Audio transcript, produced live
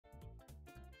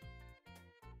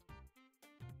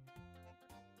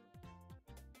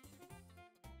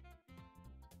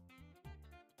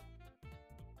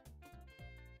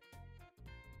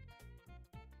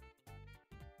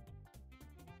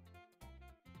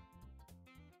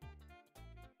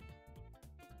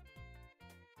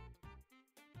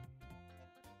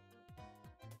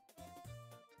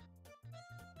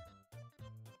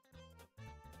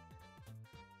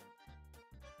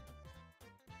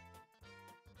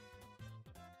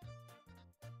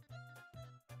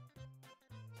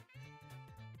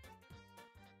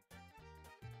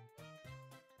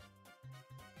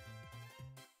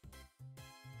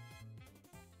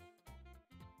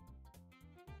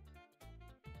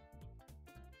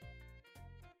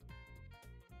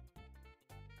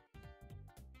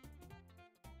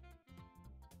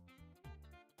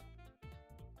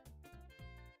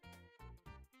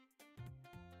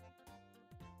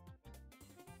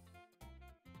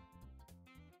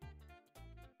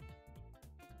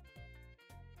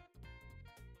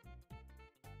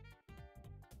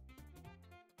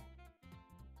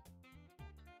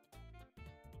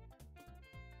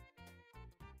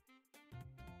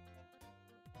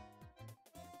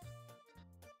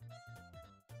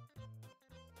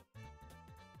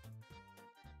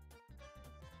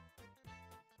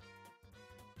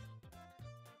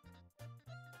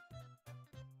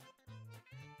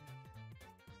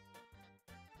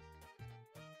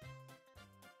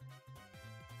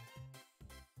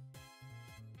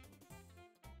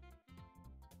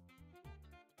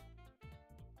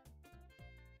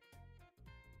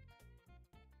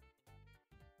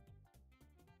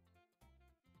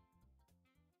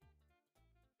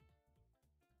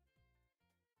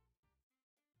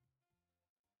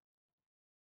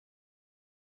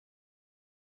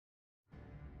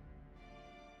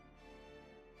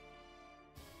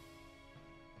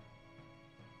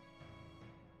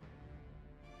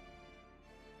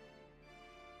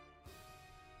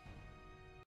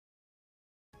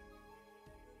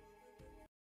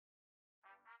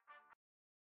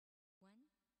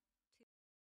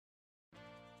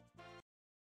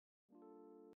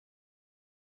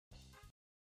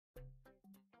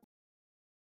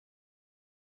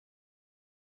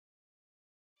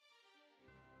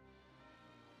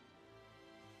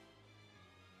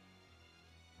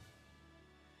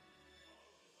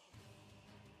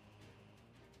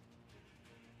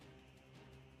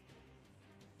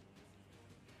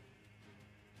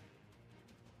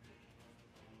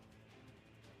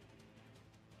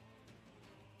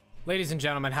Ladies and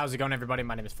gentlemen, how's it going, everybody?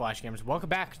 My name is Flash Gamers. Welcome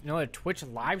back to another Twitch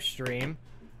live stream.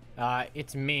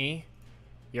 It's me,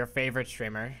 your favorite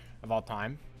streamer of all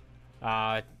time.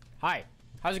 Hi.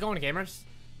 How's it going, gamers?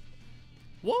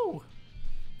 Woo!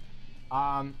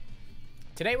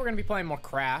 Today we're gonna be playing more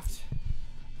Craft,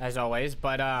 as always,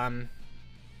 but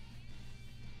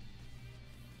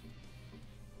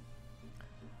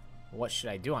what should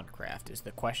I do on Craft is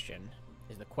the question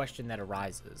that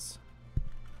arises.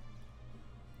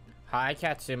 Hi,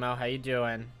 Katsumo. How you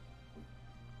doing?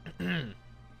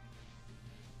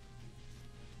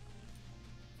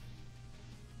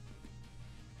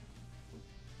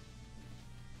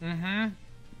 Mm-hmm.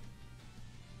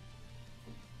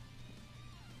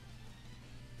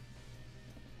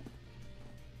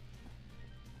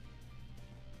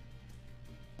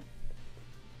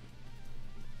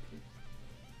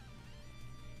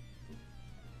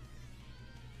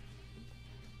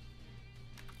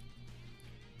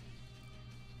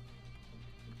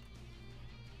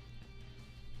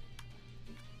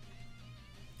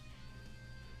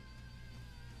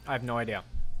 I have no idea.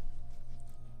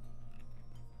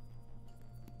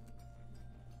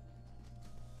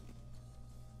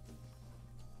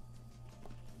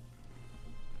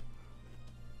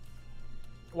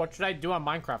 What should I do on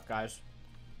Minecraft, guys?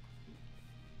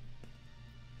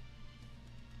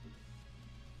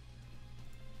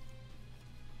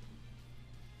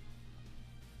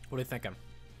 What are you thinking?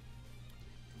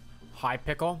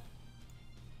 Hypixel?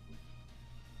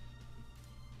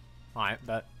 Alright,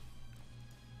 bet.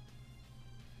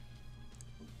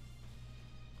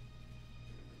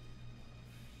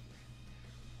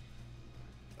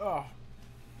 Oh.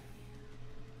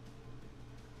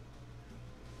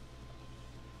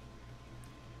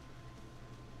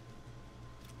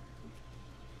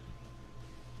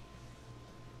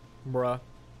 Bruh.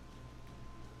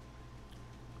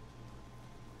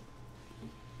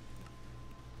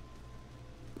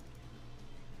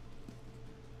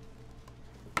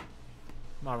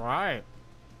 All right.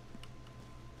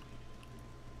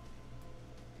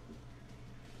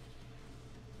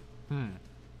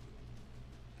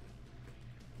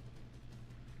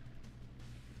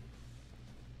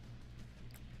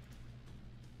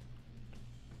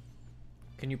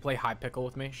 Can you play Hypixel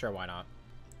with me? Sure, why not?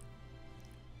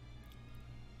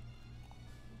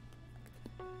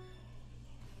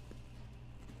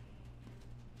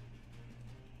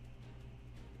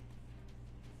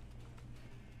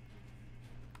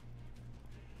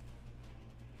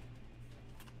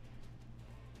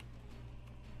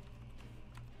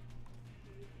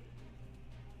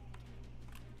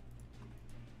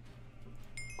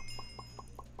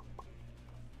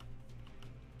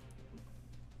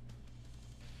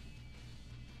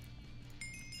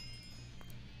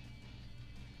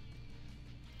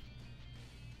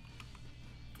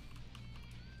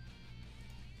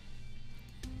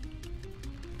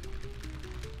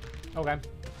 Okay,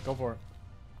 go for it.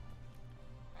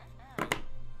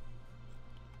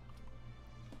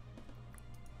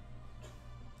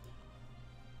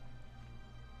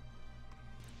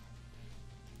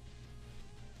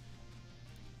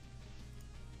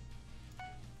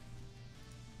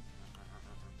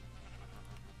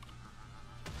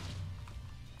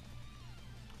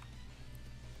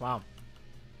 Wow.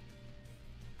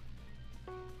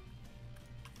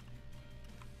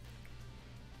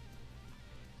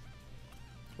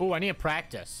 Oh, I need to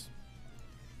practice.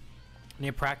 I need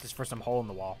to practice for some hole in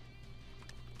the wall.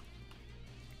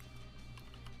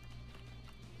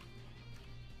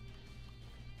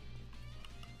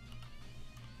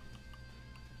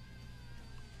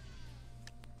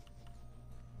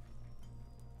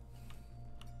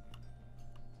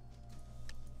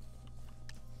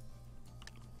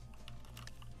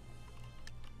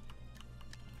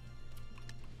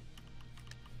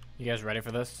 You guys ready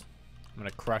for this? I'm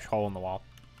gonna crush hole in the wall.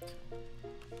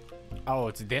 Oh,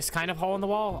 it's this kind of hole in the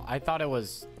wall? I thought it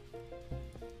was...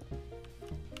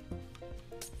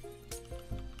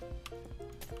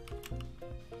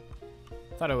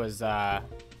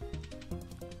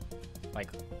 like,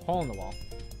 hole in the wall.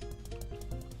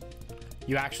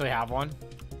 You actually have one?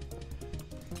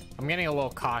 I'm getting a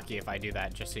little cocky if I do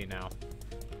that, just so you know.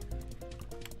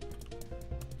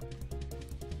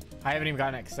 I haven't even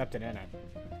gotten accepted in it.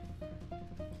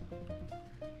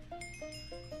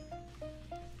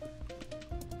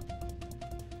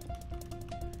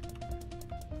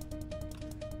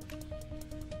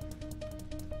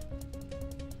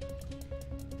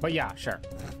 But yeah, sure.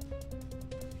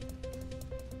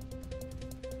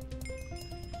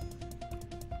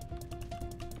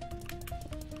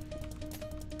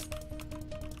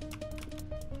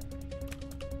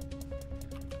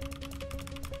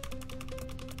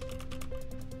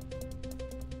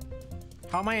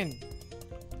 How am I in?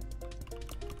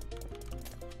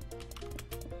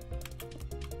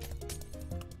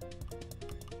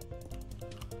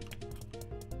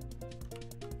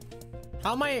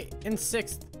 How am I in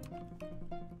 6th?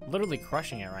 Literally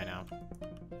crushing it right now.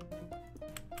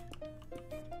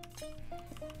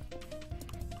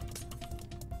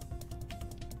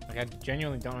 Like, I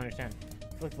genuinely don't understand.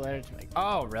 Flip the letter to make.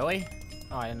 Oh, really?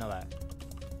 Oh, I didn't know that.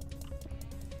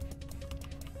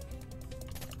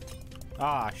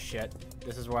 Ah, shit.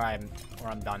 This is where I'm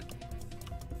done.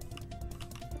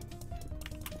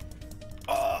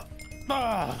 Oh,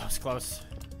 that was close.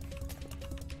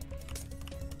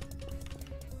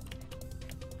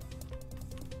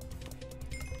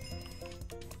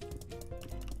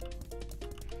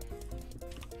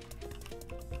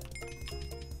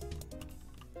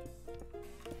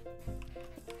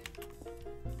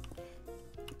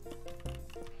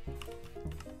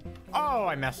 Oh,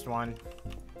 I messed one.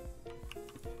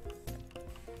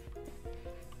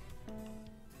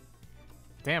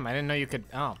 Damn, I didn't know you could.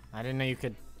 Oh, I didn't know you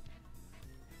could.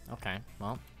 Okay,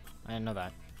 well, I didn't know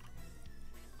that.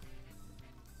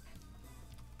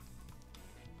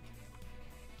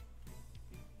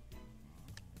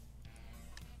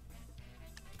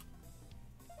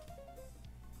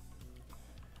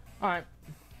 All right.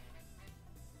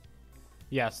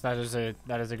 Yes, that is a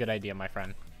good idea, my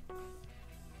friend.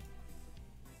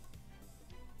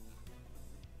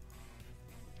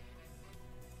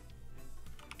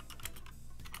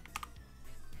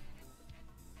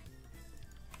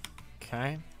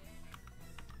 Okay.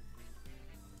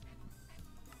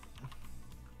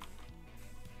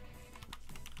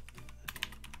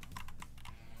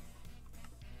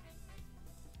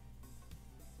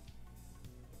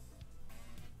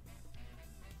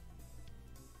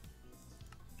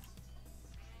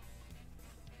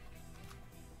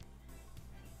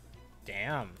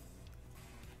 Damn.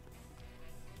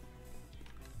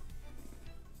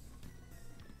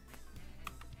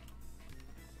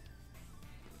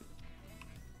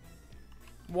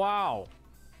 Wow.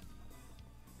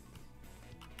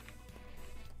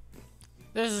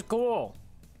 This is cool.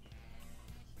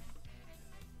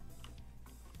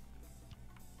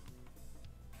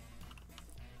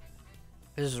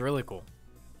 This is really cool.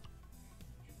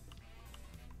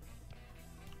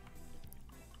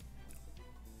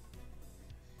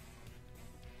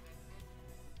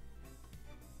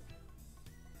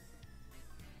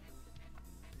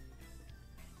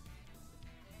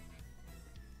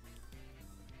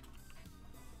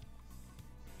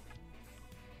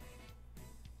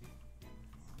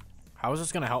 How is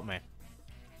this gonna help me?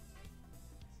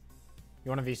 You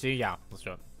want a VC? Yeah, let's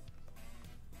do it.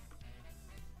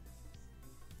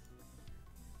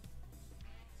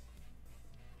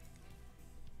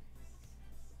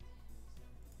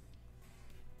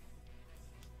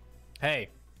 Hey.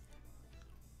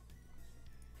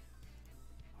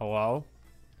 Hello?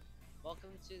 Welcome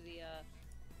to the,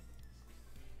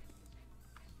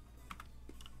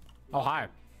 Oh, hi.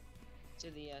 to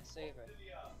the, server.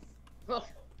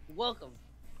 Welcome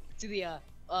to the,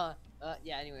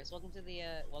 yeah, anyways, welcome to the,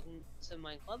 welcome to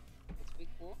MineClub. It's pretty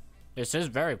cool. This is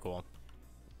very cool.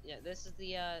 Yeah, this is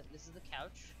the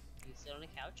couch. You can sit on a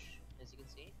couch, as you can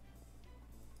see.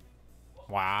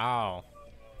 Wow.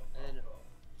 And then,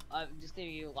 I'm just gonna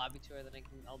give you a lobby tour, then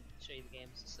I'll show you the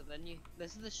games. So then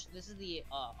this is the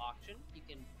auction. You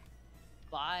can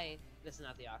buy, this is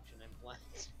not the auction, I'm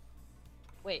blind.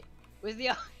 Wait, where's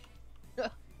the,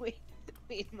 wait,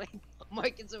 my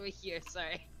market's over here,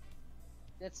 sorry.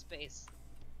 That's space.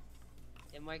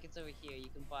 Yeah, market's over here. You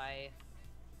can buy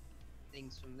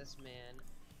things from this man.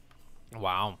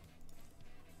 Wow.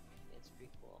 It's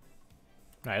pretty cool.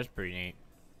 That is pretty neat.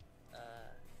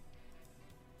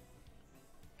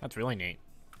 That's really neat.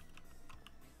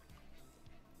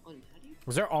 Oh, how do you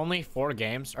Was there only 4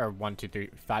 games? Or 1, 2, 3,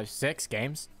 5, 6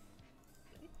 games?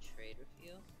 Can I trade with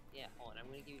you? Yeah, hold on, I'm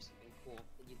gonna give you something cool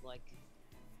that you'd like.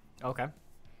 Okay.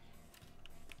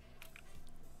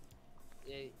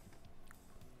 Yeah,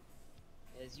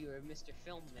 as you are Mr.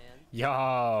 Film Man.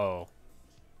 Yo.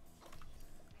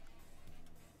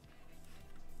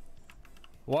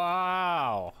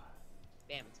 Wow.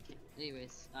 Bam.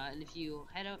 Anyways, and if you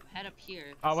head up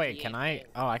here. Oh wait, can I?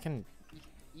 Oh, I can.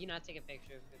 You not take a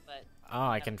picture of it, but. Oh,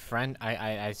 I can friend.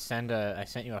 I sent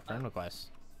you a friend request.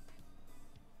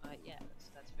 Yeah,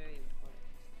 that's very important.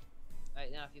 All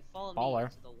right, now if you follow me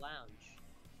into the lounge.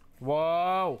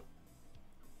 Whoa.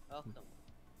 Welcome.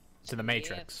 To the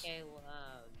Matrix. AFK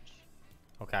lounge.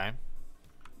 Okay.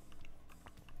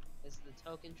 This is the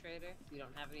token trader. We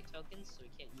don't have any tokens, so we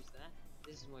can't use that.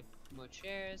 This is more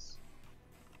chairs.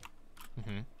 Mhm.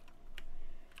 And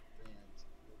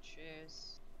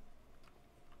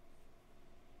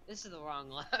This is the wrong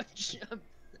lounge.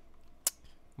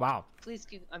 Wow. Please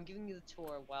give. I'm giving you the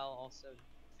tour while also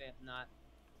not.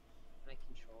 My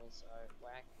controls are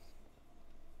whacked.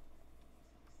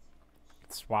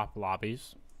 Swap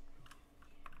lobbies.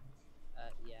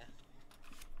 Yeah.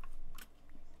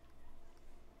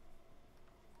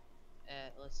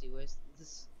 Let's see. Where's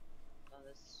this? Oh,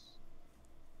 this.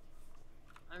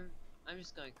 I'm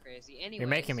just going crazy. Anyways. You're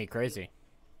making me crazy.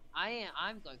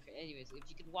 I'm going crazy. Anyways, if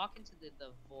you could walk into the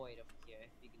void over here,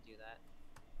 if you can do that.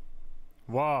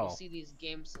 Whoa. You'll see these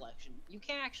game selection. You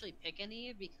can't actually pick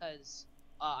any because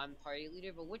I'm party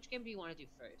leader. But which game do you want to do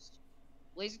first?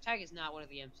 Laser tag is not one of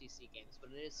the MCC games, but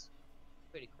it is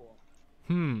pretty cool.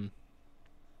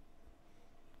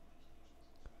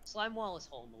 Slime wall is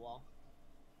hole in the wall.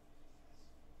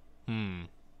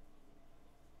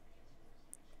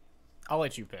 I'll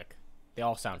let you pick. They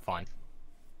all sound fun.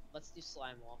 Let's do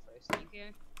slime wall first. Are you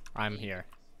here? I'm here.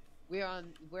 We're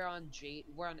on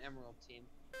Emerald team.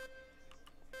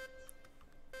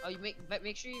 Oh, but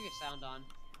make sure you have your sound on.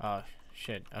 Oh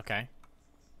shit. Okay.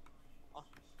 Oh.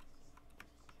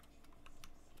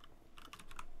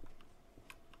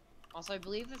 Also, I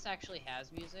believe this actually has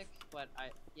music, but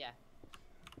yeah.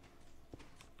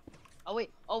 Oh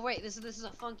wait, this is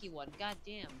a funky one. God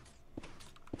damn.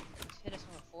 Just hit us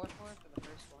on a 4-4 for the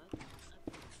first one.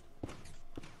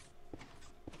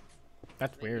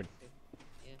 That's weird.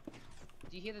 Yeah.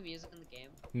 Do you hear the music in the game?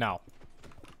 No.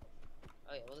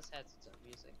 Oh yeah, well this has its own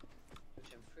music,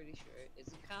 which I'm pretty sure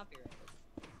isn't copyrighted.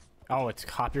 Oh, it's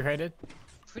copyrighted?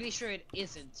 Pretty sure it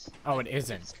isn't. Oh, it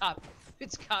isn't.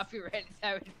 It's copyrighted.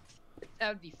 That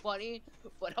would be funny,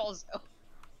 but also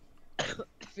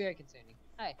very concerning.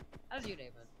 Hi, how's your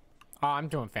day, man? Oh, I'm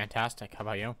doing fantastic. How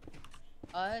about you?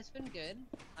 It's been good.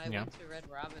 I went to Red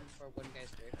Robin for one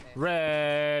guy's birthday.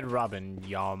 Red Robin,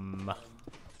 yum.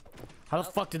 How the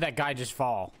fuck did that guy just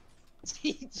fall?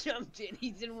 He jumped in.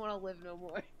 He didn't want to live no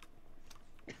more.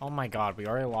 Oh my god, we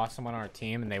already lost someone on our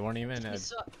team and they weren't even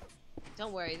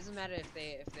Don't worry, it doesn't matter if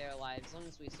they're alive. As long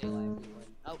as we stay alive, we win.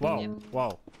 Oh, whoa, yep.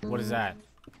 whoa. What is that?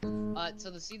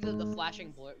 So see the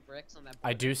flashing bricks on that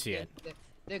board? I do see it.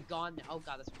 They're gone now. Oh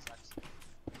god, this one sucks.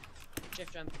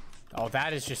 Shift jump. Oh,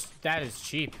 that is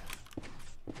cheap.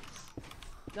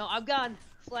 No, I'm gone.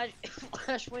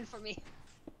 Flash win for me.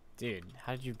 Dude,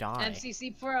 how did you die?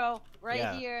 MCC Pro,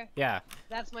 right here. Yeah.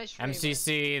 That's my streamer.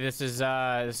 MCC, this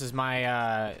is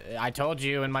my, I told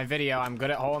you in my video, I'm good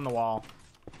at hole in the wall.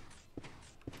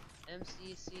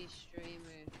 MCC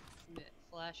streamer,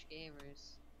 Flash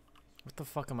gamers. What the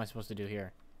fuck am I supposed to do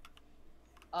here?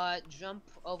 Jump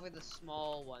over the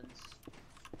small ones.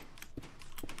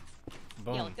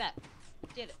 Boom. Yeah, like that.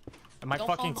 Did it. And my Don't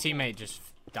fucking fall teammate just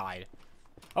died.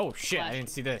 Oh shit, Flash. I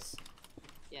didn't see this.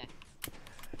 Yeah.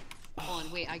 Hold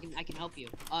on, wait, I can help you.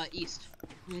 East.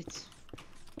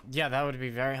 Yeah, that would be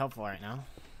very helpful right now.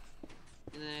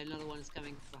 And then another one is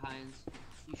coming behind.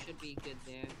 You should be good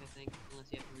there, I think,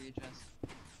 unless you have to readjust.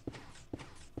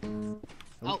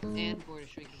 Oh, and border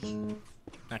shrinking.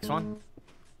 Next one.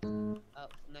 Oh,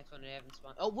 next one I haven't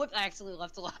spawned. Oh, whoop! I accidentally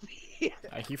left the lobby.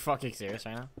 Are you fucking serious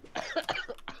right now?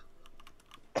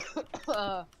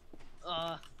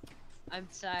 I'm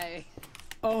sorry.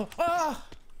 Oh, ah!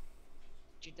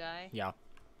 Did you die? Yeah.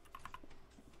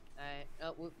 Alright.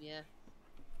 Oh, whoop! Yeah.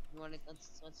 You want to?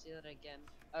 Let's do that again.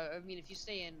 I mean, if you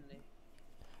stay in.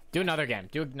 Do another game.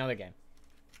 Do another game.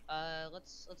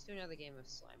 Let's do another game of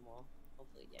slime wall.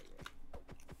 Hopefully, yeah, you're.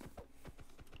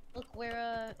 Look,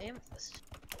 we're amethyst.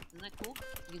 Isn't that cool?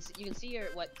 You can see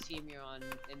what team you're on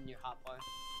in your hotbar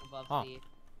above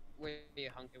where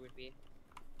your hunker would be.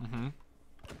 Mm-hmm.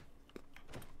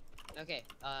 Okay,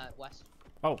 west.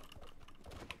 Oh.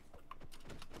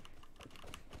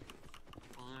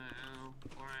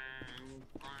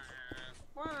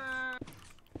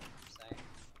 Sorry.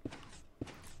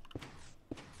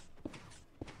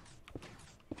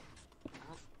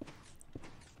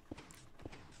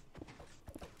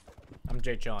 I'm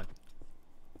Jay John.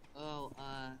 Oh,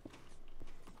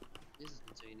 this is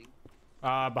concerning.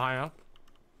 Behind us.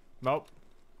 Nope.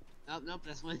 Oh, nope,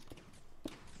 that's one.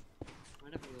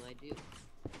 Whatever will I do?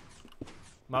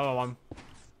 Another one.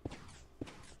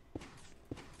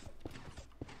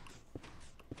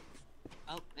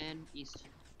 Oh, and east.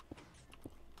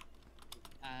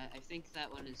 I think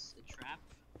that one is a trap.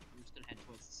 I'm just gonna head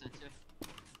towards the center.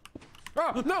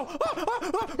 Oh no!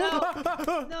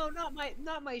 No,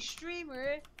 not my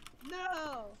streamer.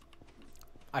 No.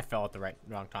 I fell at the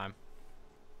wrong time.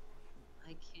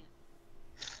 I can't.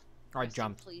 I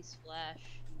jumped. Please, Flash.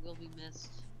 You will be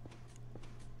missed.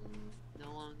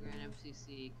 No longer an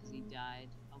MCC because he died.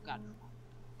 Oh god.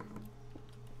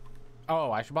 Oh,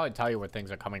 I should probably tell you where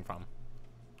things are coming from.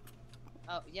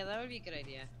 Oh, yeah, that would be a good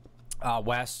idea.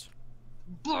 West.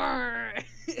 Brr!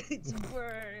 It's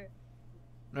brr!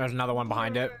 There's another one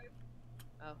behind it.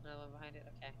 Oh, another one behind it,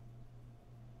 okay.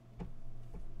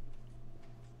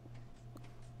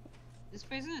 This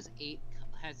person has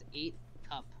eight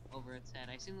cup over its head.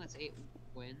 I assume that's 8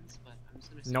 wins, but I'm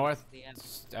just gonna say North. the end.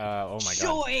 Oh my god.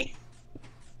 Joy!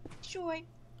 Joy!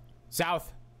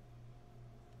 South.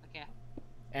 Okay.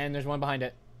 And there's one behind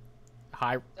it.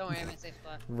 Hi. Don't worry, I'm in a safe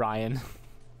spot. Ryan.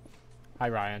 Hi,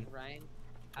 Ryan. Ryan.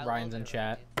 Ryan's in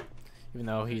chat. Ryan. Even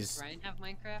though Does he's... Ryan have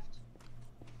Minecraft?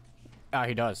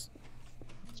 He does.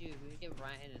 Dude, we would get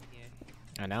Ryan in here.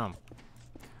 I know.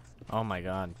 Oh my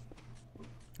god.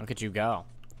 Look at you go.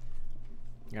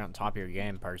 You're on top of your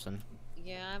game, person.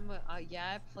 Yeah,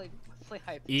 I play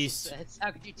Hypixel. East.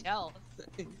 How could you tell?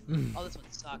 Oh, this one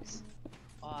sucks.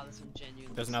 Oh, this one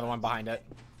genuinely There's another one sucks. behind it.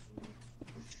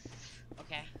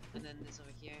 Okay, and then this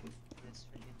over here. This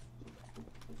freaking.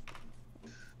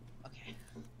 Okay.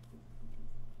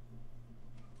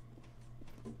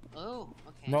 Oh,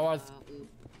 okay. North. Ooh.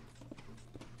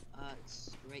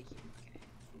 It's right here. Okay.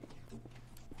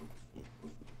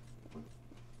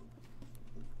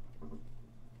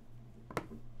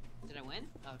 Did I win?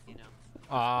 Okay, no.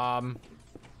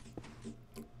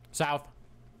 South.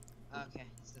 Okay,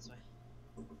 it's this way.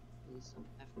 Please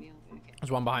FB. Okay.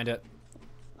 There's one behind it.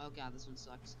 Oh god, this one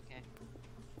sucks. Okay.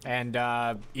 And,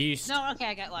 east. No, okay,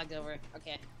 I got logged over.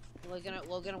 Okay. We're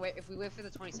gonna wait. If we wait for the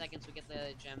 20 seconds, we get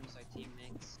the gems our team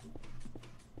makes.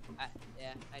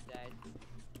 Yeah, I died.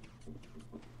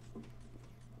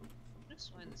 I'm just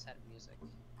swing this out of music.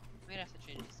 Might have to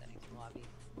change the settings in the lobby.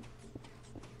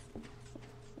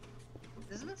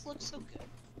 Doesn't this look so good?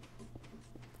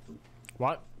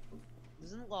 What?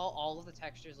 Doesn't all of the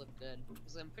textures look good?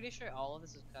 Because I'm pretty sure all of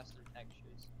this is custom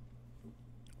textures.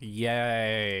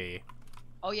 Yay.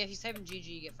 Oh yeah, if you type in GG,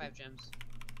 you get 5 gems.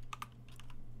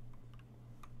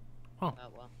 Huh.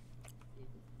 Oh well.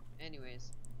 Yeah.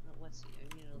 Anyways, let's see.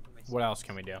 I need to look at my. What else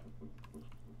can we do?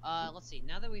 Let's see.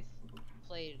 Now that we've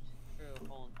played through a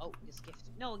whole. Oh, it's gift.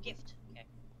 No, a gift. Okay.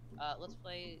 Let's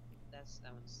play. That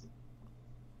one's.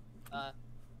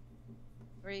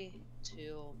 3,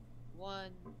 2,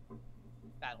 1.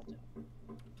 Battle Dome.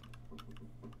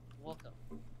 Welcome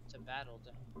to Battle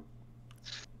Dome.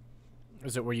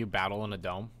 Is it where you battle in a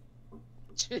dome?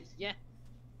 Yeah.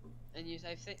 And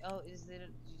I think. Oh,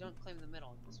 you don't claim the middle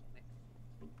in this one. I think.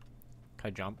 Can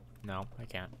I jump? No, I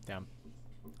can't. Damn.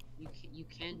 You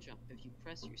can jump if you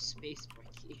press your spacebar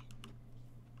key.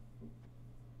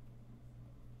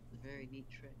 A very neat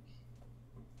trick.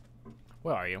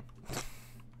 Where are you?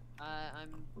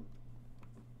 I'm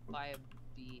by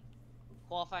the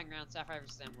qualifying round Sapphire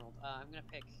vs Emerald. I'm gonna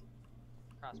pick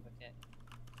crossbow kit.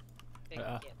 Pick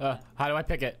kit. How do I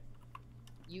pick it?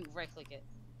 You right click it.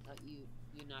 You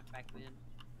knockback man.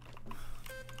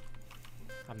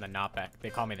 I'm the knockback. They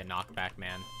call me the knockback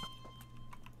man.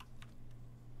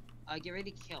 Get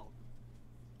ready to kill.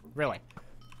 Really?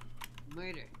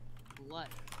 Murder. Blood.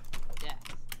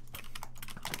 Death.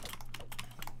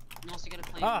 And also gotta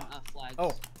claim flags.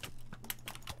 Oh.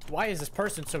 Why is this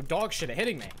person so dog shit at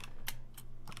hitting me?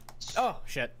 Oh,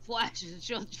 shit. Flash.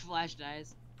 Flash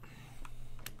dies.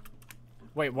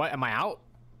 Wait, what? Am I out?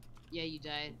 Yeah, you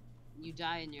died. You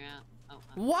die and you're out. Oh.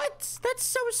 What? That's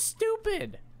so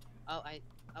stupid. Oh,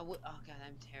 oh god,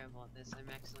 I'm terrible at this. I'm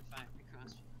actually fine for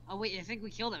cross. Oh wait, I think we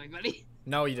killed everybody.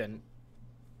 No, you didn't.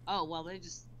 Oh well, they're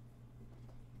just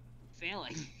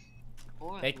failing.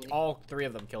 All 3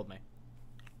 of them killed me.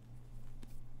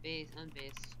 Base,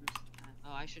 unbase.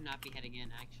 Oh, I should not be heading in.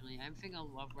 Actually, I think I'll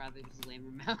rather just lay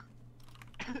them out.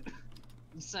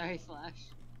 I'm sorry,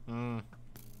 Flash. Hmm.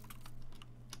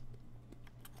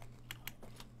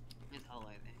 Where the hell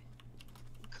are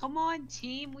they? Come on,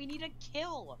 team. We need a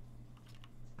kill.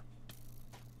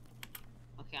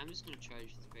 Okay, I'm just gonna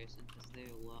charge this person because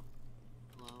they're low.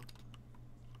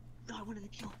 No, I wanted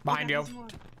to kill. Behind you.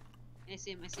 I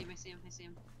see him. I see him. I see him. I see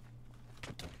him.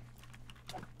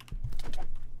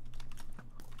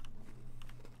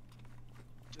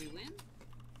 Do we win?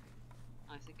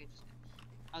 Oh, I think I just.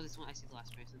 Oh, this one. I see the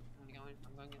last person. I'm going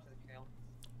into the trail.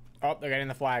 Oh, they're getting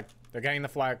the flag. They're getting the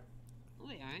flag. Oh,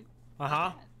 they aren't.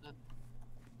 Uh-huh. Oh.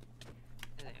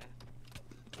 There they are.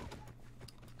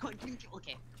 Come on, give me a kill.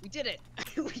 Okay, we did it.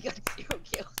 We got 0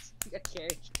 kills. We got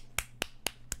carried.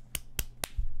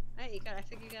 Hey, I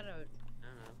think you got a, I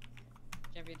don't know,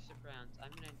 championship rounds.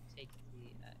 I'm gonna take the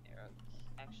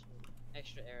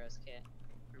extra arrows kit.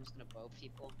 I'm just gonna bow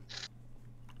people.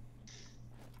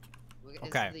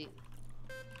 Okay.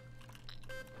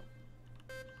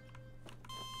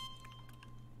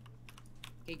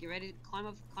 Okay, get ready to climb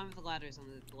up the ladders on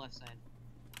the left side.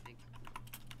 I think.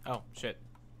 Oh, shit.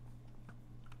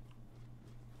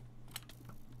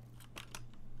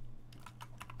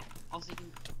 Also, you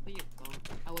can put your phone.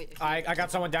 Oh, wait. I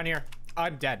got someone down here.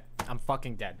 I'm dead. I'm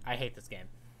fucking dead. I hate this game.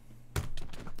 I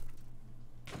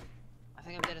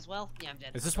think I'm dead as well. Yeah, I'm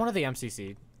dead. Is this one of the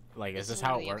MCC? Like, is this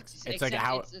how it works? MCC, It's like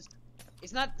how...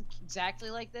 It's not exactly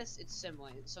like this. It's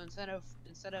similar. So instead of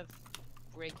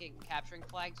capturing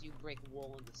flags, you break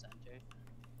wool in the center.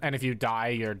 And if you die,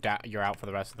 you're out for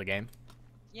the rest of the game?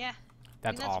 Yeah.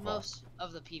 That's I mean, awful. Most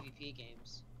of the PvP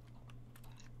games.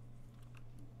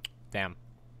 Damn.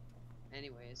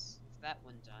 Anyways, with that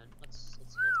one done, let's go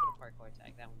to parkour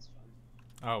tag. That one's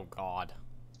fun. Oh god.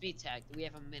 Speed tag. We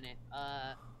have a minute.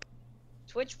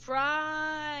 Twitch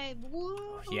Prime.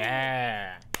 Woo!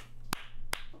 Yeah.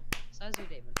 So how's your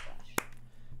day been, Flash?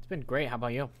 It's been great. How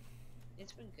about you?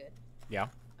 It's been good. Yeah.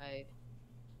 I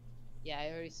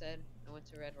already said I went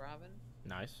to Red Robin.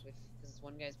 Nice. Because it's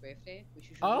one guy's birthday. We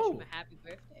should wish Oh. him a happy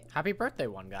birthday. Happy birthday,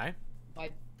 one guy. By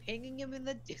pinging him in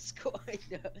the Discord.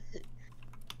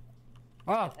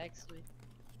 Oh. Actually.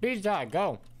 Speed tag,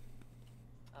 go.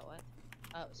 Oh, what?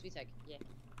 Oh, sweet tag. Yeah.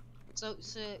 So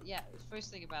yeah. The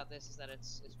first thing about this is that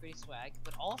it's pretty swag,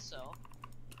 but also,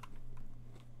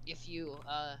 if you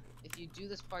do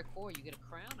this parkour, you get a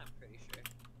crown. I'm pretty sure.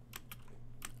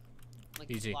 Like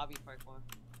Easy. Lobby parkour.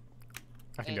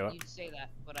 I can do it. You say that,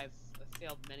 but I've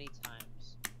failed many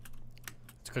times.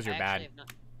 It's because you're I bad. actually have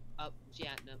not. Oh,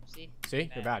 yeah, no. See?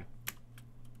 You're bad.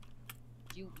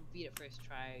 If you beat it first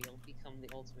try, you'll become the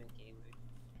ultimate gamer.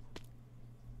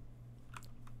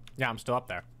 Yeah, I'm still up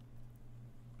there.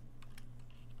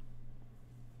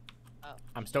 Oh.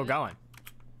 I'm still going.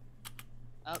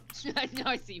 Oh, no,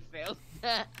 I see you failed.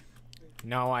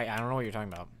 No, I don't know what you're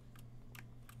talking about.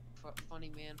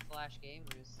 Funny man, Flash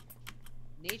Gamers.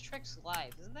 Natrix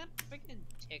Live, isn't that a freaking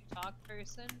TikTok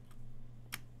person?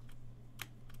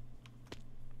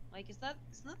 Like, isn't that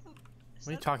the... What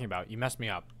are you talking about? You messed me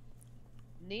up.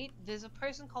 There's a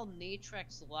person called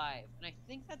Natrix Live, and I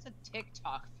think that's a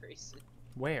TikTok person.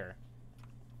 Where?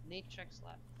 Natrix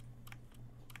Live.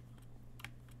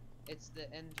 It's the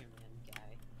Enderman guy.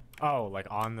 Oh, like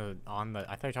on the I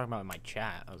thought you were talking about in my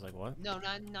chat. I was like, what? No,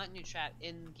 not in your chat,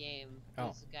 in game. Oh.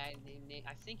 There's a guy named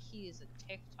I think he is a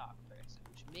TikTok person,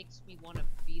 which makes me want to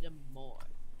beat him more.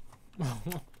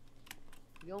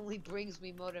 He only brings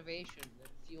me motivation that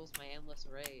fuels my endless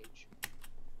rage.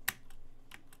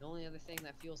 The only other thing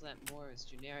that fuels that more is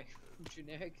generic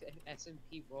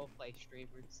SMP roleplay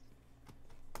streamers.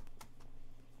 Did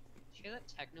you hear that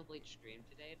Technoblade stream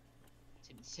today?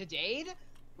 Today?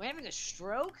 Am I having a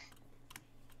stroke?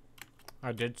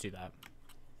 I did see that.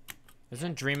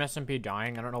 Isn't Dream SMP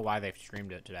dying? I don't know why they've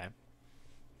streamed it today.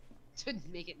 To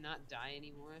make it not die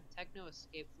anymore. Techno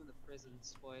escaped from the prison,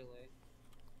 spoiler.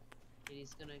 And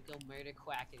he's gonna go murder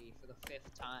Quackity for the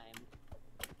 5th time.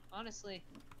 Honestly.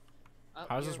 Oh,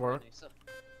 how does this work?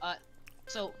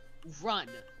 So, run.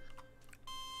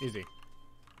 Easy.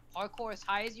 Parkour as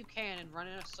high as you can and run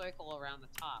in a circle around the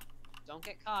top. Don't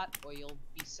get caught or you'll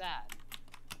be sad.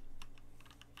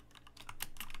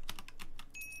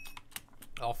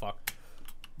 Oh, fuck.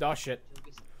 Oh, shit.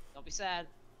 Don't be sad.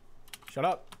 Shut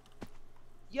up.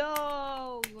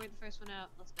 Yo! You weren't the first one out.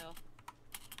 Let's go.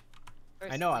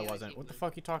 I know I wasn't. What the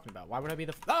fuck are you talking about? Why would I be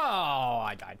the Oh,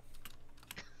 I died.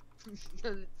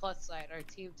 Plus side, our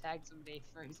team tagged somebody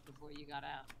first before you got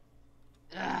out.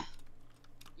 Ugh.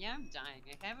 Yeah, I'm dying.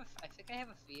 I think I have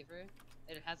a fever.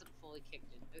 And it hasn't fully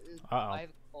kicked in. Uh-oh. I have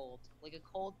a cold. Like a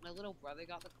cold. My little brother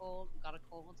got a cold, and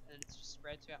it's just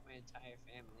spread throughout my entire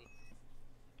family.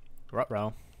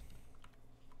 Ruh-roh.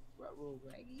 Ruh-roh,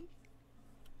 Reggie.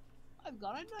 I've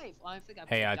got a knife. I think I'm.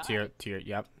 Hey, to your,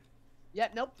 yep. Yeah,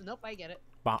 nope, I get it.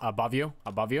 Above you?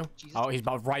 Jesus. Oh, he's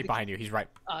right behind you. He's right.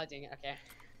 Oh, dang it. Okay.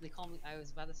 They call me. I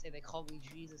was about to say they call me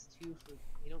Jesus too for.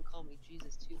 They don't call me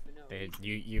Jesus too for no reason.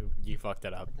 You fucked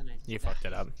it up. You died. fucked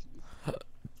it up.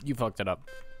 You fucked it up.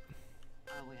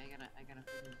 Oh wait, I gotta.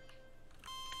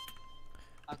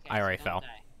 Okay. I already so fell. don't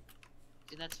die.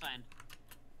 Dude, that's fine.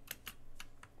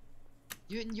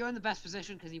 You're in the best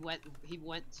position because he went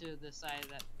to the side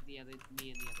that me and the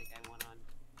other guy went on.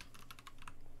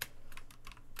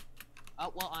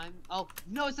 Oh well, oh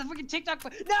no, it's the freaking TikTok.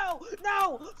 No,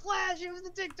 Flash! It was the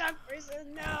TikTok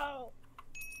person. No.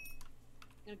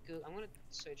 I'm gonna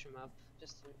search him up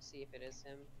just to see if it is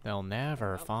him. They'll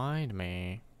never find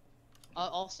me.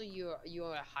 Also, you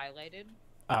are highlighted.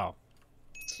 Oh.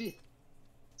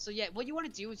 So yeah, what you want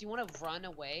to do is you want to run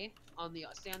away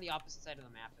stay on the opposite side of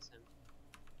the map as him.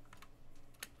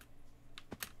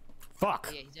 Fuck.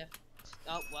 Oh, yeah,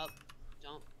 oh well.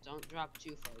 Don't drop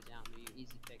too far down. Or you're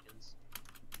easy pickings.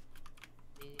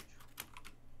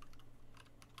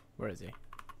 Where is he?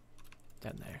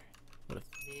 Down there. What a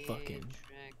fucking.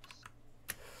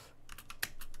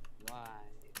 Y.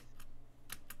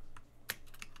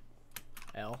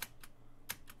 L.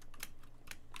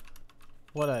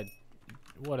 What a.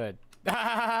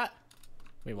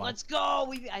 We won. Let's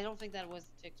go. I don't think that was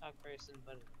the TikTok person,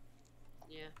 but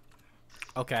yeah.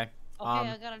 Okay. Okay,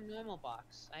 I got a normal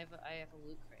box. I have a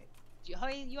loot crate.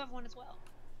 You have one as well.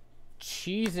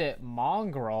 Cheese It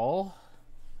Mongrel.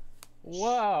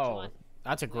 Whoa.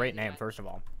 That's a great name, first of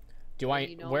all.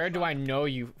 Where do I know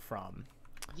you from?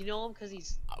 You know him because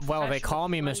he's. Well, they call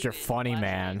me Mr. Funny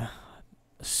Man.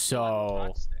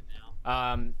 So,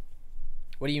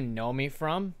 what do you know me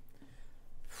from?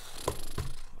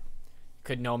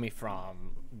 Could know me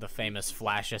from the famous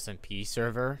Flash SMP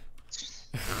server.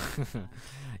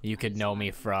 You could know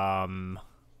me from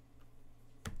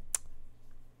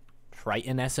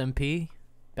Triton SMP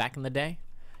back in the day.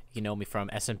 You can know me from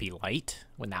SMP Lite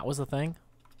when that was a thing.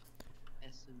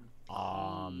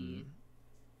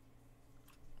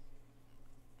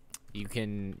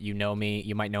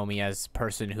 You might know me as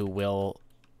person who will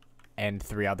and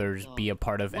 3 others be a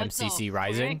part of MCC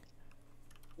Rising.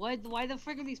 Why the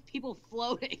frick are these people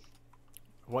floating?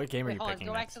 What game are you picking?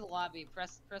 Go back to the lobby.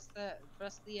 Press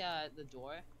the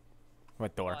door.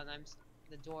 What door?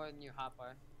 The door in your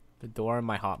hotbar. The door in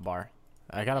my hotbar.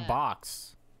 I got a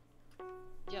box.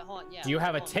 Yeah, hold on. Yeah. Do you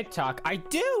have a TikTok? I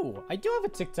do. I do have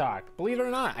a TikTok. Believe it or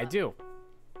not, I do.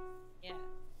 Yeah.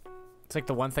 It's like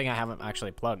the one thing I haven't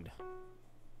actually plugged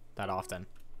that often.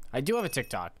 I do have a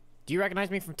TikTok. Do you recognize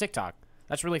me from TikTok?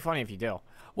 That's really funny if you do.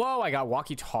 Whoa, I got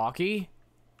walkie-talkie.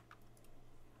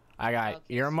 I got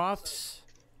earmuffs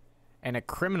and a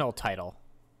criminal title.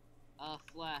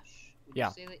 Flash.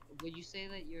 Would you say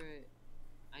that you're?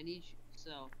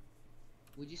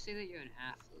 Would you say that you're an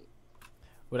athlete?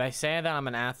 Would I say that I'm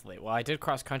an athlete? Well, I did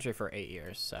cross country for 8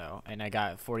 years, and I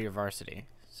got 4-year varsity,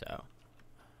 so.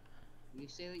 Would you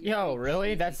say that Yo,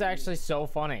 really? That's actually so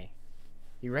funny.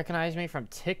 You recognize me from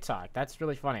TikTok. That's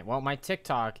really funny. Well, my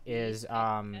TikTok is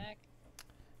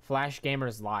Flash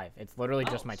Gamers Live. It's literally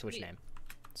just my Twitch name.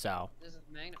 So. There's a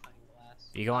magnifying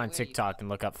glass. If you go on TikTok and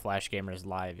look up Flash Gamers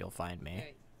Live, you'll find me.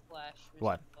 Okay,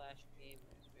 What? Flash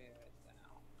Gamers, where art thou?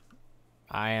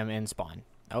 I am in spawn.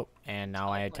 Oh, and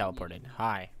now I teleported.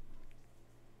 Hi.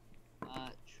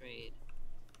 Trade.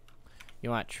 You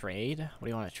want to trade? What do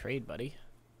you want to trade, buddy?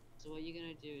 So what you're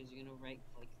gonna do is you're gonna right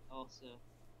click also.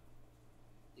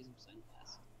 Use some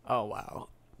sunglasses. Oh wow,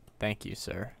 thank you,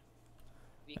 sir.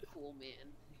 Be cool,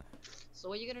 man. So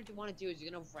what you're gonna want to do is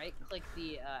you're gonna right click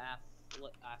the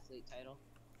athlete title.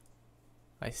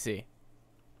 I see.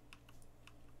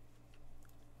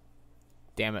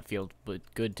 Damn, it feels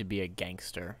good to be a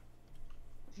gangster.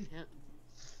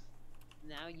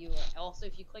 Now you also,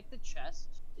 if you click the chest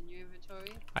in your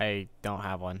inventory. I don't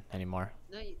have one anymore.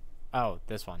 No. Oh,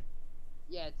 this one.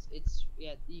 Yeah,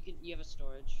 you have a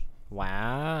storage.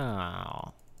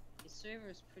 Wow. The server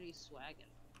is pretty swaggin'.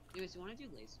 Anyways, you want to do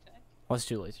laser tag? Let's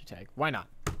do laser tag. Why not?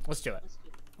 Let's do it.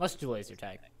 Let's do laser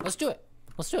tag. Let's do it.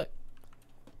 Let's do it.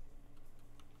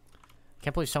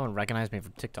 Can't believe someone recognized me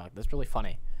from TikTok. That's really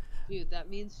funny. Dude, that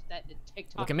means that the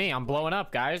TikTok. Look at me. I'm blowing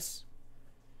up, guys.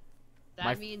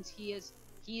 That means he is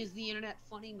the internet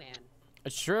funny man.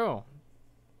 It's true.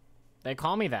 They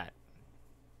call me that.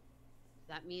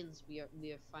 That means we are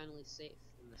finally safe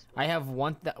in this world. I have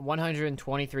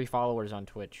 123 followers on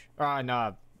Twitch. Or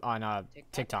on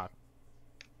TikTok.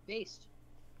 Based.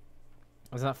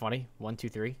 Wasn't that funny? 1, 2,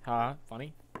 3. Ha,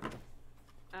 funny.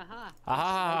 Aha.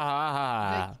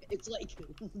 Ah. It's like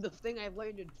the thing I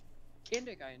learned in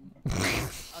kindergarten.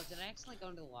 Oh, did I actually go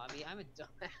into the lobby? I'm a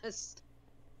dumbass.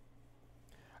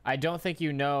 I don't think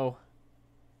you know.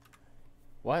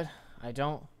 What? I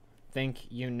don't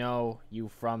think you know you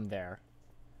from there.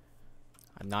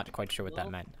 I'm not quite sure what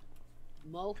that meant.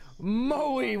 Moe,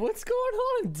 what's going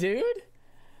on, dude?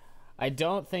 I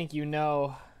don't think you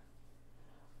know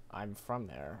I'm from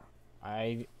there.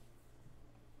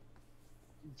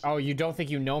 Oh, you don't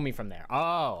think you know me from there.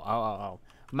 Oh.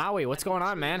 Maui, what's going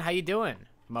on, man? How you doing?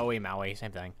 Maui,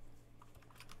 same thing.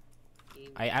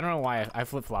 I don't know why I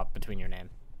flip-flop between your name.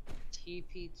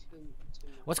 TP to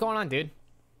What's going on, dude?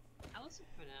 How is it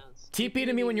pronounced? TP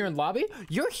to me when you're in lobby?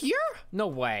 You're here? No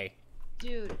way.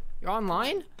 Dude. You're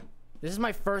online? This is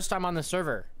my first time on the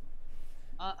server.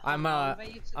 I'm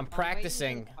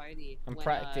practicing. I'm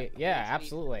practicing. Yeah,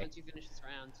 absolutely. Once you finish this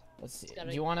round. Let's see.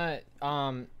 Do you wanna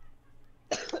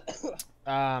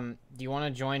do you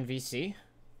wanna join VC?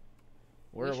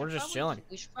 We're just chilling.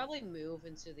 We should probably move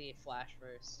into the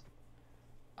Flashverse.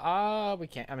 We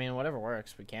can't. I mean, whatever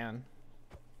works, we can.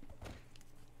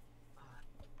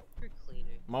 You're cleaner.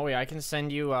 Moe, I can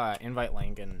send you invite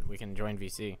link and we can join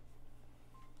VC.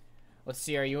 Let's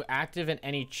see. Are you active in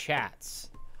any chats?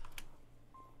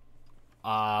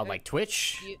 Like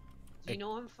Twitch? Do you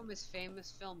know him from his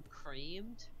famous film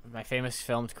Creamed? My famous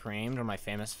film Creamed, or my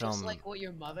famous film? Just like what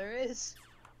your mother is.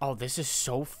 Oh, this is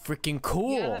so freaking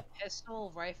cool. You have a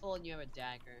pistol, rifle, and you have a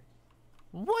dagger.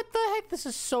 What the heck? This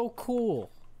is so cool.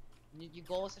 Your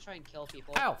goal is to try and kill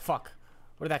people. Ow, fuck.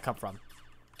 Where did that come from?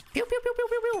 Pew, pew, pew, pew,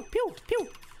 pew, pew, pew, pew.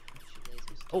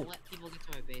 Don't let people get to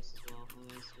my base as well,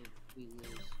 otherwise we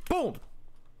lose. Boom!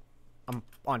 I'm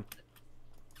on.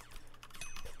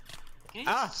 Can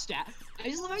I just stab? I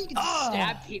just love how you can just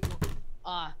stab people.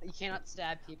 You cannot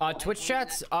stab people. Twitch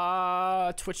chats?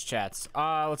 Twitch chats.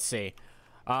 Let's see.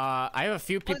 I have a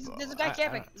few people. There's a guy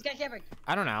camping. There's a guy camping.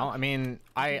 I don't know. I mean,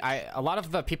 a lot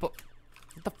of the people.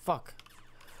 What the fuck?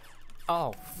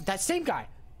 Oh, that same guy.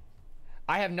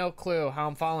 I have no clue how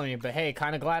I'm following you, but hey,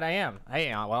 kind of glad I am.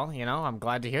 Hey, well, you know, I'm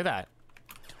glad to hear that.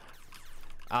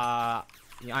 I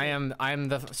am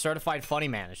the certified funny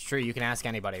man. It's true. You can ask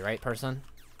anybody, right, person?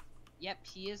 Yep,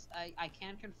 he is. I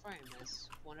can confirm as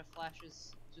one of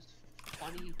Flash's just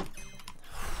funny.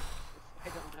 I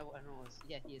don't know what it was.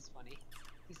 Yeah, he is funny.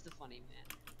 He's the funny man.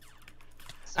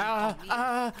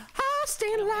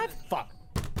 Staying alive. Fuck.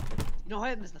 You know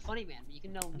him as the funny man, but you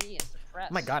can know me as the press.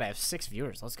 Oh my god, I have 6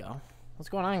 viewers. Let's go. What's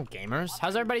going on, gamers?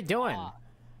 How's everybody doing?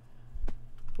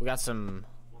 We got some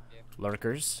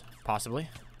lurkers, possibly.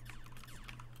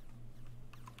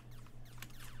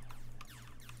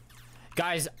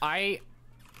 Guys,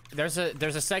 there's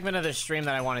a segment of the stream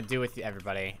that I want to do with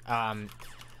everybody. To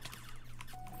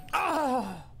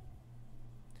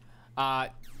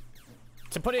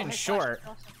put it in short,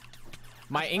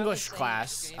 my English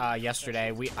class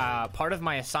yesterday, part of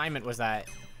my assignment was that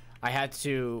I had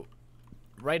to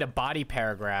write a body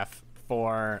paragraph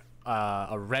for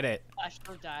a Reddit,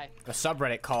 a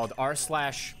subreddit called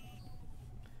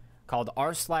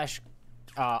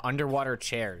r/ underwater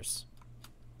chairs.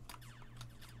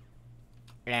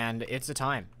 And it's a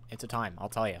time. It's a time, I'll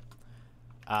tell you.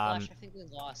 Flash, I think we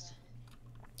lost.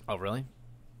 Oh, really?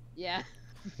 Yeah.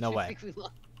 No way. I think we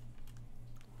lost.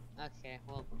 Okay,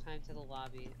 well, time to the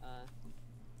lobby.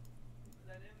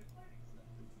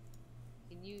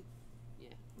 Can you... Yeah.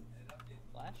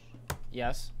 Flash?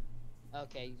 Yes.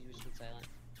 Okay, you just went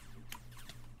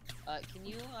silent. Can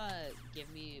you, give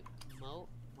me Moe?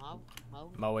 Moe. How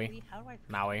do I...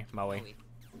 Maui.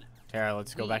 Here,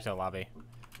 let's go back to the lobby.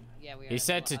 Yeah, we are. He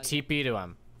said to TP to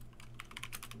him.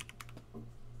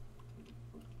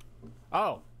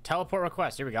 Oh, teleport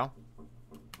request. Here we go.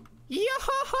 Yo!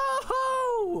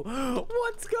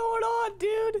 What's going on,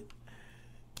 dude?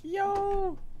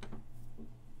 Yo!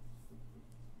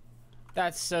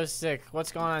 That's so sick.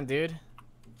 What's going on, dude? Okay.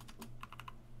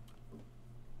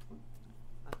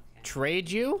 Trade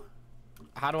you?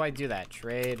 How do I do that?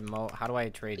 How do I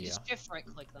trade you? Just shift right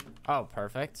click them. Oh,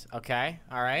 perfect. Okay.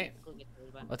 All right.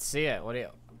 Let's see it. What do you...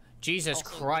 Jesus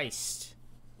Also, Christ.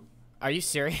 Are you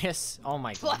serious? Oh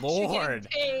my lord.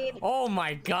 Oh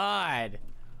my god.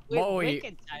 Moe,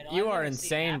 you are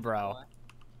insane, bro.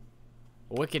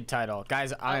 Wicked title.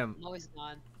 Guys, I am... Moe's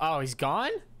gone. Oh, he's gone?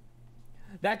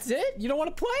 That's it? You don't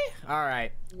want to play? All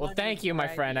right. Well, thank you, my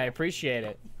friend. I appreciate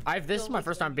it. This is my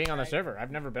first time being on the server.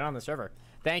 I've never been on the server.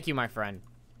 Thank you, my friend.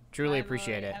 Truly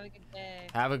appreciate it. Have a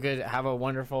good day. Have a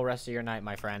wonderful rest of your night,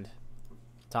 my friend.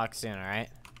 Talk soon, all right?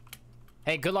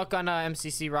 Hey, good luck on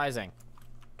MCC Rising.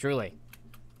 Truly.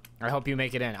 I hope you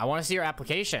make it in. I want to see your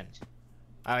application.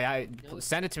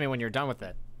 Send it to me when you're done with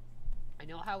it. I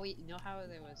know how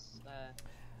there was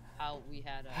how we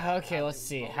had okay, let's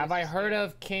see. Have I heard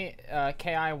of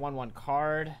KI11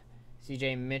 card?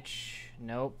 CJ Mitch,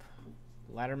 nope.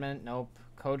 Letterman, nope.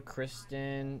 Code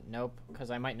Kristen, nope.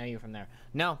 Because I might know you from there.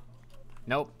 No.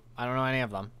 Nope. I don't know any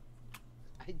of them.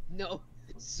 I know.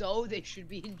 So they should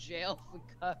be in jail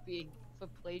for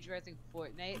plagiarizing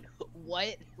Fortnite.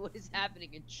 What is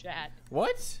happening in chat?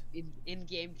 What?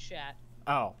 In-game chat.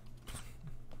 Oh.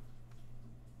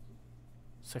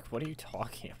 It's like, what are you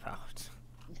talking about?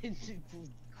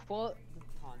 Quote.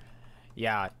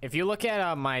 Yeah, if you look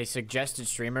at my suggested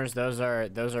streamers, those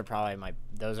are probably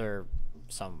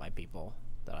some of my people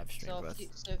that I've streamed with.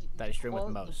 That I stream with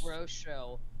most. The Bro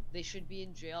Show, they should be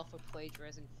in jail for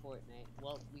plagiarizing Fortnite.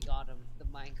 Well, we got them. The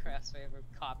Minecraft server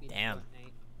copied Fortnite.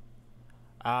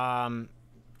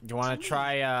 You want to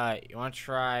try?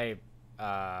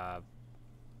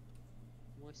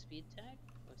 More speed tag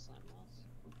or slime walls?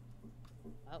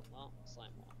 Oh well,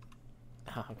 slime wall.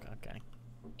 Oh, okay.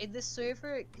 In this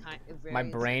server, kind of My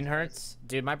brain hurts.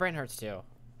 Dude, my brain hurts too.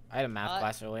 I had a math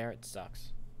class earlier. It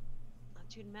sucks.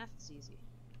 Dude, math is easy.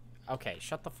 Okay,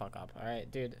 shut the fuck up.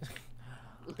 Alright, dude.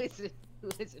 Listen,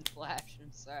 Flash,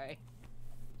 I'm sorry.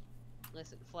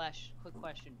 Listen, Flash, quick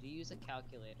question. Do you use a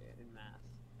calculator in math?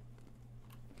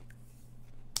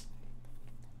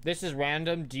 This is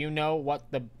random. Do you know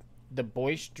what the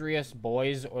boisterous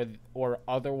boys or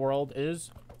otherworld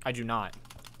is? I do not.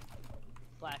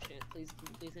 Flash, please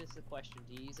answer the question.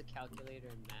 Do you use a calculator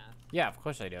in math? Yeah, of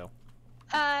course I do.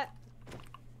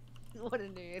 What a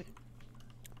nerd.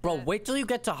 Bro, wait till you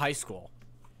get to high school.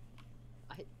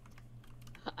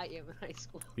 I am in high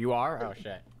school. You are? Oh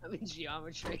shit. I'm in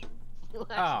geometry.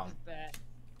 Oh.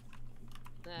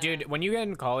 Dude, when you get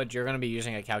in college, you're gonna be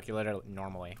using a calculator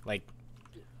normally. Like,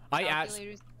 I asked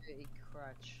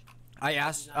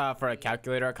for a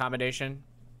calculator accommodation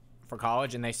for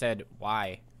college, and they said,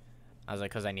 why? I was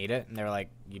like, because I need it. And they were like,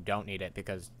 you don't need it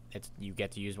because you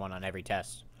get to use one on every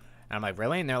test. And I'm like,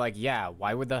 really? And they're like, yeah,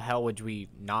 why would the hell would we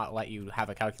not let you have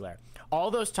a calculator?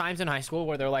 All those times in high school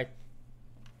where they're like,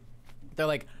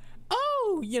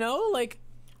 oh, you know, like,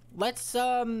 let's,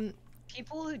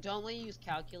 people who don't let you use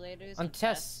calculators on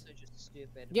tests are just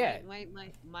stupid. Yeah.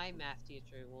 My math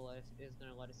teacher is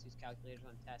gonna let us use calculators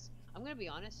on tests. I'm gonna be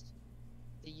honest.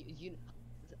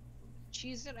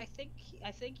 Cheese it. I think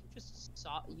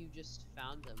you just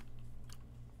found them.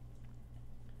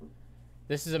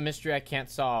 This is a mystery I can't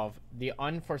solve. The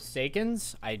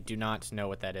Unforsakens? I do not know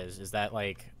what that is. Is that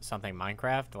like something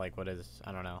Minecraft? Like what is?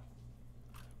 I don't know.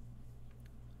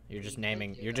 You're just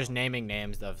naming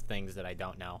names of things that I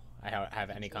don't know. I have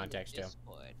any context to. And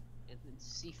then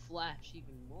see Flash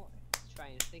even more. Try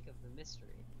and think of the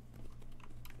mystery.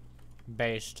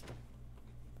 Based.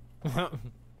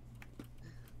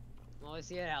 Well, is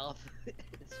here to help.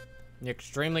 You're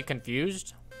extremely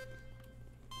confused?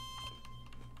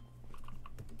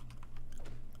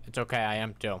 It's okay, I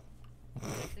am too. I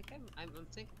think I'm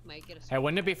thinking I might get a. Hey,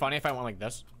 wouldn't it be funny if I went like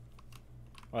this?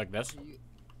 Or like this?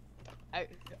 I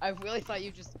really thought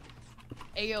you just.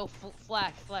 Hey yo,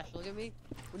 Flash, look at me.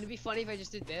 Wouldn't it be funny if I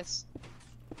just did this?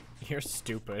 You're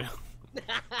stupid.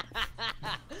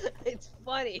 It's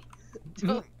funny.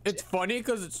 It's funny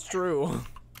because it's true.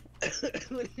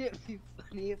 Wouldn't it be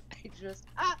funny if I just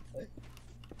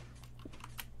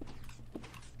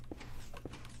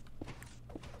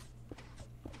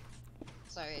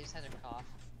Sorry, I just had a cough.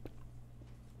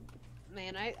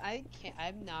 Man, I can't.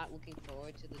 I'm not looking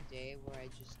forward to the day where I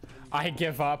just. I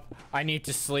give up. I need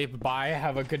to sleep. Bye.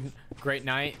 Have a great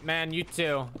night, man. You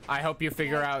too. I hope you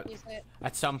figure out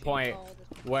at some point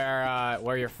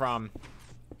where you're from.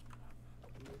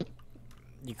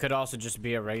 You could also just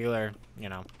be a regular, you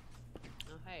know.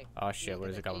 Oh hey. Oh shit, where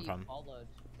is it coming from?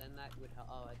 Then that would help.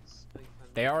 Oh, it's coming from.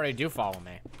 They already do follow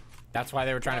me. That's why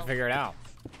they were trying to figure it out.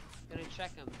 Gonna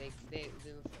check them.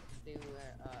 They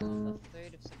were on the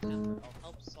 3rd of September. I'll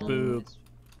help solve Boop. this.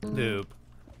 Boop.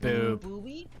 Boop.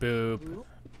 Boobie? Boop.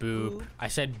 Boop. I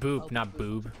said boop, not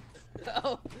boob.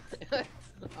 Oh.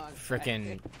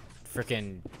 Frickin'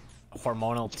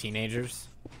 hormonal teenagers.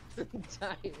 I'm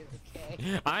tired,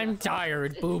 okay? I'm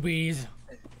tired, boobies.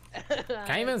 Can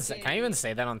I even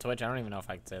say that on Twitch? I don't even know if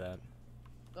I can say that.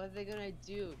 What are they gonna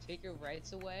do? Take your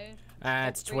rights away?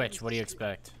 It's Twitch. What do you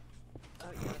expect? Oh,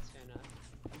 yeah, that's fair enough.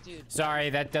 Dude. Sorry,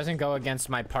 that doesn't go against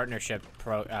my partnership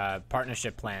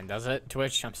plan, does it?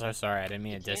 Twitch, I'm so sorry. I didn't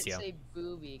mean to diss you. You can't say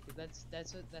booby, because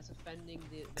that's offending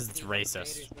the. Because it's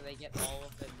racist. Where they get all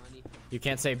of their money. You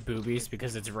can't say boobies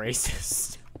because it's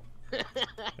racist.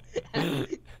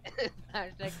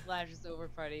 Hashtag Flash is over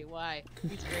party. Why?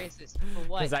 It's racist. For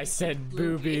what? Because I said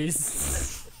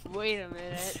boobies. Wait a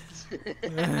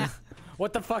minute.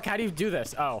 What the fuck? How do you do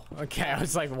this? Oh, okay. I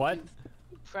was like, what?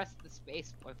 You press the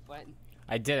space button.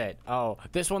 I did it. Oh,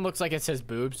 this one looks like it says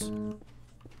boobs.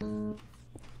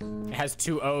 It has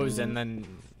 2 O's and then.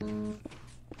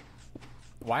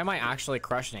 Why am I actually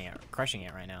crushing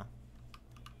it right now?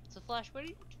 So Flash, what did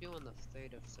you do on the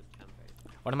 3rd of September?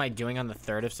 What am I doing on the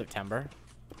 3rd of September?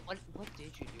 What did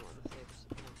you do on the 3rd of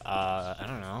September? I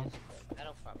don't know.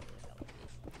 That'll probably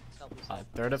help me.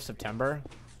 3rd of September?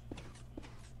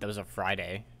 That was a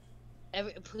Friday.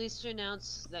 Pleased to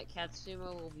announce that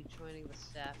Katsumo will be joining the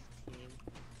staff team.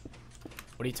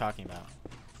 What are you talking about?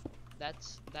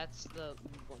 That's the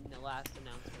last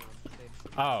announcement on the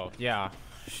 3rd. Oh, yeah.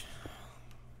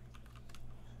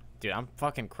 Dude, I'm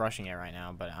fucking crushing it right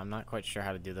now, but I'm not quite sure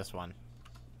how to do this one.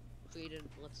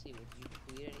 Let's see, would you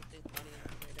tweet anything funny on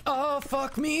the 3rd? Oh,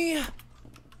 fuck me!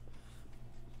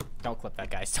 Don't clip that,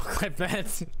 guys. Don't clip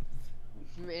that.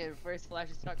 Man, first Flash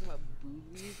is talking about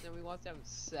boobies, then we want to have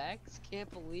sex? Can't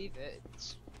believe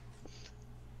it.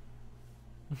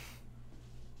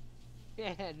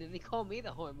 Yeah, and then they call me the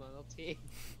hormonal teen.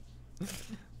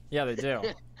 Yeah, they do.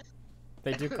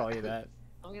 They do call you that.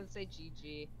 I'm gonna say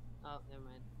GG. Oh, never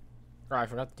mind. Oh, I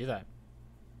forgot to do that.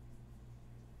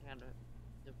 I gotta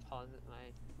deposit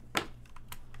my...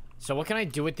 So what can I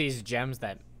do with these gems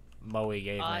that Moe gave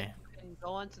me? You can go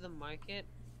onto the market,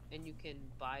 and you can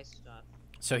buy stuff.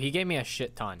 So he gave me a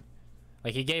shit ton.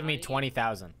 Like, he gave me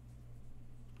 20,000.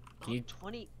 Oh,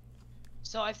 20...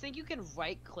 So I think you can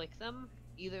right-click them,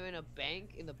 either in a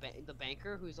bank, in the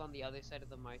banker who's on the other side of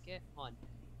the market. Hold on.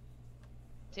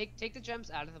 Take the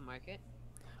gems out of the market.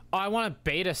 Oh, I want a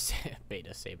beta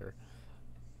saber.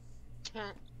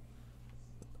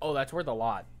 Oh, that's worth a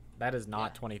lot. That is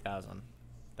not 20,000.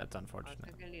 That's unfortunate.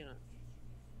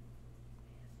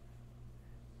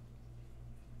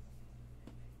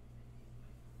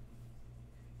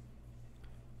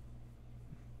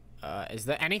 Is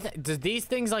there anything? Does these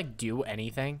things like do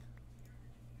anything?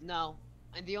 No,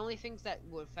 and the only things that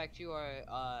would affect you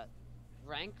are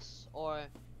ranks or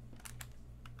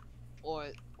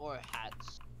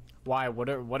hats. Why?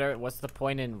 What's the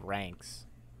point in ranks?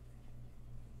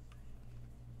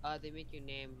 They make your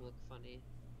name look funny.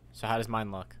 So how does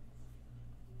mine look?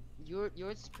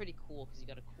 Yours is pretty cool because you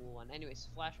got a cool one. Anyways,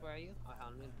 Flash, where are you? Oh,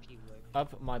 I'm gonna pee word.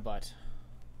 Up my butt.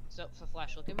 So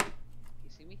Flash, look at me. You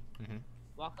see me? Mhm.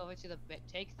 Walk over to the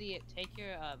take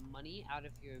your money out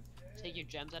of your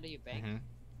gems out of your bank. Mhm.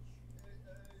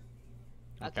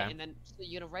 Okay. And then so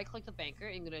you're gonna right click the banker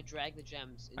and you're gonna drag the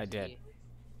gems into I did.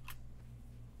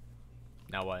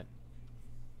 Now what?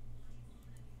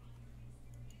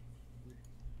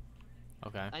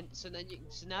 Okay. And so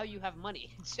now you have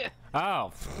money.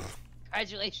 Oh.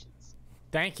 Congratulations.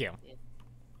 Thank you. Yeah.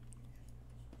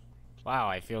 Wow,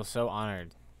 I feel so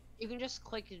honored. You can just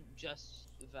click just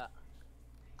that.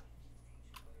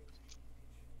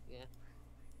 Yeah.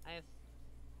 I have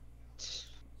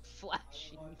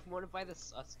Flash. You want to buy the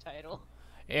sus title?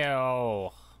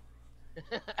 Ew.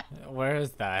 Where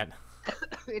is that?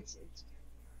 it's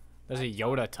There's a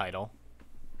Yoda title.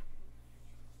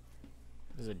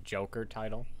 There's a Joker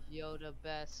title. Yoda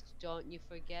best. Don't you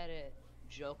forget it.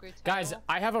 Joker title? Guys,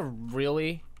 I have a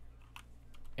really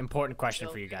important question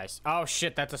for you guys. Oh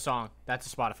shit, that's a song. That's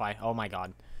a Spotify. Oh my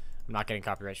god. I'm not getting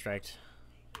copyright striked.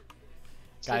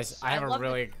 Guys, I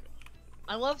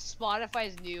love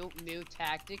Spotify's new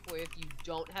tactic where if you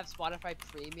don't have Spotify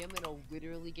Premium, it'll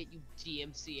literally get you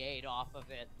DMCA'd off of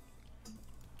it.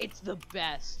 It's the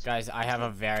best. Guys, I have a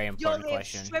very important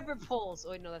question. Stripper poles.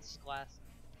 Oh wait, no, that's just glass.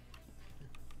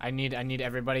 I need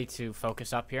everybody to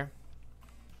focus up here.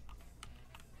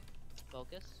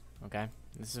 Focus. Okay.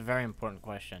 This is a very important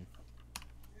question.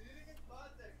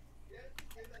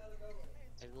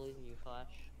 I believe in you, Flash.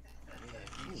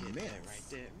 Yeah, you man right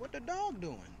there. What the dog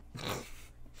doing?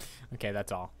 Okay,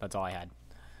 that's all. That's all I had.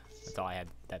 That's all I had.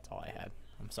 That's all I had.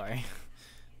 I'm sorry.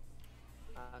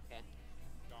 Okay.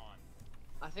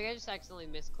 I think I just accidentally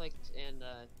misclicked and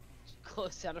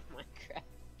closed out of Minecraft.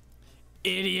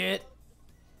 Idiot.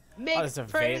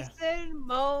 McPerson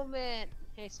moment.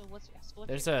 Hey, so what's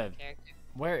your character?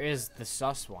 Where is the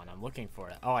sus one? I'm looking for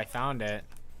it. Oh, I found it.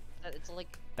 It's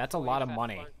like. That's a lot of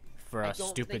money for a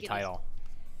stupid title.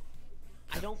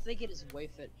 I don't think it is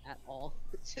worth it at all.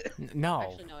 No.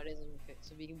 Actually, no, it isn't worth it.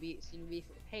 So you can be.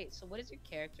 Hey, so what is your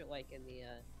character like in the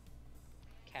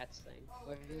cats thing?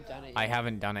 Or have you done it yet? I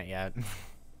haven't done it yet.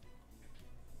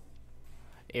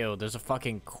 Ew, there's a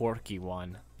fucking Corky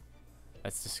one.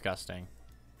 That's disgusting.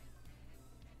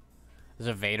 There's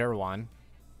a Vader one.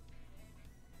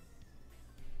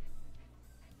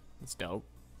 That's dope.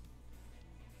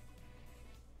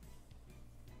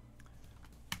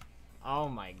 Oh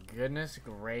my goodness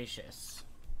gracious.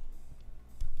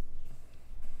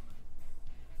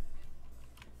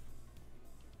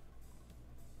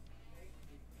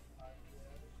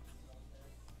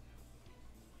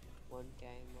 One game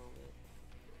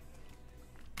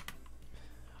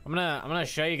moment. I'm gonna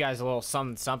show you guys a little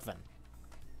something.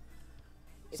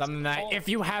 Something that if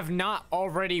you have not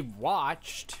already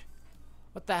watched,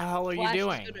 what the hell are you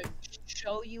doing? Gonna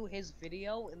show you his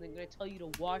video and then gonna tell you to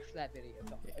watch that video.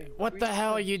 What the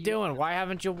hell are you doing? Why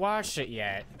haven't you watched it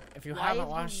yet? If you haven't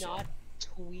watched it. Why have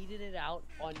you not tweeted it out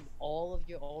on all of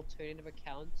your alternative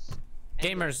accounts?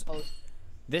 Gamers,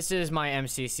 this is my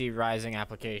MCC Rising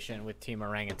application with Team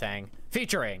Orangutan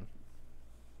featuring.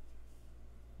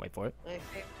 Wait for it.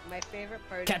 My favorite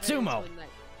part Katsumo. Of it is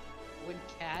when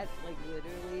Kat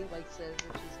literally says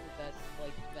that she's the best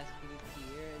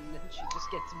PvPer, and then she just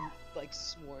gets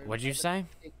sworn. What'd you say?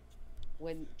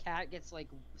 when Cat gets like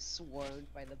swarmed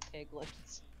by the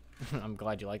piglets. I'm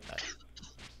glad you like that.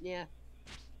 Yeah.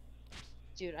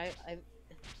 Dude, I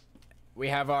We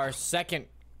have our second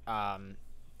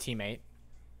teammate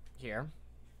here.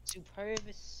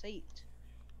 Superbus Sate.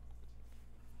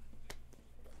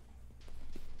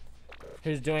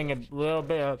 He's doing a little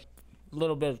bit of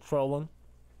trolling.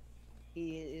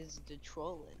 He is the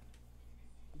trolling.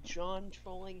 John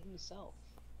trolling himself.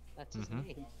 That's his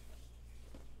name.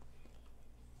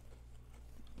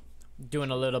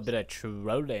 Doing a little bit of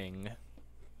trolling.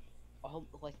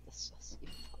 Like the sussy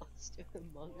monster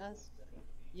among us.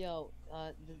 Yo,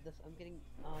 I'm getting.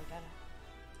 I gotta.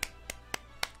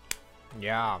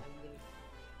 Yeah. I'm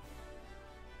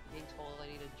being told I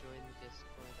need to join the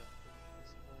Discord of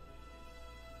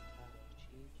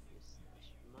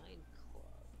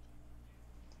Discord.gg/MineClub.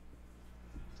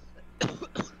 I'm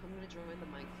gonna join the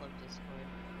MineClub Discord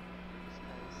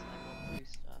because I want free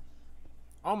stuff.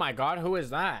 Oh my god, who is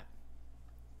that?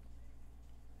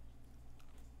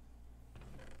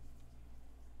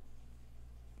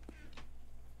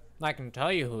 I can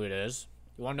tell you who it is.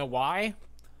 You wanna know why?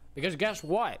 Because guess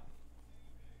what?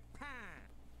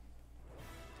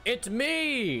 It's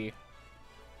me!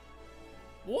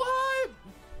 What?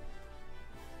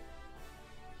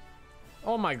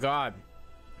 Oh my god.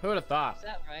 Who would have thought? Is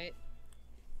that right?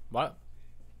 What?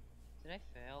 Did I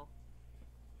fail?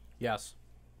 Yes.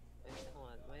 Wait, hold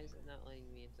on. Why is it not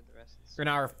letting me into the rest of the We're in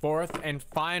our fourth and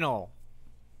final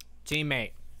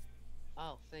teammate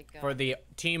Oh, thank God. for the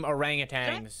Team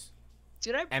Orangutans.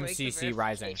 Did I break MCC the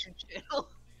Rising. verification channel?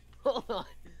 Hold on.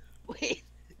 Wait,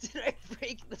 did I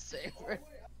break the server?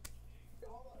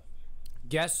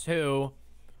 Guess who?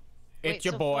 It's Wait,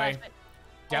 your so boy. Flash,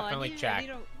 Definitely check.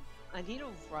 I need to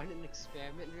run an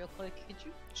experiment real quick. Could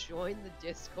you join the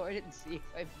Discord and see if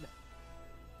I'm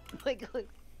like What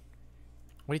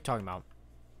are you talking about?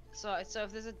 so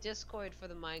if there's a Discord for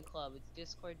the MineClub, it's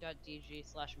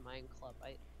discord.gg/MineClub.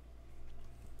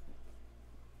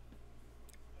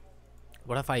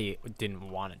 What if I didn't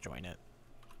want to join it?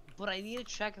 But I need to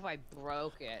check if I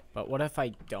broke it. But what if I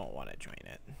don't want to join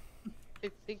it? I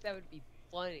think that would be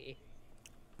funny.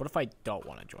 What if I don't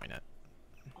want to join it?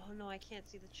 Oh no, I can't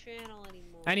see the channel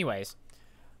anymore. Anyways,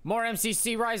 more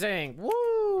MCC Rising!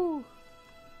 Woo!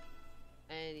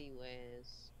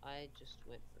 Anyways, I just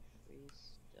went for free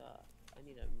stuff. I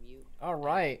need to mute. All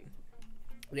right.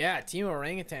 Yeah, Team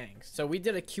Orangutans. So we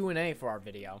did a Q&A for our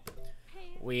video.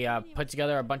 We put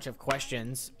together a bunch of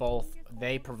questions, both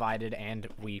they provided and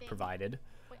we provided.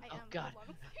 Oh God.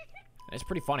 It's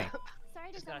pretty funny. Sorry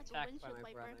to Just got sound like a attacked by windshield my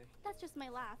wiper. brother. That's just my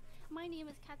laugh. My name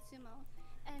is Katsumo,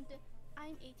 and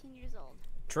I'm 18 years old.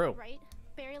 True. Right?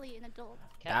 Barely an adult.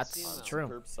 That's Katsumo. true.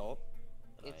 Herb Salt.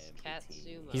 It's I am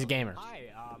 18. Katsumo. He's a gamer. Hi,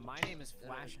 my name is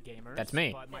Flash Gamer. That's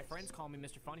me. But my friends call me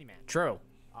Mr. Funny Man. True.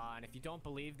 And if you don't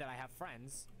believe that I have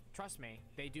friends, trust me,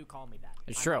 they do call me that.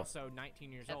 It's I'm true. also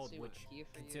 19 years old, Katsumo, which here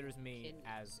for considers your me kin-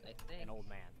 as I think. an old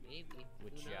man. Maybe.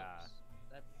 Which, Who knows?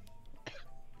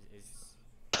 Is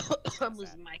I'm sad,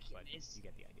 losing my but kidneys. you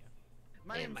get the idea.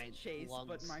 My And name's my Chase, but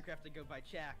lungs. Minecraft I go by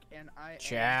Jack, and I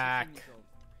Jack. am 16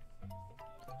 years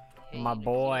old. Hey, My you know-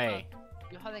 boy.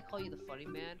 You know how they call you the funny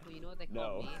man? Well, you know what they call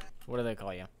No. me? What do they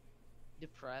call you?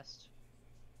 Depressed.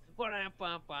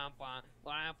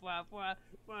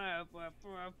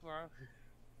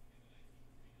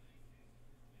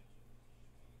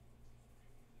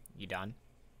 You done?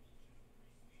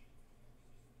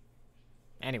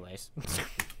 Anyways.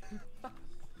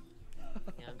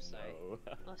 Yeah, I'm sorry. No.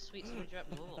 Oh, sweet, someone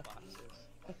dropped normal boxes.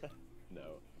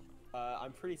 No.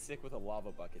 I'm pretty sick with a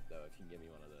lava bucket though. If you can give me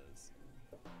one of those.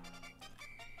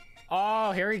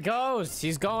 Oh, here he goes.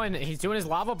 He's doing his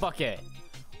lava bucket.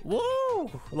 Woo!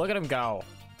 Look at him go.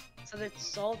 So did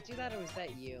Salt do that, or was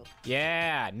that you?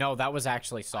 Yeah. No, that was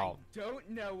actually Salt. I don't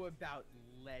know about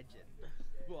Legend,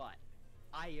 but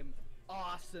I am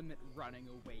awesome at running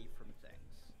away from things.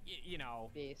 You know,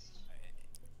 Beast.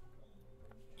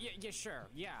 yeah, sure,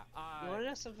 yeah. You wanna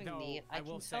know something though, neat? I can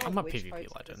will say, tell I'm a which PvP parts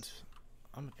of legend. this-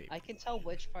 I'm a PvP. I can tell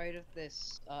which part of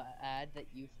this ad that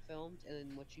you filmed and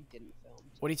then which you didn't film.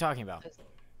 What are you talking about?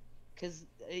 Because,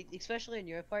 especially on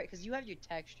your part, because you have your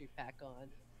texture pack on.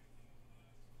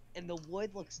 And the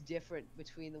wood looks different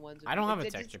between the ones. I don't have a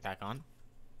it- texture pack on.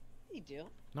 You do.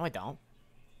 No, I don't.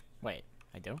 Wait,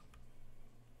 I do?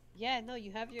 Yeah, no,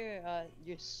 you have your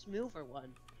smoother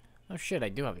one. Oh shit, I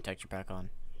do have a texture pack on.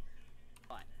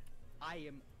 But I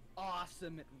am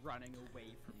awesome at running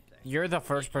away from things. You're the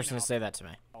first person to say that to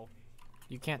me.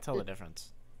 You can't tell the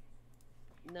difference.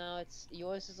 No, it's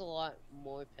yours is a lot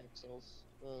more pixels.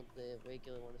 Well, the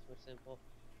regular one is more simple.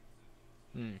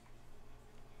 Hmm.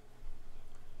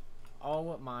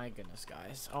 Oh my goodness,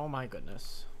 guys. Oh my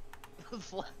goodness.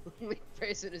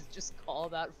 McPerson has just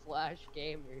called out Flash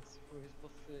gamers for his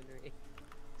buffoonery.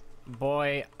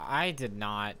 Boy, I did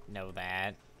not know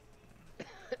that.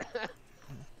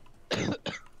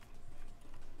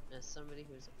 As somebody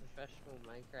who's a professional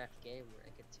Minecraft gamer, I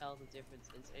could tell the difference.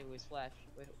 Anyways, Flash,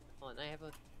 wait, hold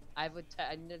on. I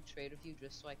need to trade with you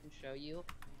just so I can show you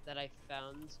that I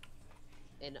found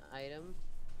an item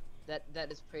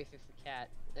that is perfect for cat.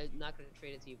 I'm not gonna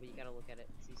trade it to you, but you gotta look at it.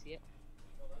 Do you see it?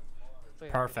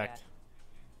 Perfect.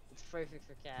 It's perfect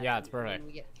for cat. Yeah, it's perfect.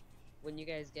 When you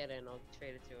guys get in, I'll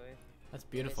trade it to her. That's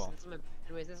beautiful.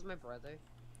 Anyways, this is my brother.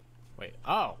 Wait.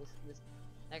 Oh.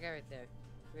 That guy right there.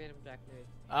 Random Jack nerd.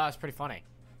 Oh, it's pretty funny.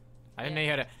 I didn't know you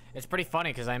had a. It's pretty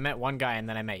funny because I met one guy and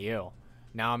then I met you.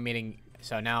 Now I'm meeting.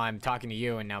 So now I'm talking to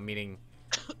you and now meeting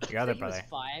your other brother. He was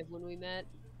 5 when we met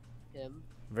him.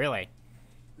 Really?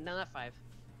 No, not 5.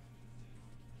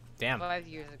 Damn. 5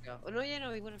 years ago. Oh no, yeah,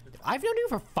 no, he would have been. I've known you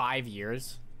for 5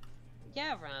 years.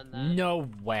 Yeah, around that. No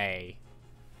way.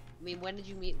 I mean, when did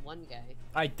you meet one guy?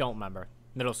 I don't remember.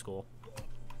 Middle school.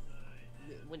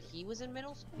 When he was in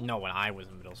middle school? No, when I was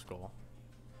in middle school.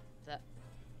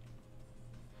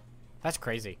 That's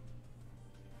crazy.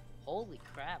 Holy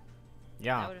crap.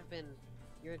 Yeah. That would have been.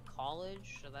 You're in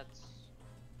college, so that's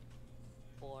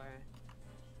 4.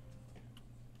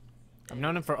 I've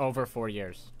known him for over 4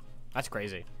 years. That's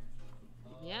crazy.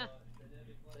 Yeah.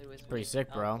 Anyways, Pretty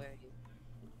sick, bro. where are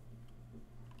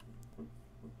you?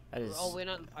 That is. Oh, we're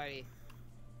not in the party.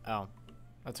 Oh,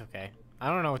 that's okay. I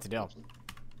don't know what to do. You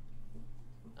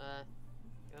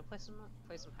wanna play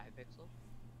some Hypixel?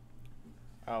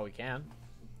 Oh, we can.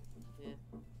 Yeah.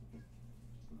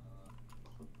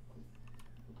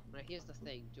 Now here's the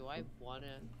thing. Do I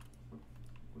wanna?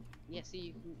 Yeah.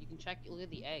 See, you can check. Look at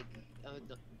the egg.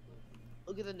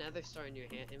 Look at the nether star in your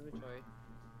inventory.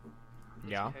 It's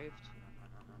Yeah. curved.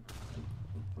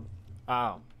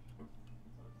 Oh.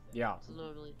 Yeah. So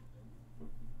normally.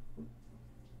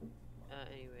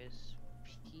 Anyways,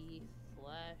 P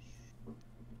Flash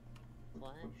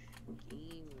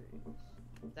Gamers.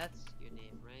 That's your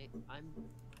name, right?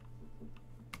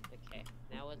 Okay.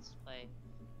 Now let's play.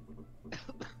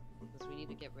 Because we need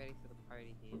to get ready for the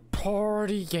party game.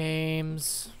 Party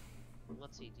games.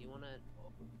 Let's see. Do you wanna?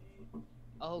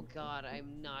 Oh God,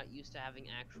 I'm not used to having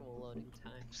actual loading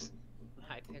times in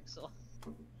Hypixel.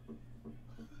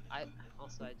 I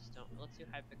just don't. Let's do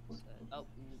Hypixel. Oh.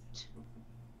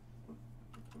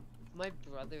 If my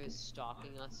brother is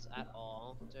stalking us at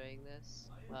all during this,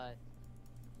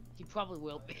 he probably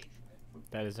will be.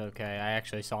 That is okay. I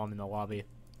actually saw him in the lobby.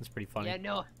 It's pretty funny. Yeah,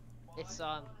 no, it's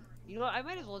you know what? I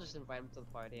might as well just invite him to the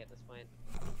party at this point.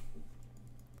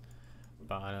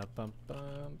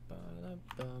 Ba-da-bum-bum,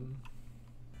 ba-da-bum.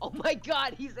 Oh my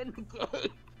God, he's in the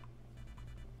game.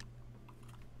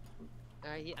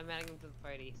 Alright, I'm adding him to the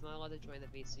party. He's not allowed to join the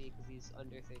VC because he's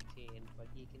under 13, but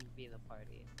he can be in the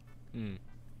party. Hmm.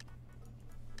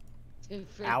 Two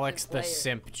Alex the players.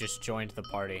 simp just joined the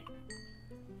party.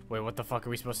 Wait, what the fuck are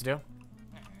we supposed to do?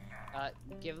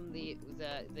 Give him the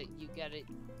you gotta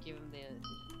give him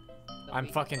the I'm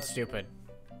wing fucking above- stupid.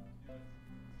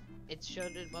 It's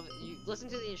showed above it. You listen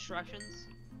to the instructions.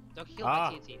 Don't kill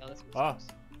Ah. my TNT. Oh, that's Ah.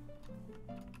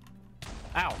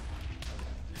 Ow.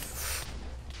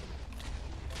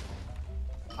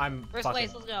 I'm First fucking.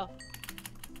 place, let's go.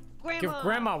 Grandma. Give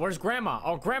grandma. Where's grandma?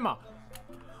 Oh, grandma.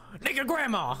 Nigga,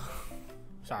 grandma.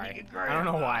 Sorry. I don't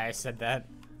know why I said that.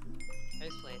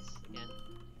 First place again.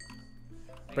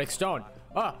 Break stone.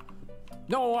 Ah.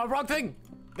 No, wrong thing.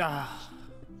 Ah.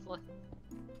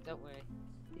 Don't worry,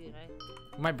 dude.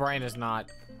 My brain is not.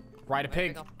 Ride a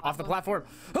pig off the platform.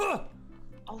 Ah!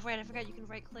 Oh right, I forgot you can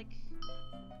right click.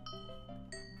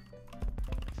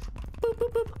 Boop,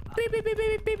 boop, boop. Beep, beep, beep,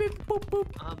 beep, beep, beep, boop, boop.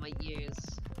 Oh my ears.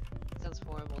 Sounds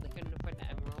horrible. They couldn't have put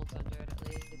emeralds under it at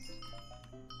least.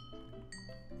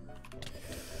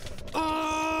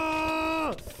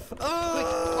 Ah! Quick,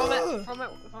 Ah! from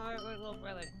my little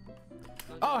brother.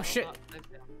 Oh, shit. I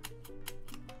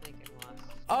think I lost.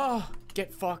 Oh,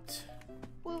 get fucked.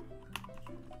 Woo.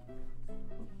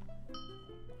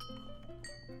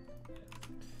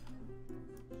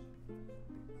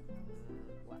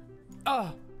 What?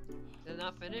 Oh. Did it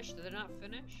not finish? Did it not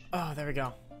finish? Oh, there we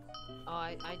go. Oh,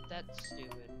 that's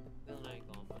stupid. Bill and I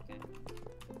go. Okay.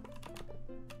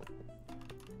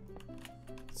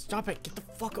 Stop it. Get the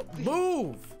fuck up.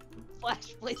 Move.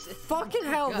 Flash places. Fucking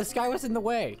hell, this guy was in the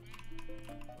way.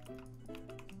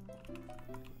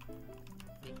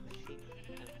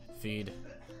 Feed.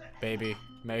 Baby.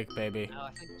 Make baby. Oh,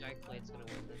 I think Dark Blade's gonna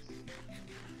win this.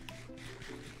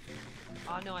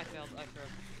 Oh no, I failed. I failed.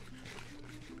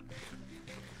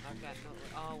 Okay.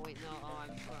 Oh wait, no. Oh,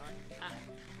 I'm sorry. Ah.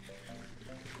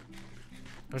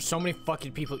 There's so many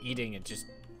fucking people eating it. Just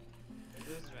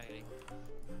Who's writing?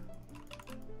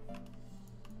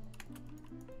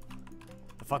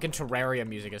 the fucking Terraria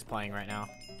music is playing right now.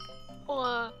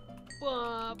 Blah,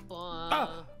 blah,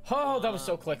 blah. Oh, that was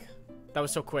so quick. That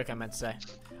was so quick. I meant to say.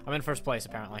 I'm in first place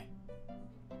apparently.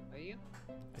 Are you?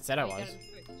 It said I Oh, you was. got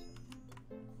it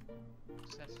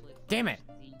first. Successfully Damn it.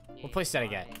 finished the What place did I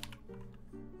get?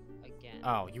 Again.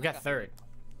 Oh, you got third.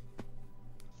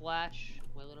 Flash,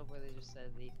 my little brother just said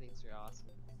he thinks you're awesome.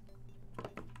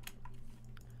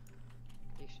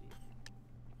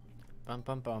 Bum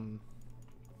bum bum.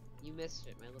 You missed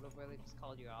it. My little brother just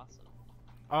called you awesome.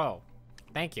 Oh,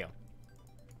 thank you.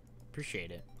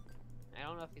 Appreciate it. I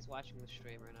don't know if he's watching the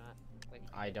stream or not. But he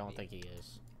I could don't be. think he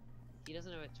is. He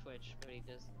doesn't have a Twitch, but he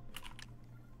does.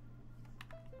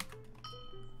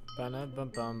 Bum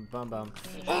bum bum bum bum.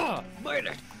 Oh!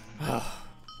 Murder! Got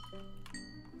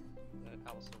a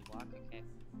cobblestone block, okay.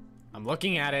 I'm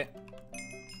looking at it.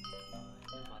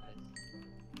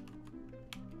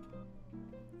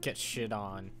 Get shit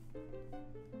on.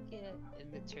 Yeah,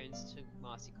 and it turns to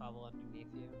mossy cobble underneath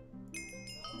you.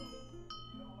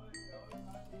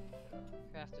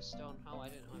 Craft a stone hoe. I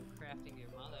didn't know I'm crafting your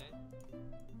mother.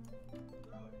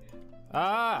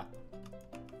 Ah!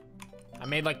 I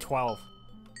made like 12.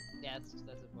 Yeah, that's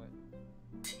important.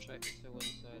 Check to one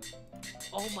side.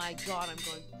 Oh my god, I'm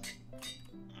going.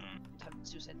 Time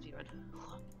suicide speed run.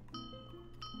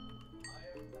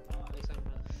 At least I'm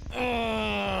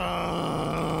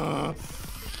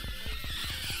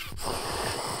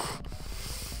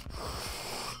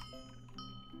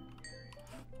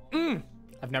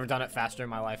I've never done it faster in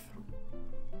my life.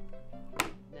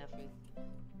 Never.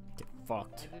 Get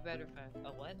fucked. It'd be better if I.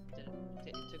 Oh, what? Did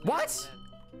it took me What? a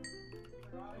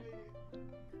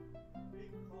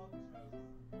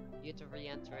You have to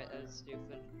re-enter it. That is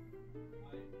stupid.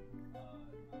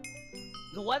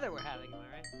 The weather we're having, am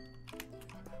I right?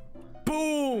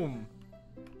 Boom!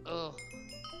 Ugh.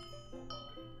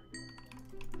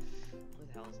 Who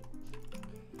the hell is it?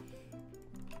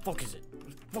 Fuck is it? Where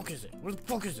the fuck is it? Where the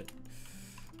fuck is it?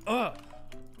 Ugh!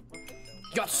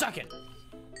 You got second! No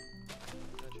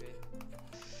tree.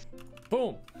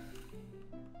 Boom!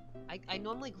 I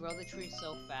normally grow the tree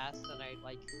so fast that I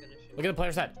like finish it. Look at the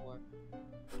player's head. before.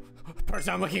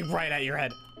 Person, I'm looking right at your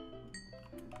head.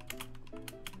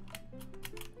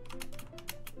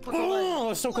 Oh,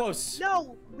 that's so close.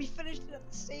 No, we finished it at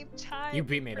the same time. You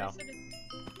beat me though. Person is-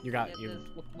 You got Yeah, you.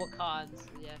 the Wakans,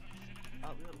 yeah. Oh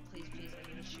no, please,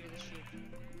 I need to shear the sheep.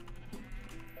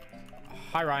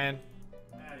 Hi, Ryan.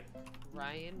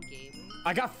 Ryan Gaming.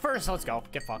 I got first. Let's go.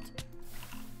 Get fucked.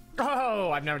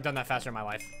 Oh, I've never done that faster in my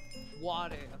life.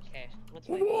 Water. Okay. What's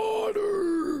my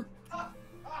Water.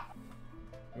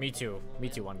 Me too. Me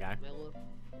too. One guy. my little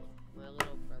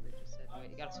brother just said, wait,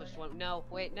 you gotta switch to one. No,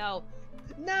 wait, no.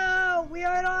 No, we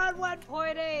are on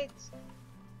 1.8.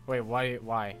 Wait, why?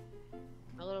 Why?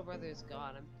 My little brother is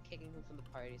gone. I'm kicking him from the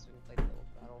party so we can play the little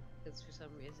battle. Because for some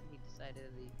reason he decided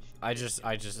that he should.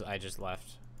 I just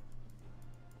left.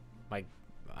 Like,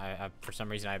 for some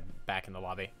reason I'm back in the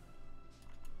lobby.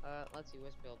 Let's see,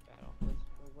 what's build battle?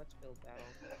 What's build battle?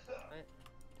 Right?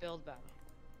 Build battle.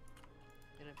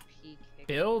 Gonna P kick.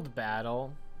 Build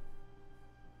battle.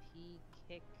 P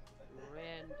kick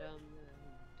random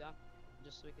duck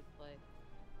just so we can play.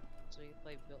 So we can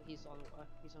play build. He's on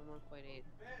 1.8.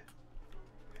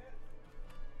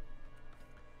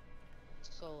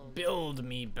 Solo. Build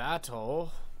me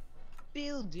battle.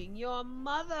 Building your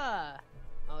mother.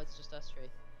 Oh, it's just us three.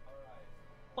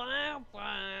 Wow,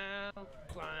 wow,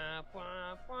 wow,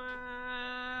 wow,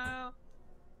 wow.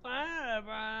 Wow,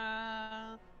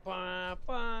 wow, wow,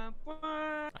 wow,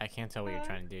 wow. I can't tell what you're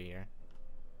trying to do here.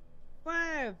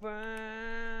 Wow,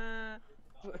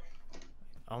 wow.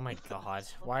 Oh my god.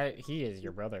 Why? He is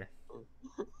your brother.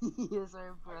 Yes,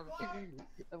 I'm brother.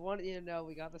 I wanted you to know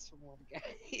we got this from one guy.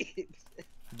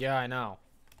 Yeah, I know.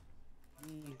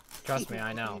 Trust me,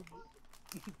 I know.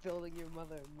 Building your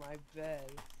mother in my bed.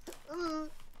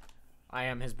 I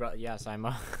am his brother. Yes, I'm.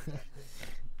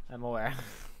 I'm aware.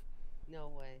 No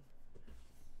way.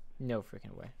 No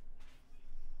freaking way.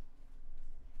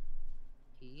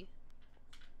 He?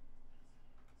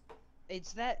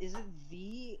 It's that. Is it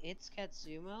the? It's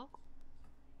Katsumo.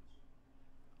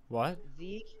 What?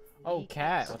 The. Oh, the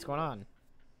Cat. Katsumo. What's going on?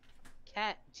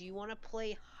 Cat, do you want to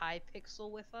play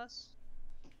Hypixel with us?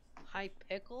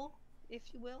 Hypickle, if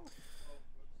you will.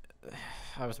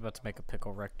 I was about to make a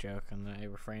pickle wreck joke and I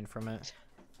refrained from it.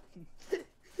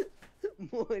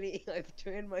 Morty, I've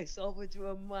turned myself into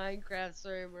a Minecraft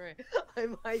streamer.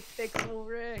 I'm Hypixel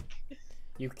Rick.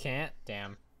 You can't?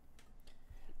 Damn.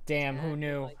 Damn, who Yeah,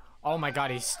 knew? like- Oh my god,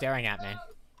 he's staring at me.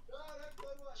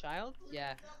 Child?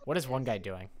 Yeah. What is one guy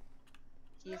doing?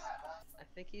 I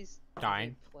think he's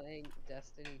Dying? playing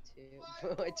Destiny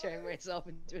 2. I turned myself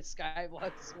into a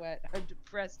skyblock sweat. I'm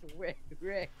depressed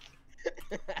Rick.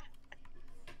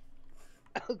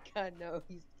 Oh god, no,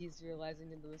 he's realizing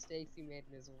the mistakes he made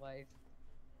in his life.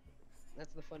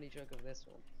 That's the funny joke of this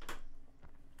one.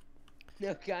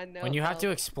 No god, no. When you have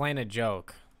to explain a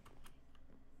joke.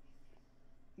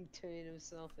 He turned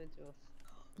himself into a...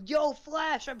 Yo,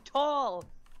 Flash, I'm tall!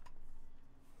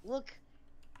 Look.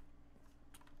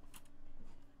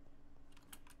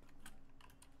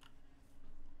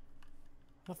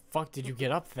 How the fuck did you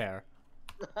get up there?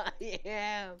 I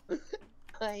am.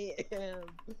 I am.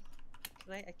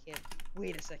 Can I can't.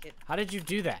 Wait a second. How did you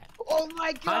do that? Oh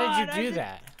my god! How did you do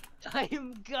that? I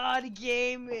am God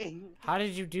Gaming. How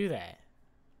did you do that?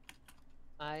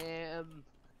 I am.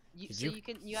 Did So you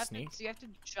you have sneak? to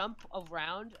jump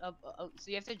around. So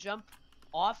you have to jump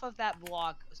off of that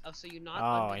block. So you're not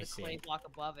Oh, under I the see. clay block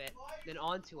above it, then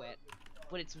onto it.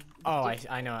 When it's. Oh,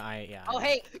 I know, yeah. Oh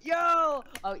hey, yo!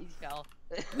 Oh, he fell.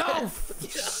 No!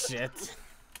 Shit.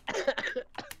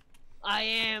 I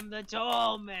am the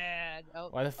tall man. Oh,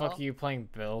 Why the fuck are you playing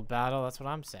build battle? That's what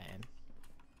I'm saying.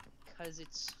 Because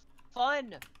it's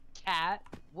fun, cat.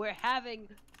 We're having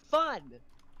fun.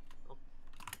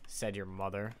 Said your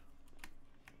mother.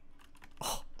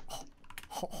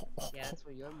 Yeah, that's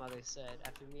what your mother said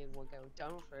after me and one guy were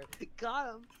done with her.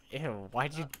 Got him. Ew,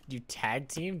 why'd you tag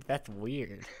team? That's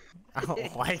weird. I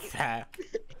don't like that.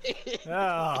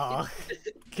 Oh,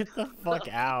 get the fuck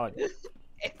out.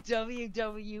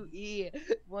 WWE.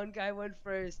 One guy went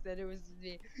first, then it was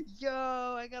me. Yo,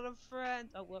 I got a friend.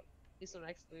 Oh, well, he's an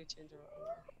actually change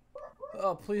around.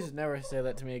 Oh, please never say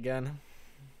that to me again.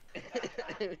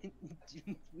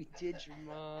 We did your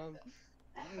mom.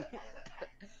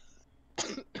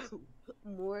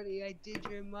 Morty, I did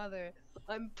your mother.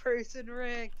 I'm Person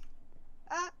Rick.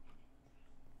 Ah!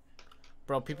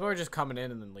 Bro, people are just coming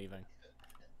in and then leaving.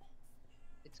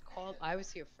 It's called. I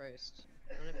was here first.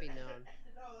 Let it be known.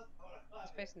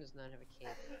 This person does not have a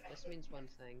cape. This means one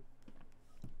thing.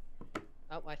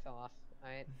 Oh, I fell off.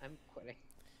 Alright, I'm quitting.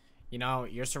 You know,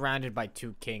 you're surrounded by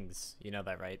two kings. You know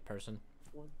that, right, person?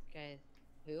 One guy.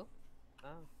 Who? Oh.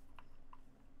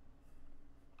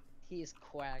 He is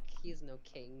Quack. He is no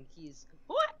king. He's.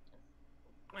 What?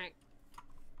 Quack.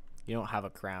 You don't have a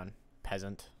crown,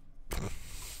 peasant.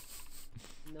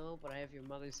 No, but I have your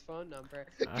mother's phone number.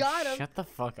 Oh, Got him! Shut the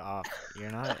fuck up.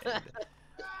 You're not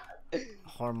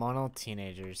hormonal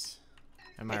teenagers.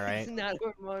 Am I right? It's not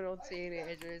hormonal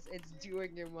teenagers. It's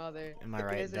doing your mother. Am I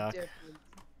right, There's a Duck? difference.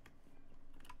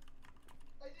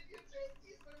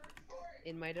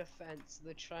 In my defense,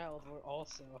 the child were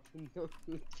also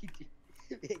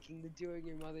making the doing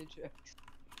your mother jokes.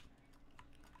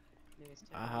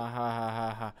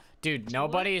 Dude,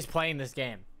 nobody is playing this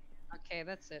game. Okay,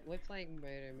 that's it. We're playing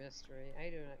Murder Mystery. I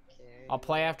do not care. I'll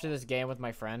play after this game with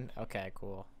my friend. Okay,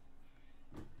 cool.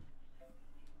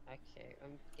 Okay,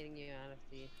 I'm getting you out of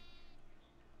the...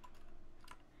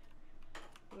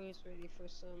 Who's ready for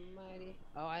some mighty?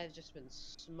 Oh, I have just been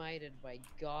smited by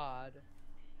God.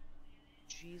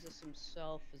 Jesus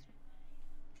himself is...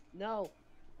 No!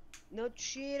 No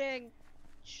cheating!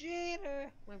 Cheater!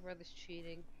 My brother's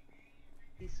cheating.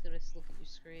 He's gonna look at your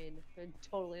screen. I'm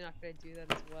totally not gonna do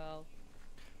that as well.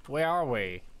 Where are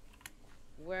we?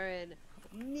 We're in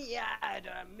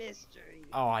Murder Mystery.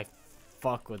 Oh, I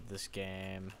fuck with this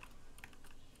game.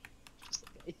 Just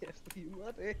like I have for your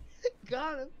mother.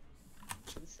 Got him.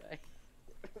 I'm sorry.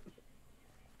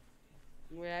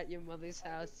 We're at your mother's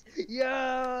house.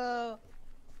 Yo!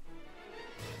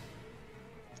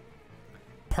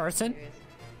 Person? Serious.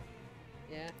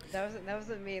 Yeah, that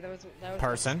wasn't me. That was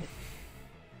Person?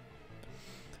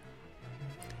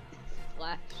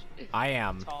 Flash. I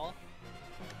am Tall.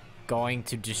 going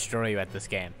to destroy you at this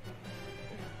game.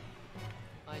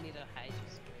 I need a hide you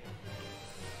screen.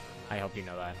 I hope you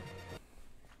know that.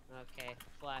 Okay,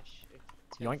 Flash.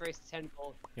 Yoink. First 10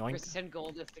 gold. Yoink. First 10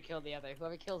 gold is to kill the other.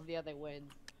 Whoever kills the other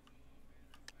wins.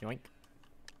 Yoink.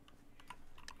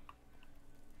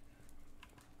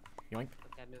 Yoink.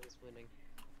 Okay, no one's winning.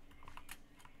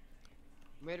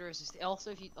 Murder is just also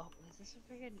if you. Oh, is this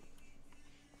a friggin'?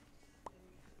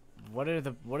 What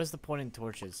is the point in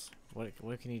torches? What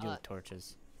can you do with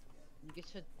torches? You get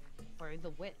to burn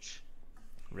the witch.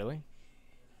 Really?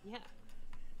 Yeah.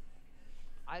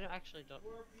 I don't actually don't.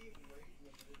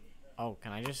 Oh,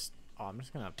 can I just... Oh, I'm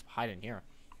just gonna hide in here.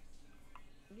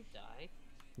 Did he die?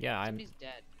 Yeah, I'm. Somebody's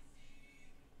dead.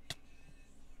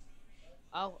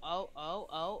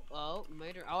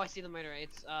 Murder. Oh, I see the murder.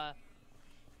 It's,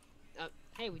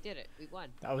 hey, we did it. We won.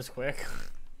 That was quick.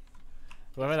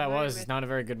 Whoever that was is not a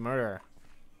very good murderer.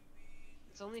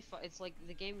 It's only it's like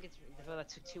the game gets that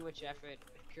took too much effort.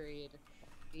 Period.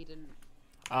 He didn't.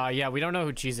 Yeah, we don't know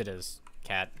who Cheez It is,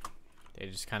 Cat. They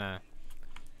just kind of.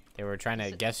 They were trying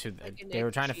to guess who. They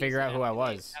were trying to figure out who I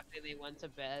was. After they went to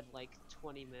bed like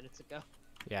 20 minutes ago.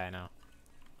 Yeah, I know.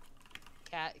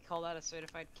 Cat, call that a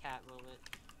certified cat moment.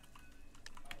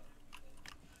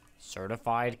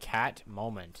 Certified cat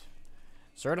moment.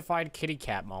 Certified kitty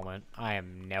cat moment. I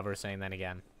am never saying that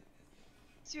again.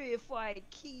 Certified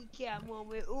kitty cat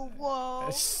moment. Oh, whoa.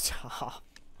 Stop.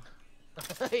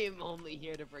 I am only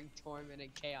here to bring torment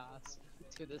and chaos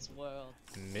to this world.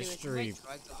 Mystery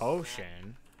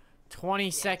potion.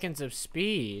 20 seconds of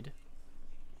speed.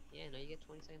 Yeah, no, you get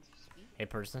 20 seconds of speed. Hey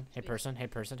person, hey person, hey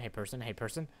person, hey person, hey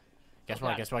person. Guess Oh,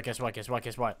 what, God. guess what, guess what, guess what,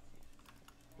 guess what?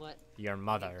 What? Your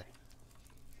mother.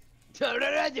 Peace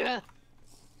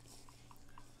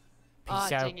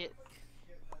Peace out. Dang it.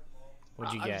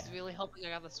 What'd you I get? was really hoping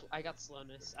I got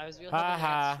slowness. I was really hoping I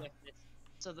got swiftness.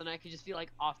 So then I could just be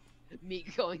like off me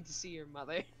going to see your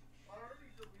mother.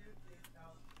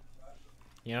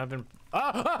 You know, I've been.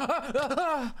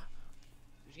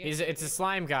 It's a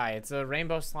slime guy. It's a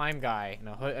rainbow slime guy in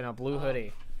a hood and a blue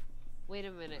hoodie. Wait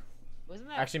a minute. Wasn't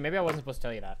that? Actually, maybe I wasn't supposed to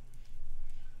tell you that.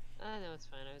 No, it's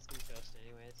fine. I was gonna ghost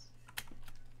anyways.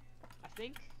 I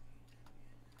think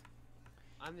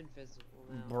I'm invisible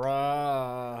now.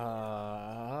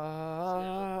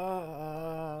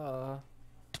 Bruh.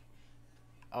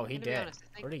 Oh, he I'm gonna be did. honest,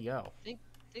 I Where'd he go? I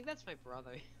think that's my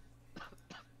brother.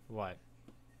 What?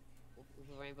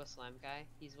 The rainbow slime guy.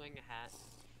 He's wearing a hat.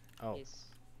 Oh. He's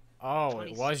Oh,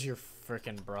 20 it was your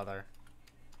freaking brother.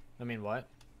 I mean, what?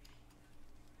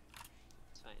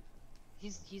 It's fine.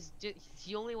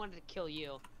 He only wanted to kill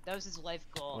you. That was his life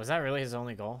goal. Was that really his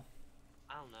only goal?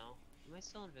 I don't know. Am I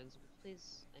still invincible?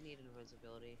 Please, I need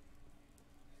invisibility.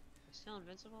 Am I still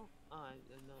invincible? Oh,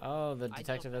 no. Oh, the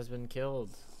detective has been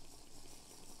killed.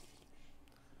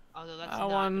 Oh no, that's How not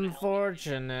gonna help me.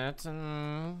 unfortunate.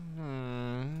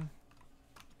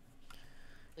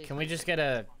 Please, Can we just get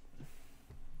a...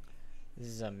 This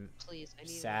is a Please, I need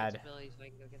sad invisibility so I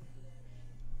can go get them.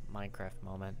 Minecraft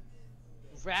moment.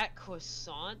 Rat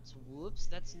croissant? Whoops,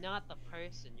 that's not the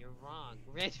person. You're wrong.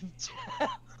 Random.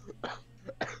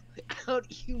 How do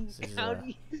you? This is How a, do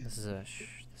you? this is a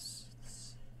this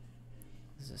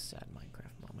is a sad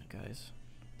Minecraft moment, guys.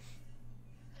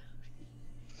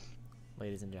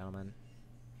 Ladies and gentlemen,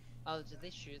 Oh, did they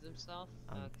shoot themselves?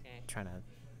 Okay.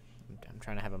 I'm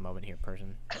trying to have a moment here,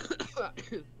 person.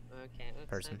 Okay. It's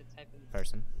Person. time to type in.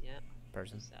 Person. Yeah.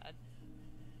 Person. Sad.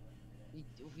 We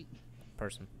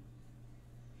Person.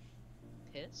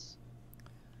 piss.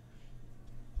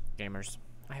 Gamers,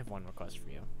 I have one request for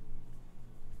you.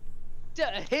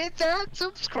 Hit that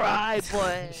subscribe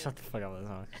button. Shut the fuck up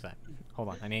with that. Hold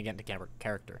on, I need to get into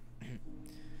character.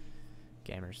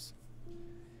 Gamers,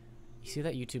 you see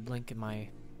that YouTube link in my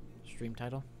stream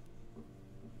title?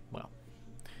 Well,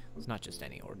 it's not just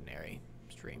any ordinary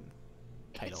stream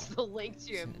title. It's the link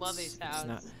to your mother's house. It's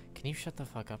not, can you shut the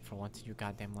fuck up for once in your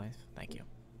goddamn life? Thank you.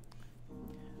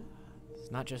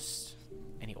 It's not just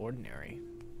any ordinary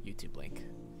YouTube link.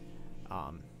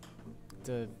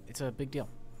 It's a big deal.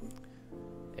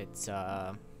 It's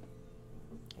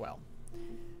well,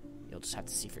 you'll just have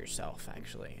to see for yourself,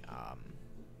 actually.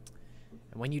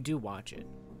 And when you do watch it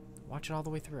all the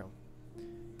way through.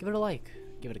 Give it a like,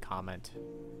 give it a comment,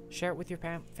 share it with your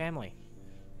family,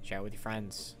 share it with your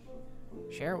friends,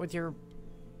 share it with your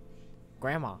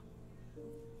grandma,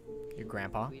 your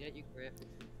grandpa, Tweet at you, Grip.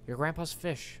 your grandpa's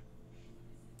fish,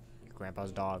 your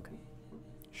grandpa's dog.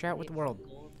 Share it with the world.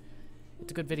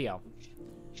 It's a good video.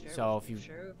 Share So with, if you-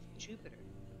 share with Jupiter.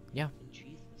 Yeah. And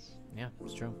Jesus. Yeah,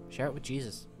 it's true. Share it with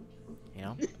Jesus. You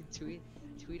know? tweet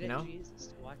You at know? Jesus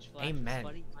to watch Flash's Amen.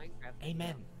 funny Minecraft.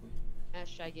 Amen. Video.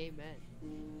 Hashtag amen.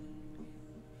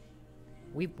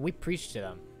 We preach to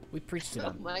them. We preach to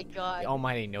Oh them. my God. The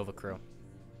almighty Nova crew.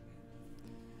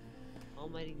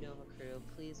 Almighty Nova Crew,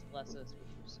 please bless us with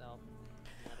yourself.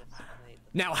 Let us fight.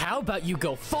 Now, how about you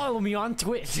go follow me on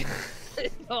Twitch?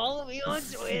 Follow me on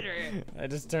Twitter. I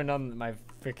just turned on my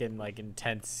freaking like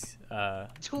intense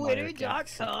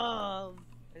Twitter.com.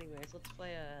 Anyways, let's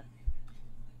play a.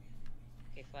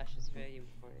 Okay, Flash is very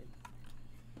important.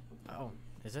 Oh,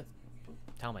 is it?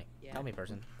 Tell me. Yeah. Tell me,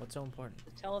 person. What's so important?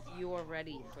 Tell if you are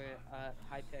ready for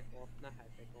Hypixel, not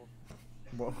Hypixel.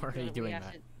 What are you We doing have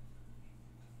that? to-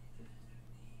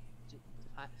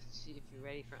 See if you're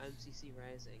ready for MCC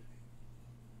Rising.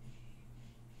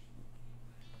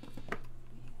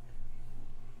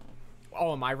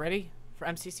 Oh, am I ready for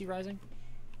MCC Rising?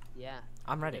 Yeah.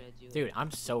 I'm ready. gonna do- Dude,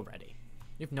 I'm so ready.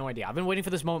 You have no idea. I've been waiting for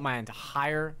this moment my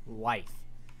entire life.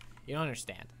 You don't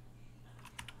understand.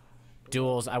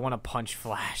 Duels, I want to punch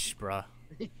Flash, bruh.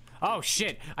 Oh,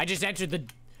 shit. I just entered the...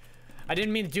 I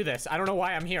didn't mean to do this. I don't know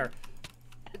why I'm here.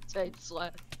 Type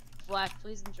Flash,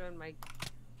 please join my...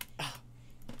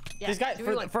 Yeah, These guys, do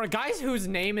we, for guys whose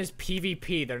name is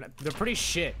PvP, they're pretty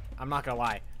shit. I'm not gonna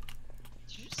lie.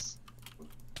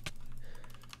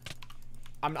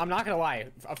 I'm not gonna lie.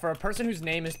 For a person whose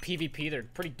name is PvP, they're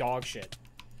pretty dog shit.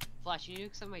 Flash, you need to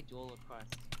accept my duel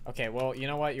request. Okay, well, you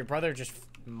know what? Your brother just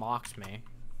mocks me.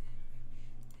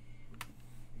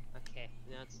 Okay,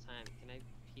 now it's time. Can I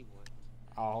keyboard?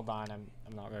 Oh, hold on.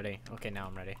 I'm not ready. Okay, now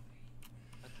I'm ready.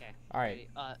 Okay. All right.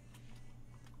 Ready?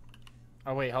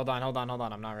 Oh wait, hold on.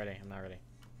 I'm not ready.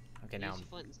 Okay, now use your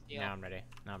flint and steel. I'm ready.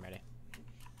 Now I'm ready.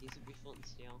 Use your flint and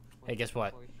steel. Hey, guess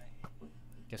what? Before we fight.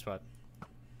 Guess what?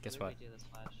 Guess When what? we do this,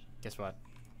 Flash. Guess what?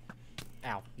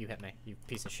 Ow, you hit me. You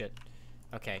piece of shit.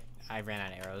 Okay, I ran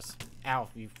out of arrows. Ow,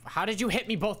 how did you hit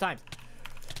me both times?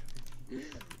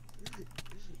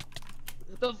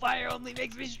 The fire only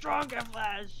makes me stronger,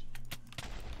 Flash!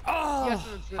 Oh! You have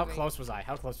to improve How me. close was I?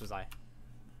 How close was I?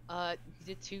 You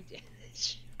did 2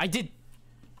 damage. I did.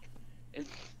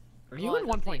 Are you Well, in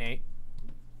I think- 1.8?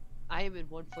 I am in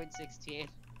 1.16.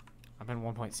 I'm in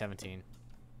 1.17.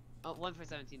 Oh,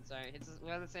 1.17, sorry.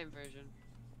 We're on the same version.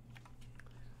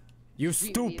 You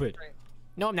stupid.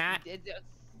 No, I'm not.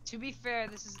 To be fair,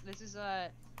 this is 1.6,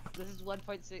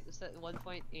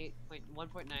 1.8,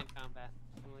 1.9 combat.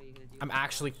 What are you gonna do? I'm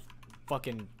actually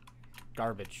fucking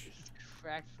garbage. He's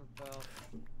cracked for both.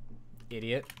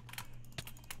 Idiot.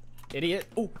 Idiot.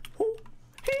 Ooh. Ooh.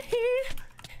 Hee hee.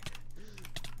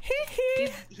 Hee hee.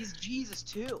 He's Jesus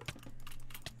too.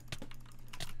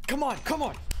 Come on, come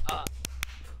on.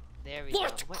 There we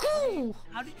Let's go. go.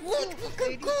 How did you Let's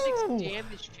do go. 86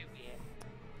 damage to me?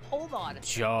 Hold on.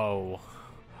 Joe,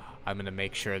 I'm gonna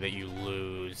make sure that you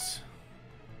lose.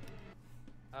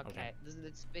 Okay.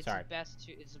 It's Sorry. the best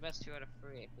two. It's the best 2 out of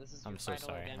 3. This is. I'm your so final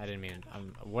sorry. redemption. I didn't mean.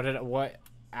 What?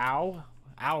 Ow?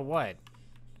 Ow? What?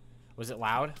 Was it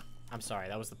loud? I'm sorry.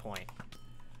 That was the point.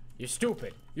 You're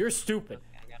stupid. You're stupid.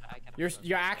 Okay, I gotta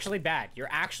You're actually bad. You're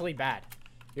actually bad.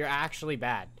 You're actually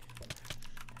bad.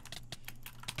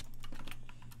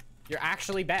 You're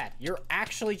actually bad. You're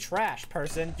actually trash,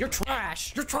 person. You're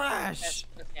trash. You're trash.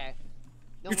 Okay.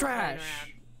 No You're more playing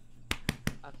trash.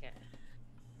 around. Okay.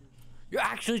 You're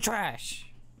actually trash.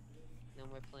 No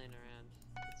more playing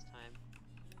around. It's time.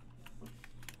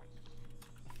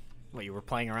 What, you were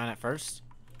playing around at first?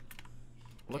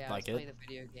 Looked Yeah, like I was it. playing the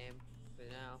video game, but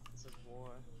now this is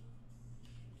war.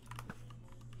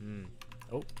 Hmm.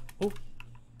 Oh. Oh.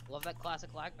 Love that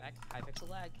classic lag back. Hypixel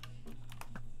lag.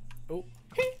 Oh.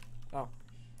 Hee. Oh.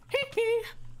 Hee hee.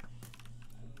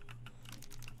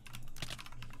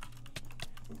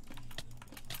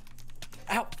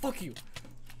 Ow, fuck you.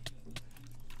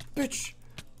 Bitch.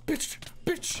 Bitch.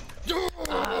 Bitch.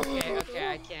 Okay,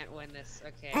 I can't win this.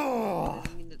 Okay. Oh.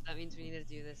 That means we need to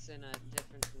do this in a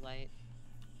different light.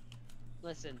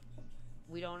 Listen,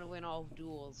 we don't want to win all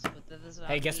duels, but this is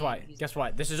Hey, guess what? Guess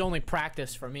what? This is only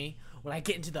practice for me when I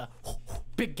get into the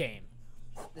big game.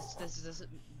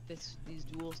 These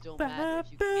duels don't matter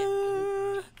if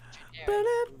you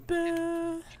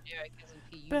can't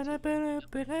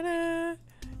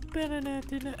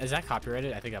Is that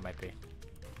copyrighted? I think that might be.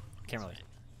 Can't really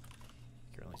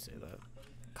say that.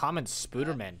 Common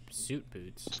Spooderman suit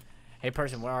boots. Hey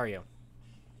person, where are you?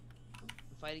 I'm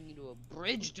fighting you to a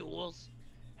bridge duels.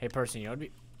 Hey person, you know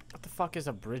what the fuck is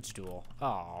a bridge duel?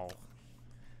 Oh.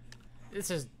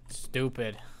 This is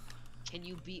stupid. Can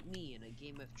you beat me in a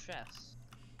game of chess?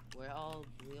 We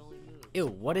only move. Ew,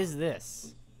 what is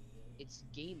this? It's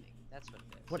gaming. That's what it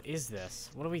is. What is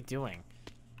this? What are we doing?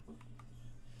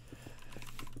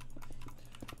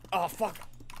 Oh fuck.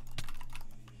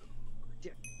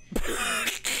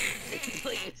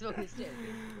 It's what it is,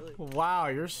 really. Wow,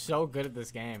 you're so good at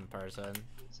this game, person.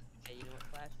 Okay, you know what,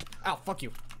 Flash? Ow, fuck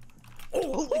you.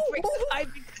 Holy frick!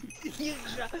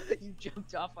 You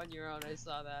jumped off on your own. I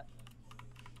saw that.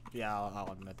 Yeah,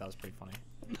 I'll admit that was pretty funny.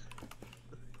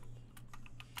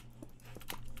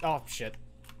 Oh shit.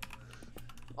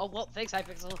 Oh well, thanks,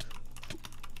 Hypixel.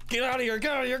 Get out of here!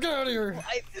 Get out of here! Get out of here!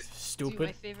 Dude, Stupid.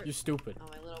 my favorite. You're stupid. Oh,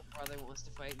 my little brother wants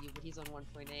to fight you, but he's on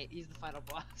 1.8. He's the final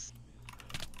boss.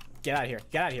 Get out of here!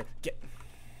 Get out of here! Get.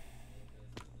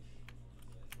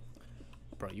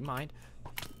 Bro, you mind?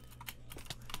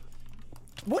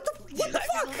 What the fuck?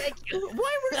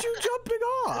 Why weren't you jumping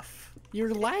off?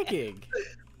 You're lagging.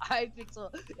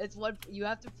 Hypixel, it's one. You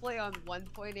have to play on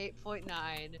 1.8.9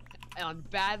 and on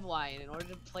bad line in order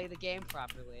to play the game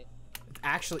properly.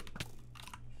 Actually,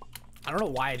 I don't know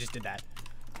why I just did that.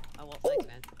 Oh well, thanks,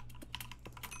 man.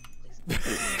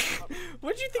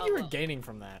 What did you think you were gaining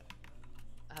from that?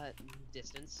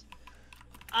 Distance.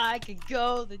 I could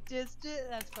go the distance.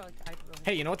 That's probably.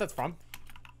 Hey, you know what that's from?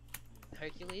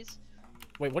 Hercules.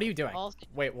 Wait, what are you doing?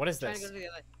 Wait, what is Trying to this? go to the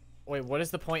other. Wait, what is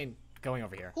the point in going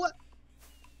over here? What?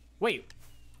 Wait,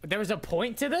 there was a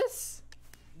point to this?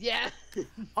 Yeah.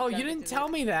 Oh, you didn't tell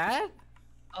me that.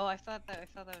 Oh, I thought that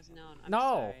was known. I'm No.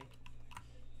 sorry.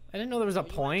 I didn't know there was a You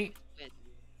point. win.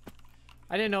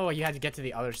 I didn't know you had to get to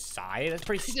the other side. That's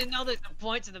pretty. You didn't know there's a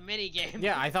point to the mini game.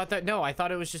 Yeah, I thought that. No, I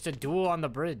thought it was just a duel on the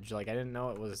bridge. Like I didn't know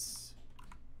it was.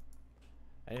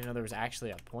 I didn't know there was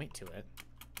actually a point to it.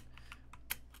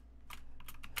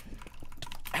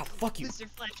 Ow! Fuck you. Mr.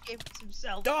 Flash gave us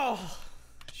himself. Oh,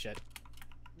 shit.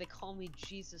 They call me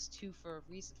Jesus too for a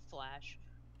reason, Flash.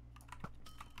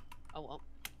 Oh well.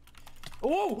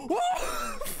 Whoa!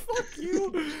 Whoa! Fuck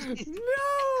you!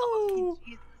 No!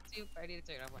 Jesus too. I need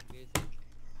to turn off my music.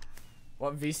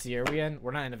 What VC are we in?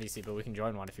 We're not in a VC, but we can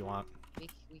join one if you want. We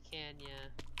can, yeah.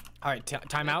 All right,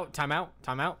 time out. Time out.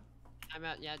 Time out. I'm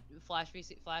out. Yeah, Flash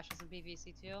VC, Flash SMP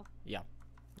VC too. Yeah.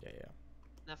 Yeah.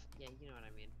 Enough. Yeah, you know what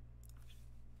I mean.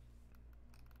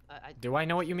 Do I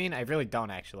know what you mean? I really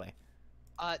don't actually.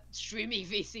 Streaming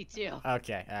VC too.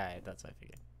 Okay. All right. That's what I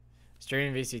figured.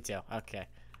 Streaming VC too. Okay.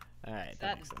 All right.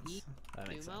 That makes sense. That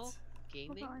makes Sumo sense.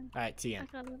 Gaming. All right, TN. I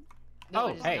got it. No, Oh,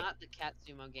 it is hey. not the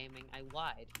Katsumo Gaming. I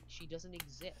lied. She doesn't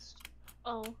exist.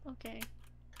 Oh, okay.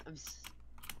 Are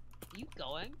you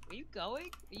going? Are you going?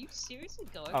 Are you seriously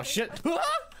going? Oh shit!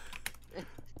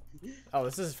 Oh,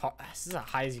 this is as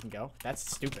high as you can go. That's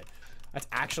stupid. That's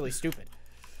actually stupid.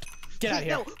 Get out of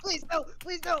here! No, please no,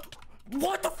 please no.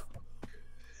 What the?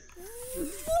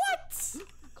 What?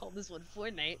 Call this one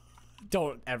Fortnite.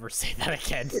 Don't ever say that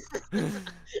again.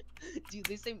 Dude,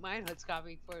 they say MineHut's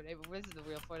copying Fortnite, but this is the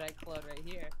real Fortnite clone right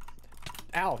here.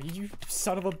 Ow! You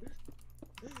son of a Dude,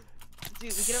 we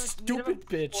can have a stupid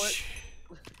bitch.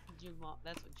 Your mom,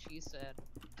 that's what she said.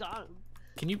 Got him.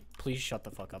 Can you please shut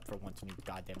the fuck up for once in your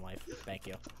goddamn life? Thank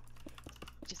you.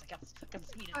 Just I got the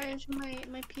speed Sorry,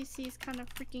 my PC is kind of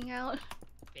freaking out.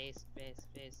 Base.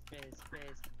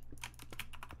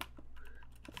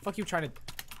 Fuck you trying to?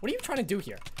 What are you trying to do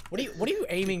here? What are you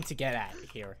aiming to get at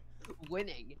here?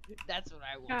 Winning. That's what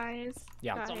I want. Guys,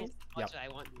 Yeah. That's guys, almost as much as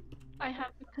I want. I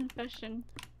have a confession.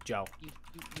 Joe. You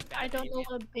I don't know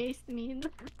what base means.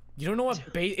 You don't know what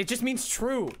base? It just means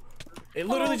true. It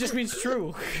literally just means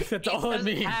true. That's all it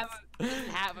means. It doesn't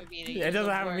have a meaning. It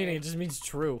doesn't have a meaning. It just means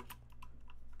true.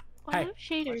 Why Hey. no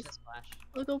shaders?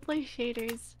 We'll go play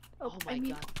shaders. Oh my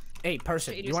god. Hey,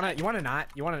 person. You wanna not?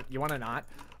 You wanna not?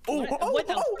 Oh,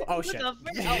 oh shit.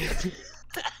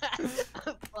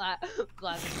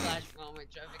 Classic Flash moment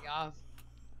jumping off.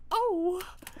 Oh,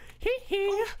 hee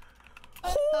hee.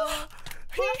 Oh,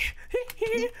 hee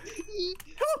hee hee.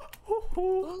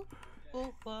 Oh,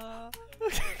 Oh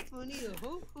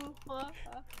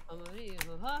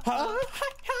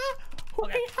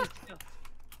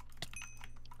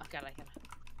god, I gotta.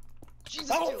 Jesus,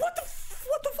 oh, what the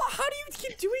fuck? How do you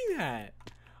keep doing that?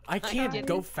 I can't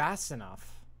go fast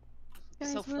enough.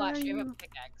 Guys, So where Flash, are you have a you?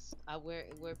 pickaxe.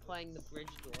 We're playing the bridge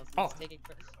duel. So Oh. it's taking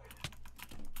for...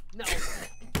 No.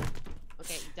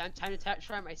 Okay, time to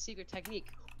try my secret technique.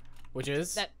 Which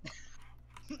is? That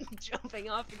jumping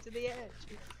off into the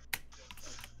edge.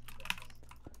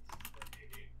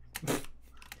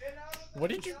 What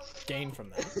did you gain from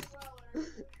that?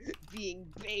 Being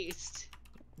based.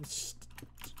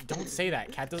 Don't say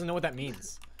that. Cat doesn't know what that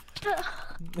means.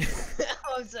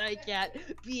 I'm sorry, Cat.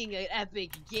 Being an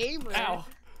epic gamer. Ow!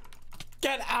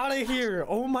 Get out of here!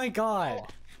 Oh my god!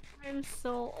 I'm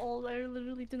so old. I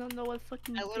literally do not know what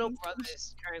fucking. My little base brother is.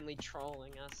 is currently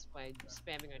trolling us by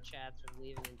spamming our chats or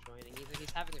leaving and joining. Either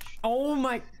he's having a Oh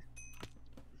my...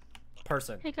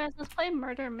 Person. Hey guys, let's play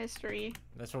murder mystery.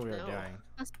 That's what we were No. doing.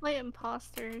 Let's play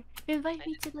imposter. Invite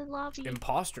me to the lobby.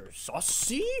 Imposters.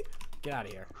 Saucy? Get out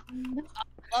of here. No.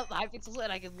 love Hypixel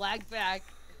and I can lag back.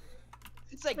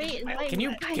 It's like Wait, I- wait. Can you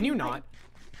Invite- not?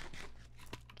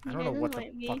 I don't know what the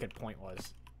invite me. fucking point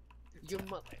was. your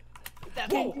mother.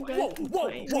 That's Whoa! the Whoa! Whoa! Whoa!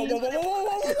 point. Whoa! Whoa! Whoa!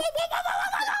 Whoa! Whoa!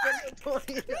 That's the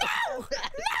point.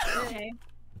 Okay.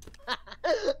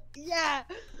 Yeah.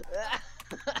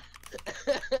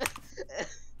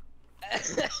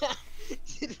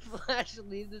 Did Flash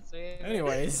leave the server?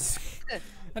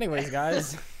 Anyways,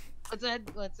 guys.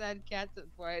 Let's add cats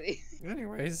at party.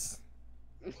 Anyways,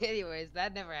 Anyways,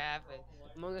 that never happened.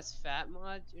 Among Us Fat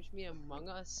mod? Which mean Among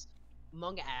Us?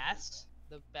 Among Us?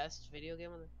 The best video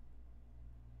game on the.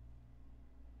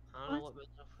 I don't know what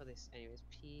for this. Anyways,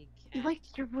 P. Cat. Like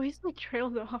your voice like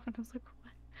trailed off, and I was like,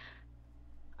 what?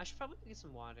 I should probably get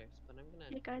some waters, but I'm gonna.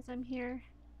 Hey guys, I'm here.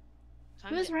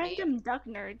 Time Who's to random duck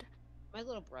nerd? My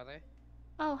little brother.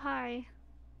 Oh hi.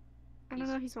 I don't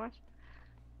know if he's watching.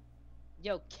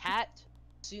 Yo, Cat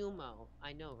Sumo.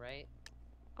 I know, right?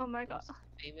 Oh my god. Most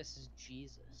famous as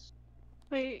Jesus.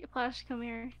 Wait, Flash, come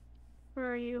here.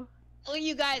 Where are you? Look at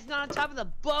you guys, not on top of the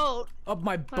boat. Up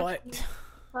my Flash, butt.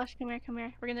 Flash, come here, come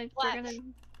here. We're gonna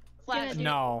Flash. do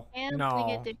No. gambling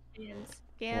No. addictions.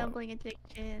 Gambling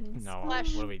addictions. No.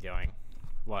 Flash. What are we doing?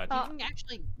 What? You can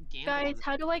actually gamble. Guys,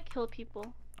 how do I kill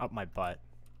people? Up my butt.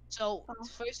 So, Oh.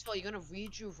 first of all, you're gonna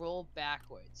read your roll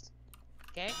backwards.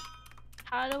 Okay?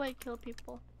 How do I kill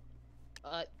people?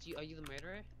 Are you the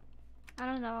murderer? I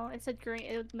don't know. It said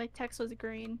green. My text was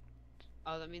green.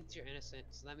 Oh, that means you're innocent.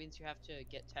 So that means you have to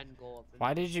get 10 gold.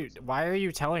 Why are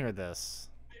you telling her this?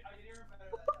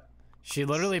 She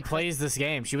literally plays this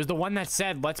game. She was the one that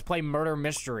said, let's play murder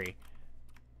mystery.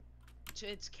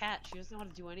 It's Cat. She doesn't know how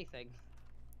to do anything.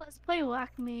 Let's play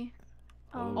Whack Me.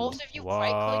 Ooh. Also, if you Whoa.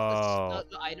 right-click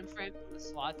the item frame, the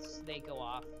slots, they go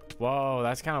off. Whoa,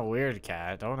 that's kind of weird,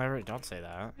 Cat. Don't say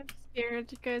that. I'm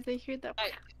scared, guys. I hear that.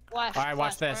 Alright, Flash, All right,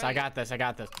 watch Flash, this. where I are got this. I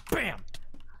got this. Bam!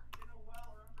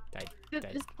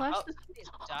 This Flash. Oh, he's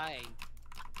dying.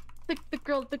 The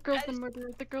girl's the Guys.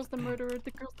 murderer. The girl's the murderer.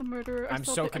 The girl's the murderer. I'm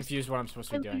so confused what I'm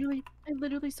supposed to be doing. I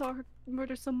literally saw her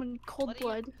murder someone in cold What are you-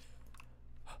 blood.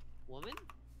 Woman?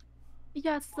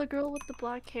 Yeah, it's the girl with the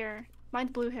black hair.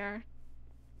 Mine's blue hair.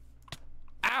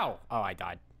 Ow! Oh, I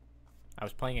died. I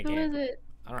was playing a Who game. is it?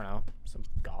 I don't know. Some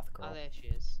goth girl. Oh, there she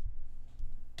is.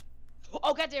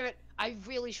 Oh, god damn it! I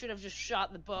really should have just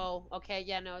shot the bow. Okay,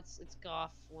 yeah, no, it's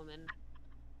Goth woman.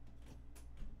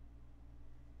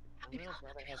 My little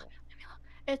brother has a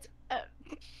It's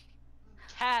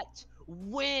cat.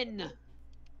 Win.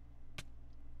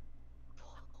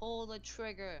 Pull the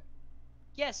trigger.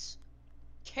 Yes.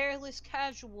 Careless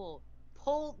casual.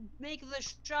 Pull. Make the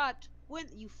shot. Win.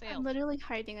 You I'm failed. literally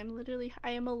hiding. I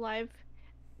am alive,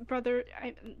 brother.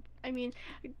 I mean,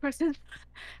 person.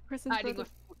 Hiding Brother.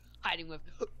 with. Hiding with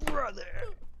brother.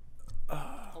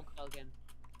 Hulk Hogan.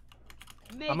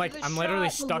 Make I'm the literally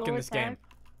shot. stuck in Lord this game.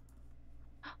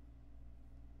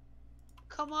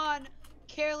 Come on.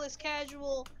 Careless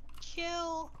casual.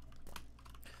 Kill.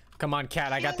 Come on,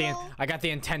 Cat. I got the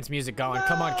intense music going.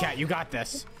 Come on, Cat. You got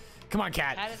this. Come on,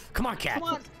 Cat. Come on, Cat. Come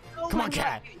on. Oh Come my on, God.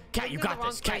 Cat. Cat, you You're got the wrong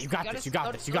this. Cat, you person. got this. You gotta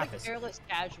got this. You go got to this. Careless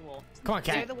casual. Come on,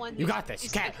 They're Cat. the one You who- got this.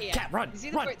 is- Cat, okay, Cat, run, is he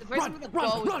the run, person run, with the run,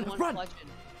 bow is the run, one run. bludgeon?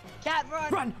 Cat,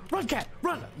 run. Run, Cat,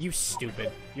 run. You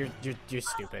stupid. You're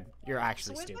stupid. You're So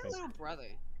actually where's my stupid. little brother?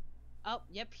 Oh,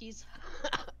 yep, he's.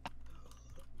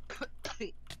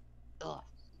 Ugh.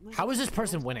 How is this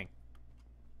person winning?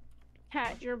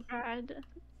 Cat, you're bad.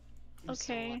 I'm so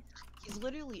Okay. lucky. He's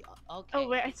literally okay. Oh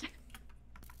wait, You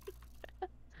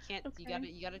can't. Okay.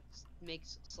 You gotta make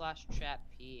 /chat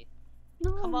P.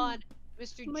 no. Come on,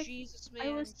 Mr. My- Jesus man. I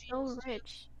was so Jesus.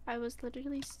 rich. I was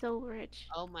literally so rich.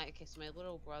 Oh my. Okay, so my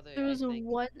little brother. There was I think,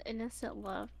 one innocent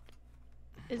left.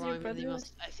 Is Bro, your I'm really brother?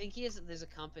 most- I think he is. There's a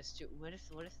compass too. What if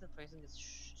the person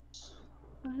gets?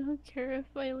 I don't care if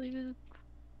I lose.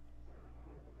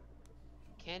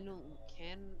 Can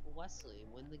Wesley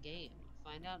win the game?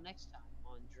 Find out next time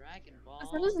on Dragon Ball. Is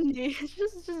that his name?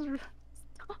 just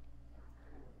stop.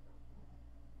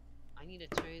 I need to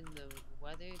turn the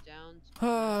weather down.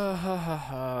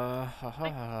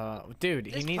 Dude,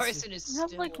 he This needs. person is I have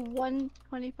still. like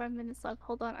 125 minutes left.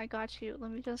 Hold on, I got you. Let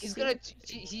me just. He's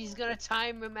see. gonna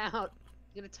time him out.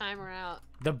 He's gonna time her out.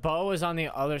 The bow is on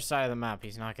the other side of the map.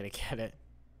 He's not gonna get it.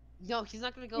 No, he's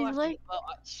not gonna go He's after. like-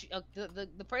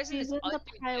 The person She's is in the under deck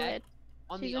pilot.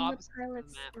 on She's the in the opposite of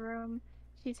pilot's the map. room.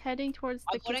 She's heading towards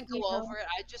I the wouldn't go casino. over it.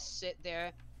 I just sit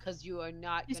there because you are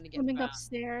not She's gonna get coming found.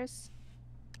 upstairs.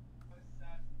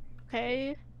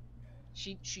 Okay.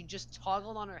 She just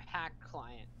toggled on her hack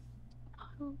client.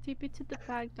 I'll TP to the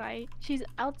bad guy. She's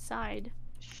outside.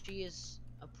 She is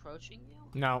approaching you.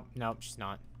 No, she's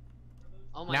not.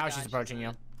 Oh my Now God, she's approaching you.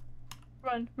 not.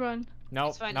 Run, run. Nope.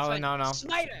 It's fine, No, it's fine. no, no.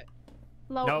 Smite her.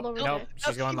 Low, Nope, lower nope. it.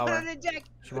 She's going she lower. went on the deck.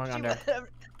 She's going She under. went-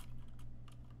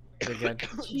 You're good.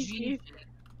 GG.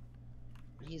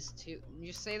 He's too.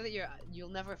 You say that you'll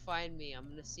never find me.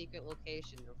 I'm in a secret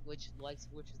location of which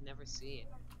is never seen.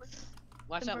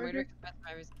 Watch The out, murder- murder.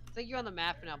 I think you're on the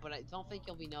map now, but I don't think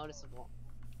you'll be noticeable.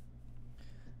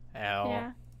 Hell.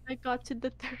 Yeah. I got to the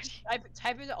 30.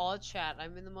 Type into all chat.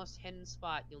 I'm in the most hidden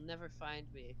spot. You'll never find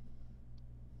me.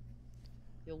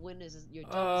 Your win is your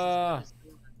dub is as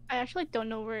good as I actually don't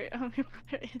know where your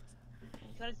brother is. you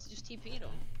gotta just TP him.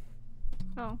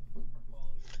 Oh.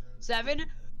 7,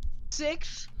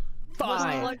 6,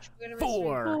 5, 4,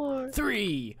 Four,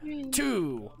 3, three,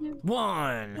 2,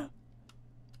 1.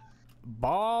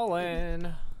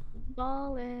 Ballin'.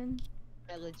 Ballin'.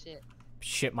 I legit.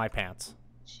 Shit my pants.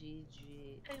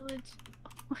 GG. I legit.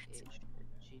 What?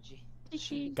 GG.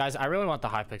 GG. Guys, I really want the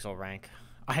Hypixel rank.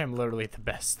 I am literally the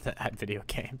best at video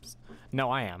games. No,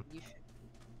 I am. You should.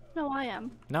 No, I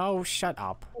am. No, shut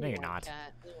up. No, you're not.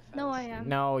 Cat, No, I am.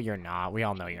 No, you're not. We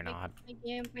all know you're not.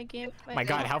 My game. My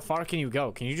god, how far can you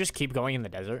go? Can you just keep going in the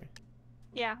desert?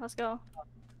 Yeah, let's go.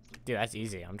 Dude, that's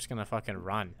easy. I'm just gonna fucking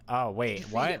run. Oh, wait,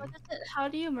 what? What is it? How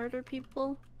do you murder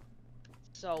people?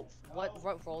 So, what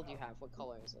role do you have? What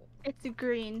color is it? It's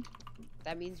green.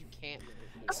 That means you can't murder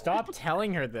people. Stop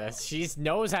telling her this. She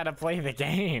knows how to play the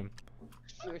game.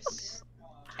 You're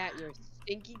you're a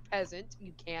stinky peasant.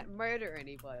 You can't murder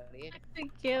anybody.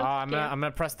 Thank you. I'm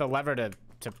gonna press the lever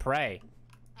to pray.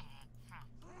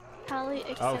 Callie,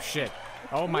 Oh accept- shit.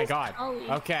 Oh my Who's god. Callie?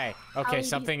 Okay, Callie,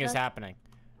 something is Lisa. happening.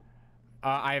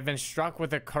 I have been struck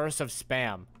with a curse of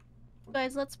spam.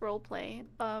 Guys, let's roleplay.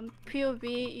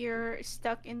 POV, you're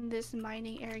stuck in this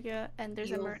mining area and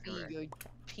there's a murderer. Your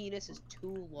penis is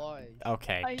too large.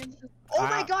 Okay, I am just- Oh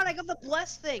my god, I got the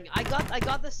blessed thing. I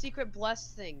got the secret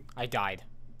blessed thing. I died.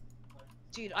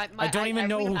 Dude, I don't even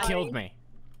know who killed me.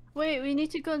 Wait, we need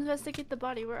to go investigate the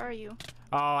body. Where are you?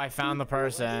 Oh, I found the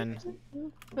person.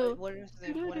 Who? What is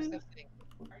the thing?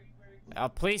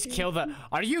 Please kill the.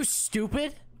 Are you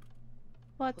stupid?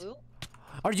 What? Who?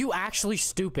 Are you actually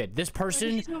stupid? This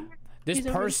person. He's over- This he's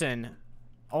over- person.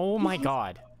 Oh my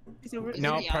god. he's over-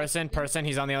 No, he out? person.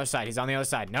 He's on the other side. He's on the other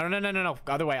side. No.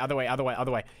 Other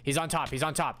way. He's on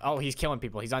top. Oh, he's killing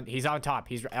people. He's on top.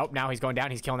 Now he's going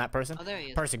down. He's killing that person. Oh, there he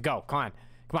is. Person, go. Come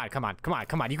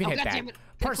on. You can Oh hit god that. damn it.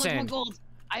 There's one Person. gold.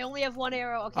 I only have one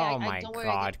arrow. Okay, Oh I my don't worry,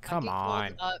 God, I get come gold,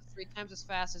 on. 3 times as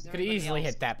fast as Could everybody easily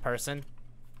else. hit that person.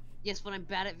 Yes, but I'm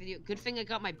bad at video. Good thing I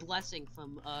got my blessing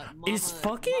from Is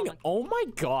fucking. Oh my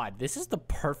god. This is the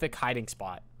perfect hiding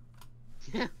spot.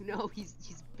 No, he's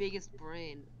biggest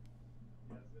brain.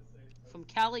 From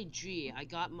Cali G, I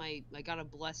got a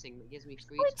blessing that gives me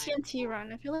 3 Play times. TNT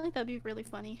Run. I feel like that'd be really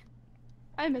funny.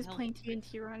 I miss Hell. playing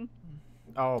TNT Run.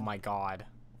 Oh my god.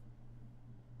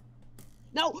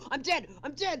 No, I'm dead.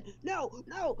 No,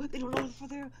 they don't know how to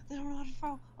throw. They don't know how to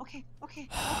throw. Okay.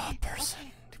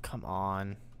 Person. Come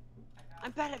on.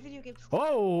 I'm bad at video games.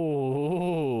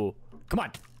 Whoa. Come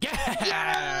on.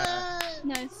 Yeah.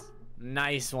 Nice.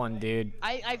 Nice one, dude.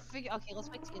 I figure. Okay,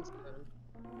 let's make skins.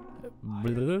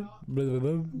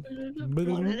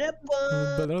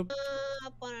 Oh,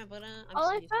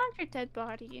 I found your dead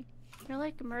body. You're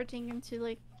like merging into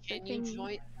like. Can the you thing.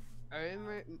 join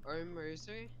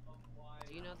Mercer?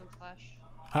 Do you know them, Flash?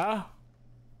 Huh?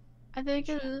 I think.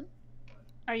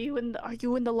 Are you in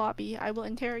the lobby? I will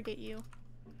interrogate you.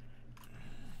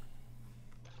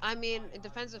 I mean, it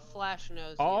depends if Flash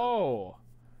knows. Oh.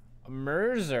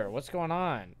 Merzer, what's going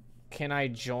on? Can I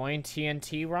join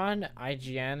TNT Run?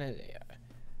 IGN?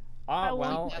 I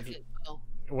Well, won't. if you,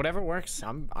 whatever works.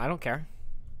 I don't care.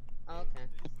 Oh, okay.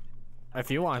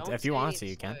 If you want, Don't if you say want it's to,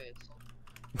 you can.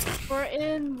 spoilers. We're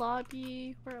in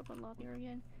lobby. We're up in lobby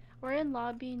again. We're in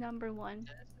lobby number 1.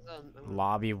 This is,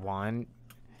 Lobby 1.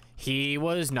 He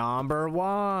was number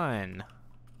 1.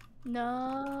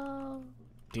 No.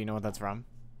 Do you know what that's from?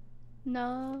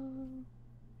 No.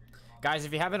 Guys,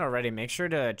 if you haven't already, make sure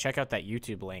to check out that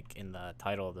YouTube link in the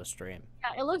title of the stream.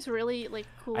 Yeah, it looks really like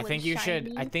cool. I think you should.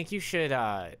 shiny. I think you should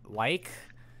like,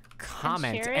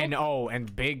 comment, share and it?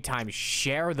 and big time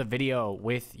share the video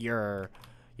with your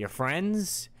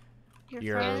friends,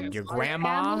 your friends, your your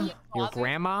grandma, family, your father.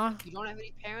 grandma. You don't have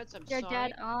any parents. I'm your sorry.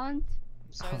 dad, aunt,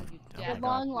 I'm sorry that you Oh your my dad. God.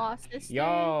 long lost sister.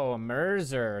 Yo,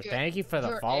 Merzer, Your- thank you for the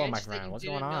your follow, my aunt that friend. you What's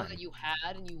didn't going know on? That you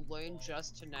had and you learned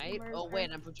just tonight. Oh Mercer.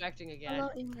 wait, I'm projecting again. Hello,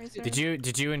 Mercer.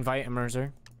 Did you invite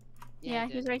Merzer? Yeah, I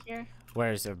he's did. right here.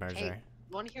 Where is Merzer? Hey,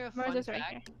 want to hear a fun Merzer's right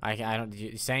fact? here. I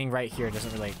don't. Saying right here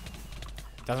doesn't really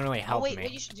Oh help wait, me.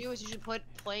 what you should do is you should put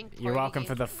playing. You're party welcome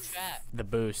for games the in chat. the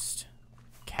boost,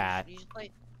 cat. You should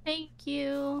play. Thank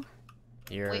you.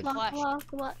 You're Wait, Wah, Flash, wah,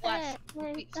 wah, Flash.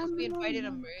 eh, Since we invited a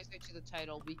eh, Mercer to the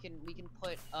title, we can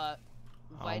put Oh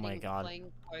my inviting God.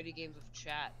 playing party games with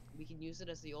chat. We can use it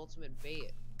as the ultimate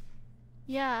bait.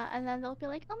 Yeah, and then they'll be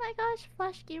like, "Oh my gosh,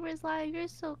 Flash Gamers Live, you're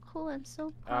so cool and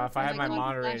so." If I Oh had my God,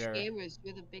 moderator, Flash Gamers,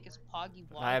 you're the biggest poggy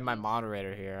if I had my woggies.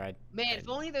 moderator here. Man, if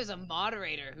only there's a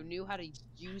moderator who knew how to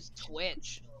use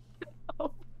Twitch.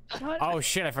 Shut Oh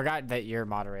shit! I forgot that you're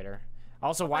moderator.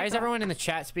 Also, why is everyone in the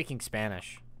chat speaking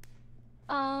Spanish?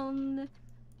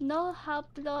 No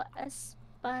hablo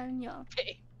español.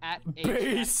 At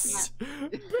Base.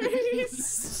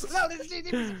 Base. No, this is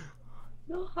TNT.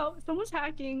 No, how someone's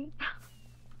hacking.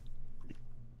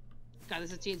 God,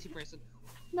 this is a TNT person.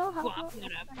 No What hablo.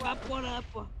 up? What up?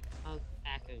 Oh,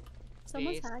 hacking.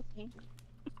 Someone's Base. hacking.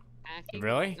 Hacking.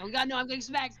 Really? Oh God, no! I'm getting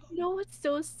smacked. You know what's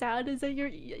so sad is that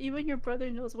even your brother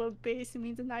knows what base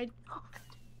means, and I.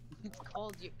 It's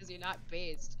called you because you're not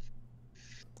based.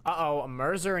 Uh-oh,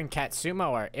 Mercer and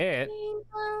Katsumo are it.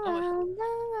 Oh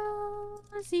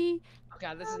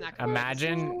God, this is not. Gonna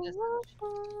Imagine- This-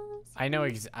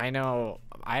 I know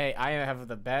I have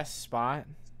the best spot.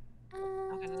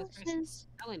 Okay, this person's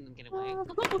telling them to get away.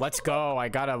 Let's go. I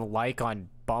got a like on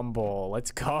Bumble.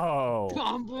 Let's go.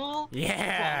 Bumble.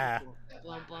 Yeah.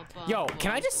 Bumble. Yo,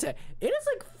 can I just say it is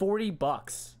like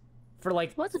 $40 for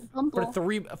like What's a bumble? for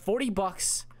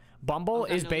 $40. Bumble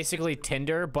Okay, is no, basically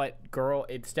Tinder, but girl,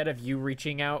 instead of you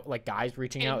reaching out, like guys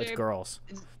reaching out, it's Tinder- girls.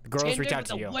 The girls reach Tinder, out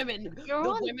to the you. Women, You're the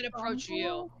on women approach you.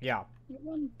 Bumble? Yeah.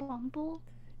 You're on Bumble?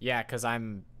 Yeah, cause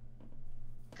I'm.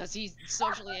 Cause he's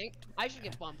socially. I should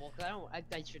get Bumble. Cause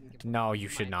I shouldn't get. No, you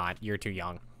should not. You're too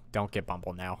young. Don't get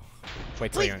Bumble now.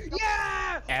 Wait till Please, you're.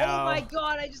 yeah! Ow. Oh my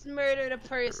God! I just murdered a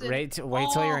person. Wait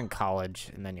till you're in college,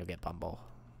 and then you'll get Bumble.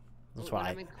 That's When why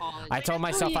I'm in college. I told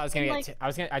myself I was gonna like,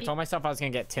 get. I told myself I was gonna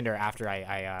get Tinder after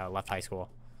I left high school.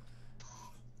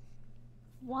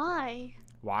 Why?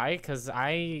 Why? Cause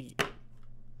I.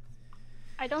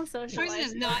 I don't This person socialize.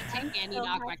 does not take any So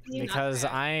knockback. happy. It's not Because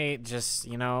fair. I just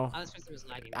Oh, this person was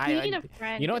lagging. You need a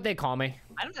friend. You know what they call me?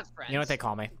 I don't have friends. You know what they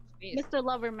call me? Jeez. Mr.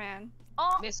 Loverman.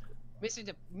 Oh!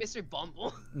 Mr.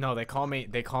 Bumble. No, they call me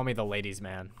the ladies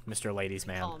man, Mr. Ladies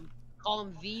Man. Call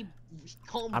him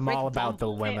I'm Rick all about the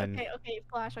Bumble. women.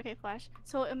 Okay, Flash.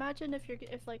 So imagine if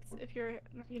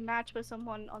you match with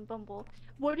someone on Bumble,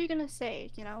 what are you gonna say?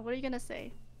 You know, what are you gonna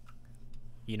say?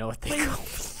 You know what they Wait. call me?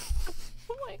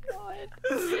 Oh my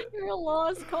God, you're a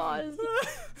lost cause.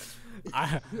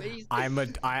 I'm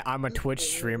a Twitch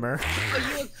streamer.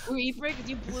 Are you a creeper? Because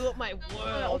you blew up my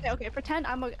world. Okay. Pretend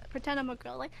I'm a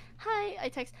girl. Like, hi. I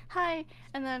text hi,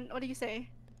 and then what do you say?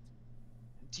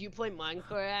 Do you play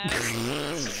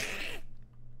Minecraft?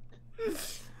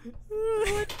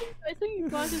 I think you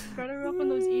got this brother up on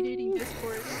those e-dating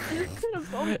discords. You're gonna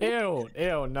Bumble.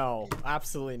 Ew, no,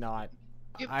 absolutely not.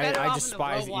 You're I better off in the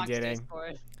despise Roblox e-dating.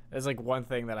 Discord. There's like one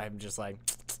thing that I'm just like,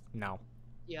 no.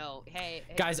 Yo, hey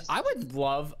Guys, just- I would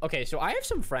love. Okay, so I have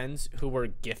some friends who were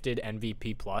gifted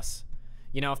MVP plus.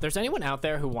 You know, if there's anyone out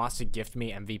there who wants to gift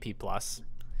me MVP plus,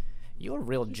 you're a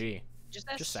real G. just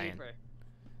ask just saying. Super.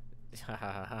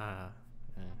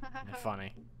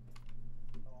 Funny.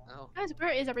 Oh. Guys, where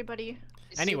is everybody?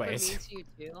 Is Anyways. Super mean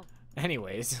to you too?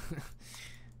 Anyways,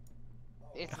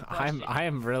 It's a I'm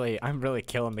question. really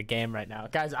killing the game right now,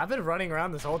 guys. I've been running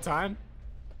around this whole time.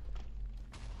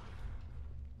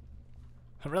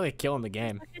 I'm really killing the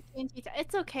game. Suck at TNT tag.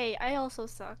 It's okay. I also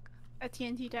suck at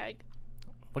TNT tag.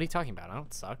 What are you talking about? I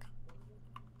don't suck.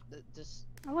 Just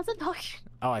I wasn't talking.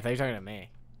 Oh, I thought you were talking to me.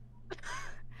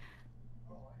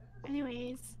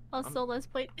 Anyways, also let's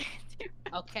play.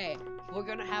 okay. We're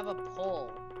gonna have a poll.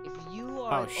 If you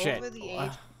are Oh shit. over the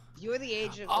age, if you're the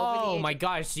age of. over the Oh age my of-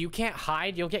 gosh, so you can't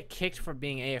hide? You'll get kicked for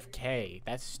being AFK.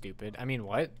 That's stupid. I mean,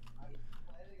 what?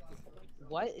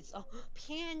 What? It's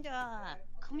Panda.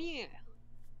 Come here.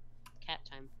 Cat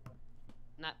time.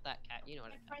 Not that cat. You know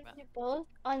what I'm talking about. You both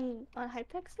on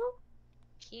Hypixel?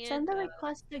 Panda. Send the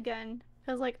request again,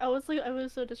 cause like I was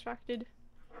so distracted.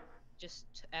 Just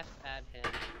F add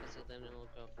him, so then it'll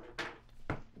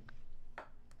go. I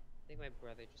think my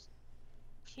brother just.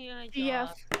 Panda. Yeah.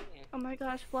 come here. Oh my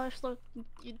gosh, Flash! Look,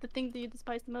 the thing that you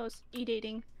despise the most,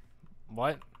 e-dating.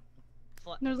 What?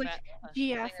 And there's like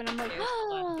GF, and I'm like,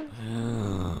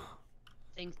 ah.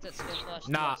 Things that Squid Flash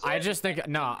Nah, does. I just think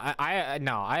no,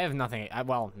 I have nothing.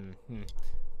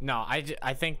 No,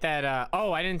 I think that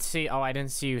oh, I didn't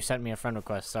see you sent me a friend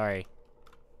request. Sorry.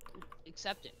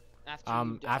 Accept it.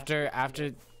 After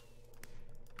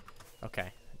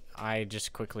okay, I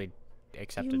just quickly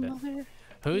accepted it. Mother.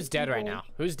 Who's dead right evil. now?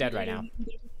 Who's dead right now?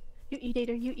 You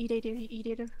e-dater, you e-dater, you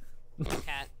e-dater.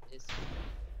 Cat is.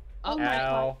 Oh my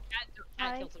Ow.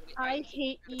 Cat killed somebody. I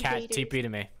hate Cat e-daters. TP to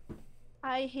me.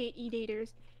 I hate e-daters.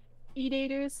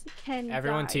 E-daters can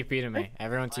Everyone die. TP to me.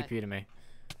 Everyone What? TP to me.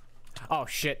 Oh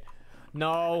shit.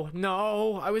 No,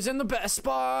 I was in the best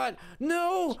spot.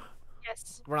 No.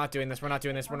 Yes. We're not doing this. We're not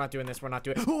doing this. Flash, Did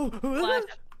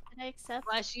I accept?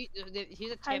 Flash, here's a tip if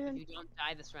you don't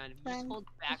die this round. If you just Friend, hold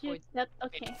did you backwards. accept?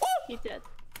 Okay, you did.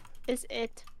 Is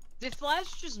it? Did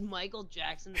Flash just Michael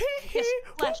Jackson? Yes,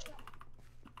 Flash.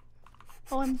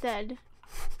 Oh, I'm dead.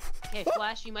 Okay,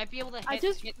 Flash, you might be able to hit. I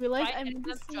just realized try I'm hitting them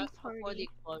missing just before the party.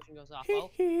 explosion goes off. Oh,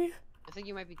 I think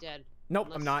you might be dead. Nope,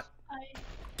 I'm not.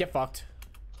 Get fucked.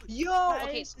 Yo!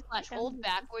 Okay, so Flash, hold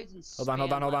backwards and Hold on,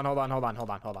 hold on, hold on, hold on, hold on, hold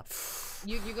on, hold on.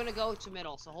 You're gonna go to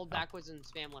middle, so hold backwards and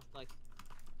spam left click.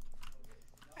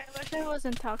 I wish I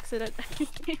wasn't toxic at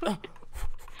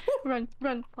Run,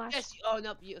 Flash. Yes. Oh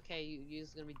no. You're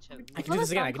just gonna be chilling. I can do this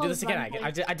again. I can do this again.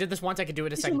 I did this once. I can do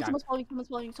it a second time. Someone's following.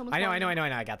 I know.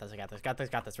 I got this.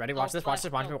 Got this. Ready? Watch this. Watch.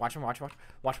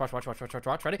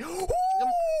 Ready?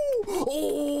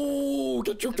 Oh,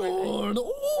 get your gun.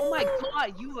 Oh my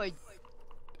god, you are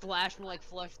Flash will like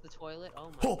flush the toilet. Oh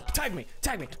my god. Tag me.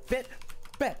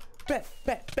 Bet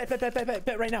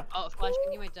right now. Oh, Flash,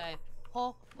 you might die.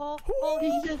 Yo.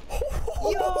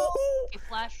 Okay,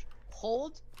 Flash,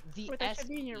 hold the Wait, that S should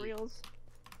be in your key. reels.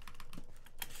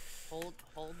 Hold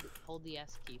the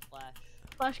S key, Flash.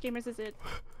 Flash Gamers is it.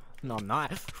 No, I'm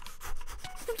not.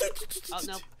 Oh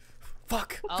no.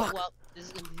 Fuck. Well, this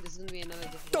is gonna be another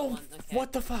difficult one. Okay.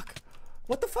 What the fuck?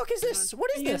 What the fuck is this? What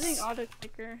is this? Using auto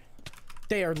clicker.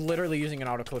 They are literally using an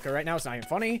auto clicker right now. It's not even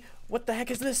funny. What the heck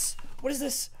is this? What is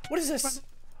this?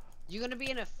 You're gonna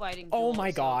be in a fighting Oh duel,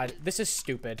 my so- god. This is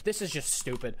stupid. This is just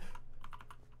stupid.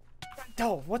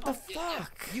 No, what the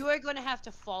fuck? You are gonna have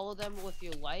to follow them with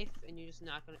your life, and you're just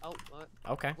not gonna.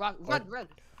 Okay. Run.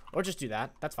 Or just do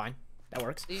that. That's fine. That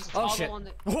works. You just Oh follow shit. on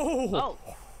the- Oh.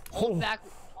 Hold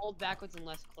backwards and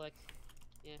left click.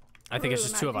 Yeah. I think it's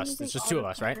just two of us. It's just two of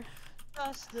us, right?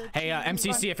 Hey,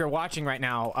 MCC, if you're watching right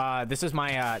now, this is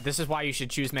why you should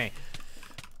choose me.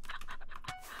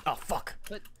 Oh fuck.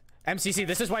 But MCC,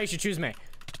 this is why you should choose me.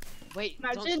 wait,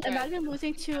 Imagine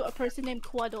losing to a person named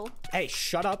Quaddle. Hey,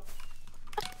 shut up.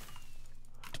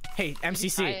 Hey,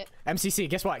 MCC. MCC,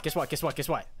 guess what?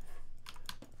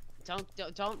 Don't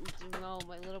no,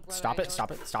 my little brother. Stop I it, know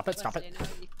stop it's- it, stop it, stop it. I know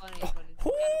it'd be funny,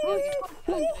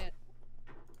 but it's-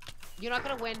 You're not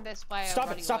gonna win this by Stop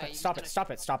running it, stop away. it, You're stop gonna- it,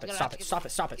 stop it, stop it, you're gonna stop have it, to stop it,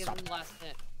 stop it, give stop him it. the last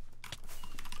hit.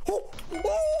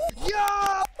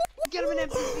 Yeah! Get him an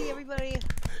MCC, everybody.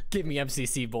 Give me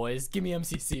MCC, boys. Give me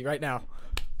MCC right now.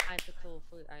 Hypixel,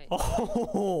 alright.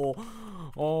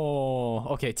 Oh,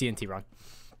 okay, TNT run.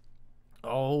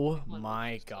 Oh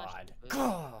my god.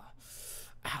 Ow,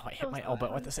 I hit my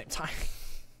elbow at the same time.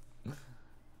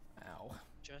 Ow.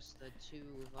 Just the two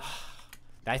of us.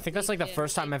 I think that's like the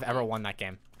first time I've ever won that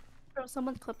game. Bro,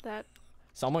 someone clip that.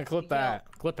 Someone clip that.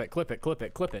 Clip it.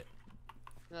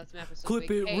 No, that's map is so Clip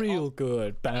big. it Hey, real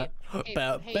good. Hey,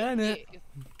 Bennett.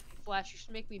 Flash, you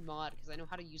should make me mod because I know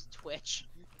how to use Twitch.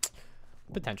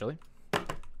 Potentially.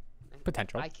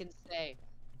 Potential. I can say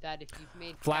that if you've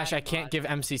made Flash, bad I can't mods, give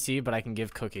MCC, but I can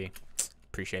give Cookie.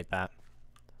 Appreciate that.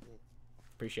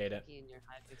 Appreciate it. in your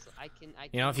Hypixel, I can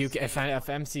You know, if say-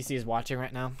 MCC is watching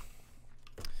right now,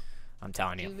 I'm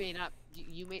telling you you. may not,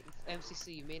 you may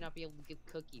MCC, you may not be able to give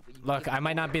Cookie, but you Look, can I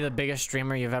might not be the biggest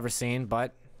streamer you've ever seen,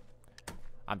 but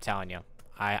I'm telling you,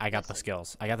 I got the Listen.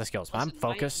 skills. I got the skills. When I'm Listen,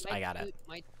 focused, I got it.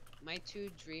 My two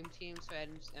dream teams for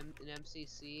an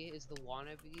MCC is the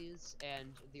Wannabes and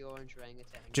the Orange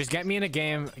Orangutan. Just get me in a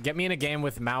game. Get me in a game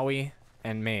with Maui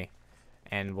and me,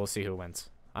 and we'll see who wins.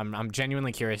 I'm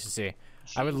genuinely curious to see.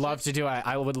 I would love to do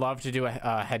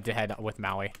a head-to-head with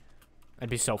Maui. It'd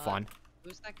be so fun.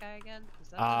 Who's that guy again? Is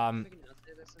that Um, the freaking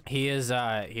outsider or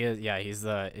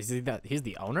something? He's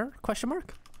the owner? Question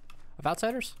mark? Of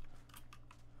Outsiders?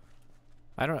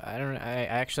 I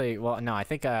actually, well, no, I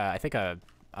think a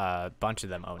bunch of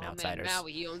them own Outsiders. Man,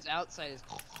 Maui, he owns Outsiders.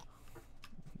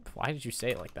 Why did you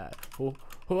say it like that? Ooh.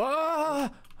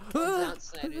 Ah! Owns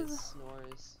Outsiders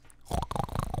snores.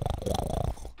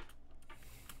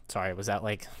 Sorry, was that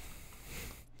like...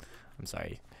 I'm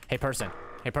sorry. Hey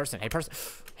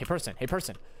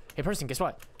person, guess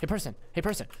what? Hey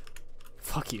person.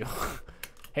 Fuck you.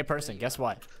 Hey person, guess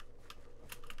what?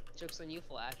 Joke's on you,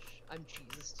 Flash. I'm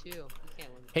Jesus too. You can't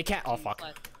win. Hey cat, oh Jeez, fuck.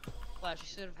 Flash, you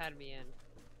should have had me in.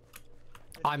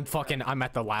 I'm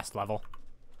at the last level.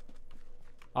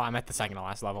 Oh, I'm at the second to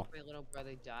last level. My little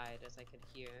brother died as I could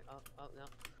hear. Oh no.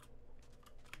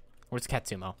 Where's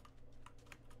Katsumo?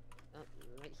 Oh,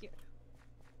 right here.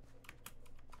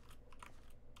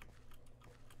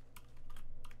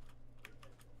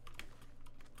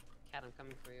 Cat, I'm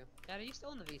coming for you. Cat, are you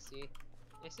still in the VC?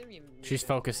 I assume you. She's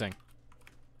focusing.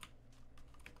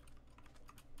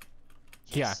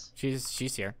 Yes. Yeah,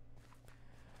 she's here.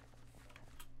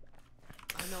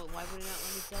 Oh no, why would it not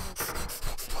let me double jump?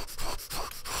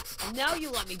 And now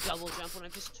you let me double jump when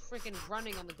I'm just freaking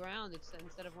running on the ground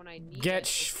instead of when I need Get it.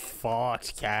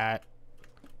 fucked, cat.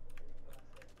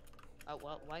 Oh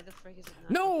well, why the frick is it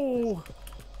not? No!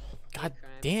 God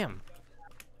crime. damn.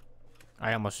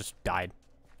 I almost just died.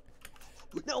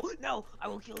 No, no, I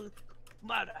will kill you.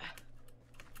 Murder.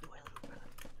 Do I love you, brother?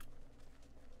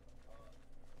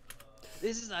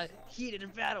 This is a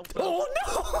heated battle. Oh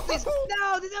no! Please,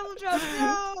 no, the devil jump,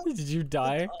 no! Did you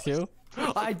die too?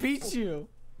 I beat you.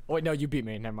 Oh, wait, no, you beat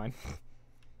me. Never mind.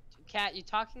 Cat, you're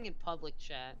talking in public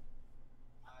chat.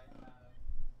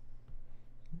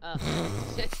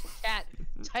 Cat,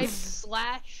 type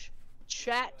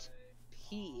 /chat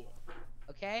P.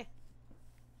 Okay?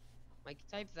 Like,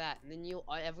 type that, and then you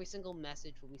every single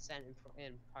message will be sent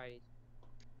in party.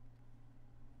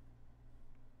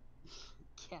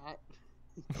 Cat.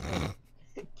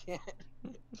 Cat.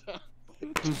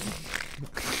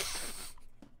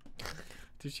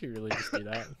 Did she really just do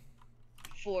that?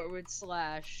 /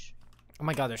 Oh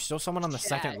my god, there's still someone on the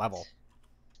second chat level.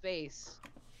 Space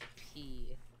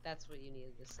P. That's what you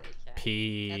needed to say, Cat.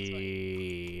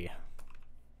 P.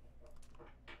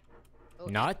 Oh,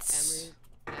 Nuts?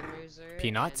 Emerzer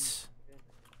Peanuts? and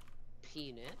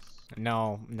penis.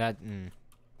 No, that. Come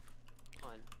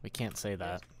on. We can't say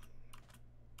that.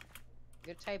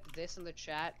 You type this in the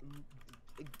chat.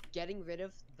 Getting rid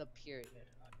of the period.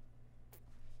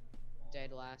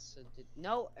 Dead last.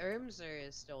 No, Ermzer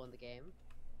is still in the game.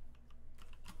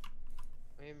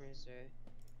 Ermzer.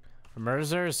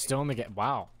 Emerzer is still in the game.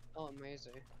 Wow. Oh,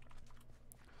 Ermzer.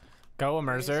 Go,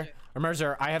 Emerzer.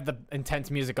 Emerzer, I have the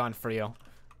intense music on for you.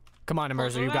 Come on,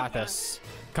 Emerzer, you got this.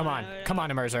 Come on. Come on,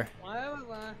 Emerzer.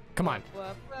 Come on.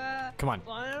 Come on.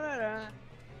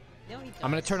 No, he I'm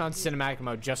gonna does. turn on cinematic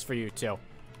mode just for you, too.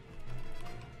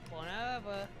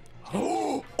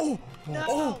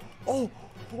 No!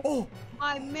 Oh!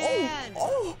 My man!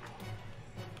 Oh!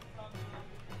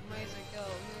 Amazing, go,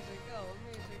 amazing, go,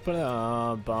 amazing.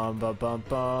 Bum bum bum bum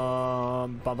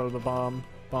bum bum bum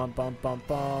bum bum bum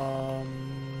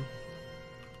bum.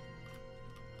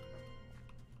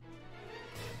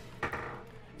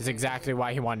 This is exactly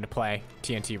why he wanted to play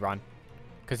TNT Run,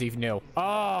 because he knew.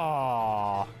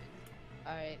 Oh!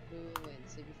 Alright, who wins?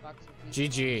 City Fox or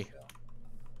GG.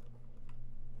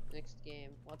 Next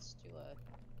game, let's do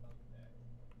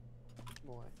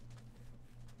more.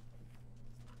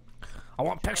 I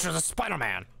want pictures of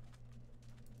Spider-Man.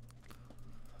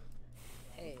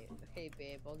 Hey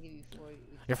babe, I'll give you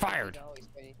You're fired.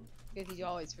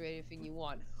 $50 for anything you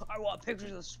want. I want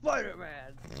pictures of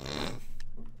Spider-Man.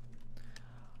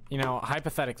 You know,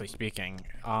 hypothetically speaking,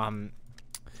 I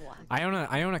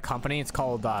own a company. It's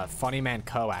called Funny Man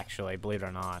Co. Actually, believe it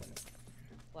or not.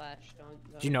 Flash,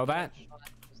 Do you know that?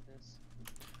 Flash business.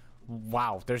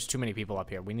 Wow, there's too many people up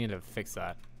here. We need to fix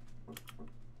that.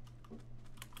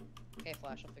 Okay,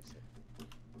 Flash, I'll fix it.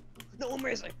 No,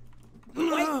 amazing.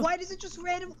 Why does it just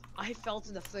random? I fell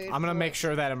to the third. I'm gonna floor. make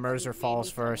sure that Emerzer falls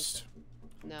first.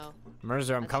 No,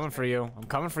 Emerzer, I'm coming for you. I'm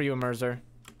coming for you, Emerzer.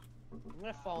 I'm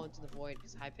gonna fall into the void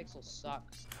because Hypixel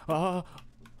sucks.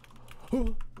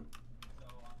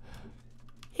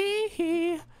 Hee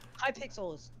hee.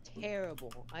 Hypixel is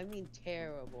terrible. I mean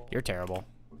terrible. You're terrible.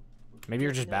 Maybe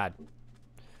you're just No. bad.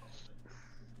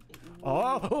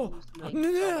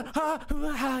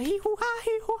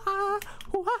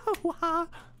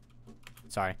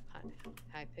 Sorry.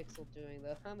 Hypixel doing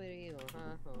the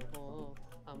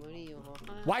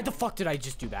Why the fuck did I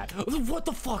just do that? What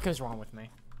the fuck is wrong with me?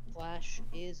 Flash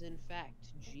is in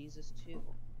fact Jesus too.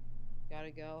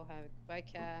 Gotta go. Have bye,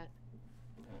 Cat.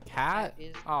 Cat?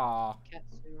 Aw. Cat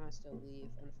Sumo has to leave,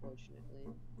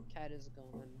 unfortunately. Cat is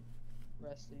gone.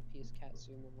 Rest in peace, Cat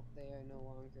Sumo. They are no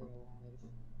longer alive.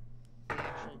 They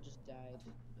actually just died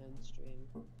on stream.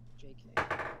 JK.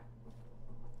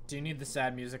 Do you need the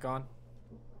sad music on?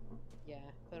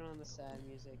 Yeah, put on the sad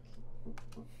music.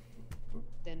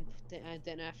 Then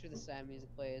after the sad music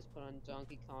plays, put on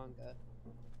Donkey Konga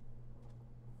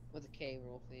with a K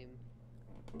roll theme.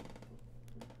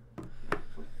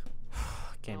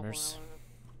 Gamers.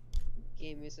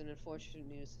 Gamers, and unfortunate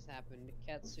news has happened.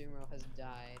 Katsumo has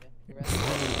died. Rest in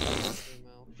peace,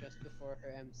 Katsumo, just before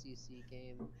her MCC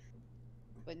game.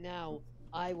 But now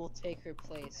I will take her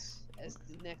place as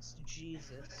the next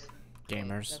Jesus.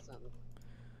 Gamers. Wait, that's not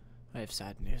I have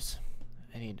sad news.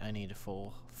 I need a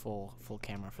full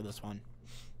camera for this one.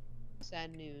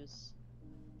 sad news.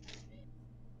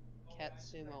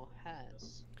 Katsumo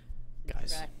has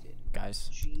Guys. contracted Guys.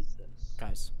 Jesus.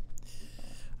 Guys.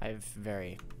 I have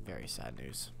very, very sad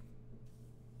news.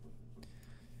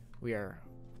 We are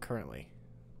currently,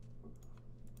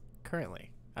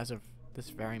 as of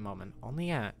this very moment, only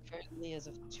at Currently, as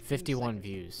of 51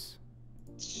 views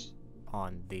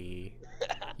on the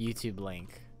YouTube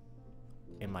link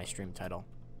in my stream title.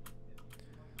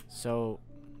 So,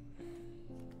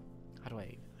 how do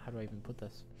I even put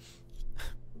this?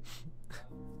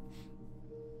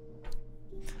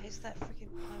 is that freaking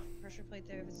pressure plate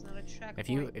there if it's not a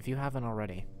checkpoint? If you haven't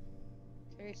already,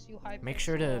 Carries you high make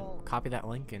sure to pixel. copy that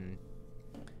link and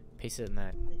paste it in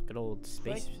that good old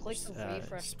space Click the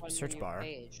refresh button search on your bar.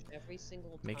 page every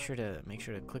single time. Make sure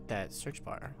to click that search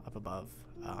bar up above,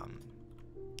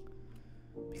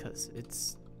 because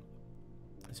it's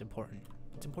important.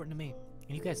 It's important to me,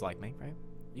 and you guys like me, right?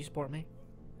 You support me.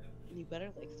 You better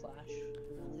like Flash.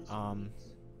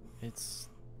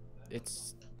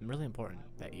 It's really important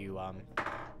that you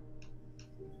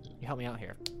help me out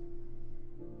here.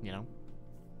 You know,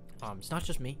 it's not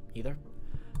just me either.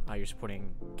 You're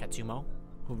supporting Katsumo,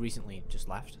 who recently just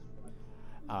left.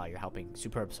 You're helping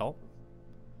Superb Salt.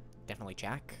 Definitely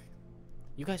Jack.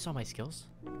 You guys saw my skills.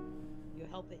 You're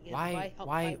helping. Why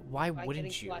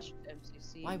wouldn't you? Flash to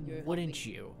MCC, Why you're wouldn't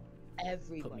helping you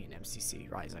everybody. put me in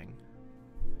MCC Rising?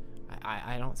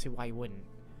 I don't see why you wouldn't.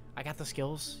 I got the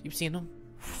skills. You've seen them.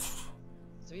 Is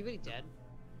everybody dead?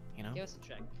 You know. Give us a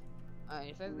check.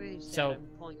 If everybody's dead, So- I'm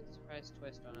pulling a surprise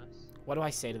twist on us. What do I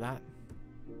say to that?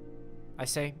 I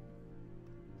say,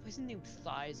 There's new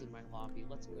thighs in my lobby.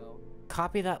 Let's go.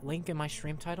 copy that link in my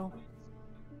stream title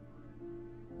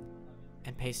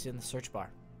and paste it in the search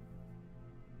bar.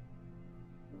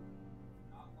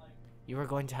 You are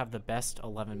going to have the best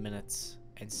 11 minutes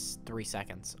and 3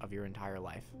 seconds of your entire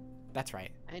life. That's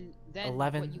right. And then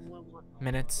 11 what you want,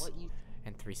 minutes what you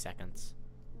and 3 seconds.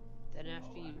 then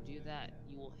after you do that,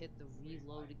 you will hit the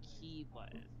reload key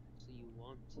button, so you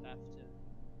won't have to.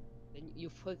 Then you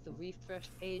click the refresh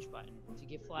page button to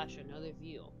give Flash another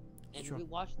view, and Sure.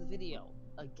 rewatch the video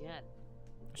again.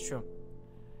 It's true.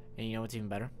 And you know what's even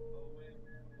better?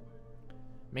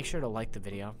 Make sure to like the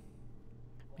video.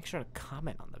 Make sure to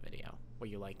comment on the video what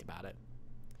you liked about it.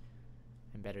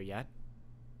 And better yet,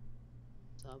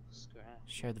 Subscribe.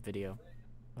 share the video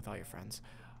with all your friends.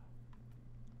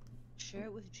 Share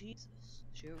it with Jesus.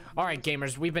 Share it with Alright,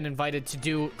 Jesus. gamers, we've been invited to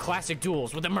do classic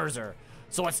duels with the Merzer.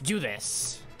 So let's do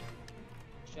this.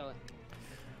 Show it.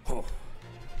 Oh.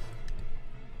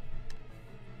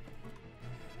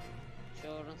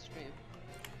 Show it on stream.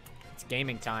 It's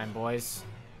gaming time, boys.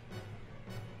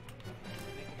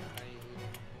 Make it crazy.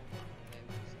 Okay,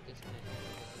 just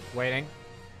disconnect. Waiting.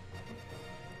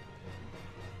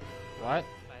 What?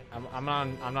 Five. I'm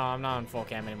not on full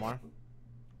cam anymore.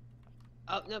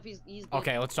 Oh no, he's good.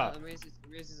 Okay, let's stop.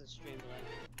 Raises a stream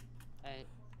delay. Alright,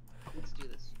 let's do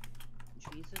this.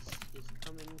 Jesus is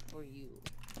coming for you.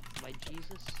 By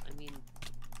Jesus, I mean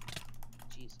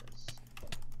Jesus.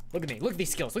 Look at me. Look at these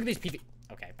skills. Look at these PV.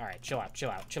 Okay, alright, chill out, chill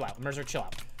out, chill out. Merzer, chill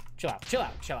out. Chill out, chill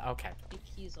out, chill out. Okay. I think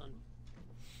he's on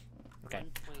Okay.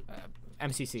 1.0.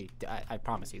 MCC, I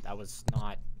promise you, that was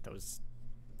not, that was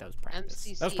practice.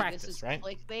 MCC, That was practice, this is right?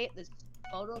 clickbait, this is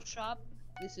Photoshop,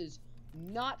 this is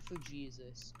not for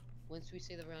Jesus. Once we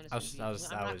say the round is That was- for that was- Jesus,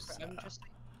 that I'm was, not, I'm just,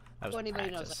 That was so anybody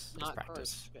practice. knows that's That was not practice.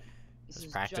 Christian. This was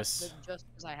is practice. just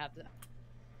because I have to,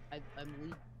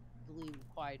 I'm legally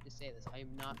required to say this. I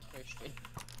am not Christian.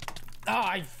 Oh,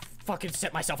 I fucking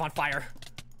set myself on fire.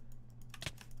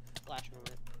 Flash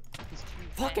moment. He's too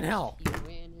Fucking fast. hell. He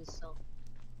ran himself.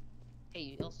 Hey,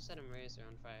 you also set him Razor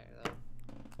on fire though.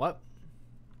 What?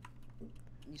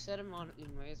 You set him on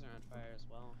Razor on fire as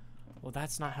well. Well,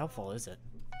 that's not helpful, is it?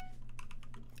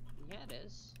 Yeah, it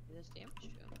is. It does damage to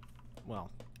him. Well,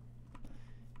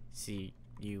 see,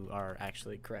 you are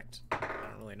actually correct. I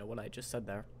don't really know what I just said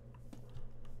there.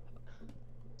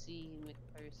 See,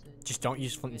 McPerson. Just don't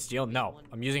use flint and steel. No,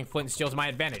 I'm using flint and steel to my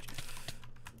advantage.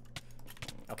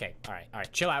 Okay, all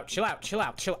right. Chill out, chill out, chill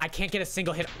out, chill. I can't get a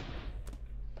single hit.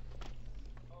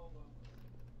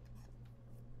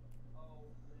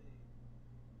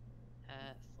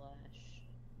 Flash.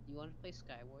 You want to play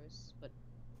Sky Wars, but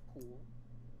cool.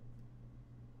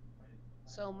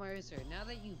 So Mercer, now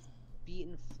that you've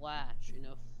beaten Flash in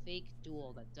a fake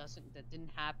duel that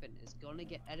didn't happen, is gonna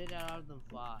get edited out of the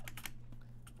VOD.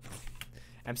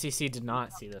 MCC did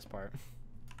not see this part.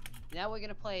 Now we're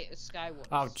gonna play Sky Wars.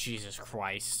 Oh, Jesus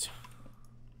Christ.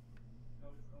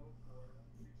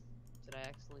 Did I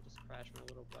accidentally just crash my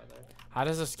little brother? How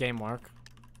does this game work?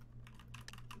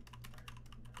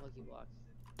 Lucky block.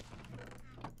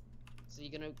 So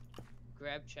you're gonna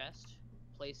grab chest,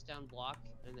 place down block,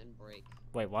 and then break.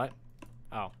 Wait, what?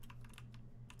 Oh.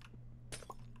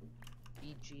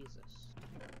 Be Jesus.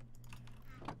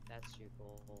 That's your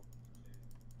goal.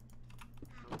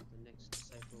 Become the next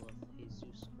disciple of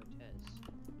Jesus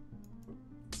Cortez.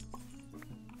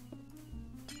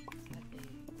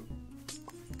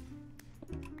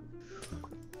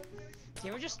 Do you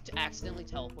ever just accidentally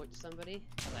teleport to somebody?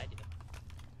 'Cause I do.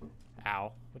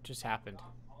 Ow. What just happened?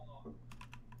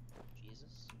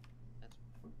 Jesus. That's...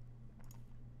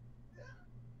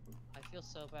 feel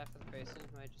so bad for the person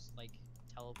who I just like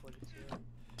teleported to.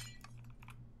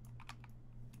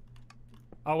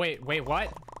 Oh wait,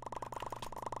 what?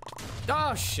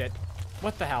 Oh shit!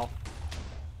 What the hell?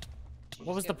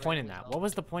 What was the point in that? What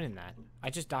was the point in that? I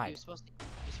just died. You're supposed to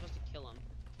kill him.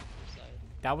 So,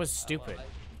 That was stupid. well,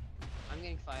 I'm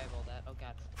getting fireballed at. Oh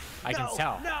god. I can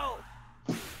tell. No!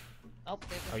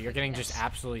 Oh, you're getting just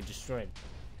absolutely destroyed.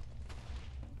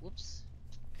 Whoops.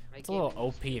 It's a little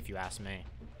OP if you ask me.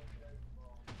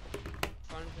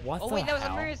 What oh the wait, that was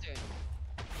hell? a murder.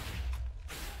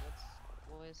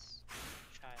 What was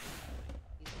child?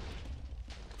 He's...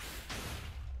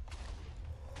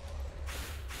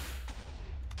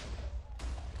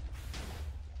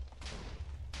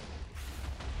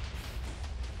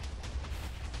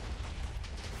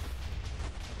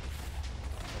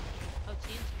 Oh,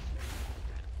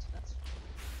 TNT's that's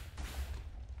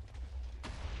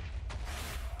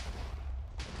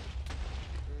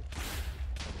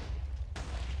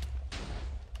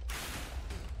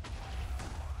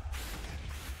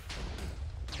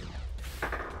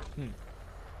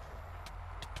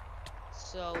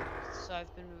So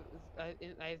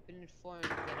I've been informed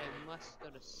that I must go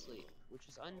to sleep, which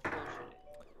is unfortunate.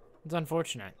 It's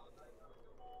unfortunate.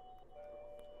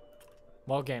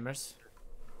 Well, gamers,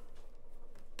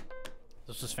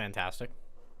 this was fantastic.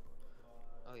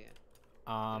 Oh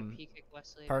yeah. Peacock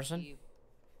Wesley, Person? P-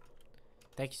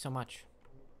 Thank you so much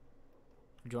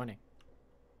for joining.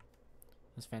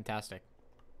 It was fantastic.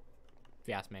 If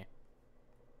you ask me.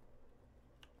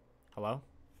 Hello?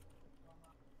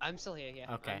 I'm still here,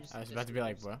 yeah. Okay, I'm just- I was just- about to be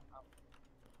like, just- bro.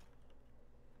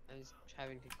 I was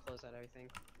having to close out everything.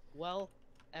 Well,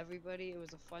 everybody, it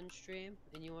was a fun stream,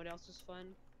 and you know what else was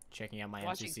fun? Checking out my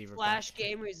Watching MCC Flash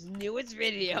Gamer's newest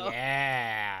video.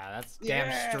 Yeah, that's Yeah.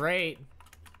 damn straight.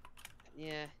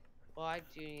 Yeah. Well, I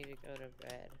do need to go to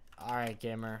bed. Alright,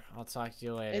 gamer. I'll talk to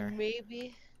you later. And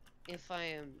maybe, if I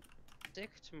am sick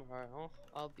tomorrow,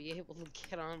 I'll be able to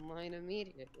get online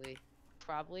immediately.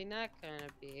 Probably not gonna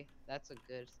be. That's a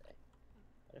good thing.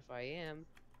 But if I am,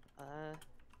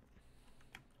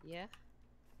 yeah.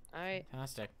 Alright,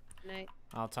 Fantastic. good night.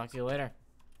 I'll talk to you later.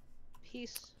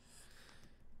 Peace.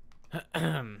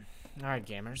 Alright,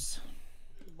 gamers.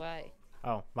 Bye.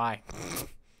 Oh, bye.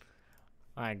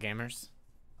 Alright, gamers.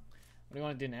 What do you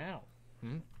want to do now?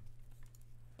 What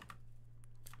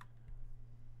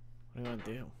do you want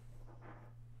to do?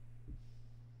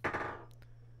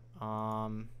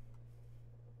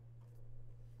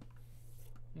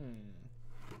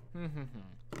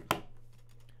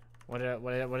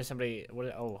 What is somebody?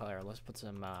 Oh, here. Let's put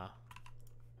some. Let's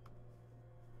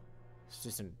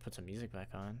just put some music back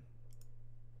on.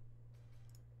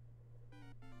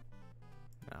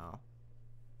 No.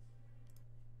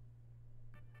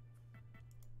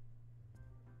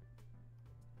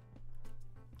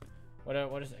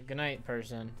 What is it? Good night,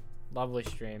 person. Lovely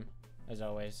stream, as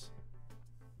always.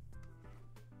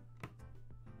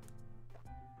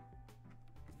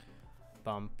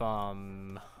 Bum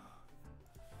bum.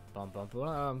 Bum bum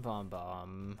bum bum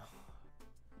bum.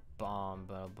 Bum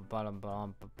bum bum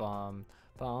bum bum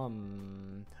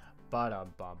bum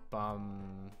bum bum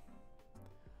bum.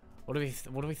 What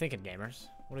are we thinking, gamers?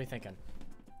 What are we thinking?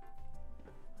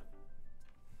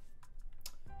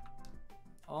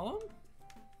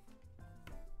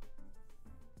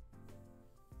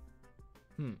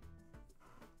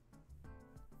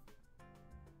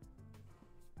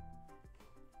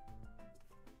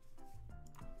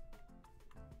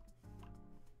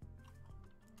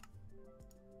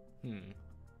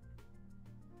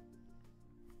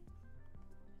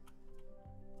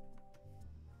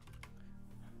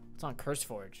 It's on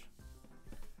CurseForge.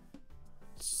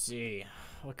 Let's see.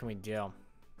 What can we do?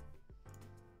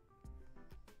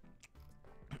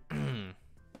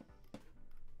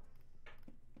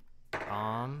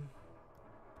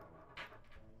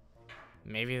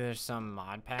 Maybe there's some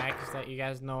mod packs that you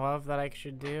guys know of that I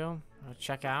should do or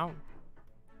check out.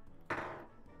 I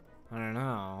don't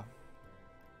know.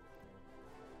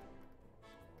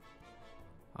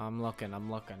 I'm looking.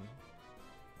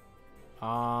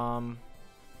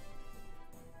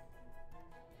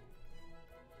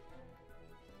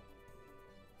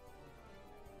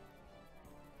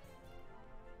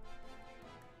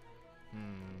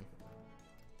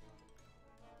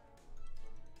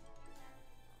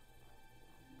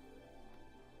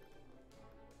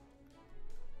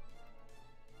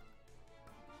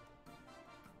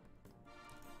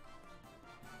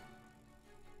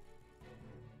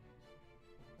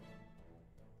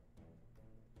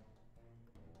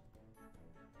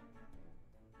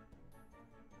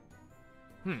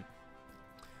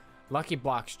 Lucky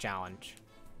Blocks challenge.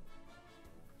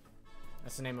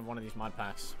 That's the name of one of these mod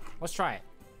packs. Let's try it.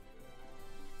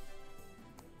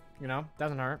 You know,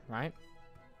 doesn't hurt, right?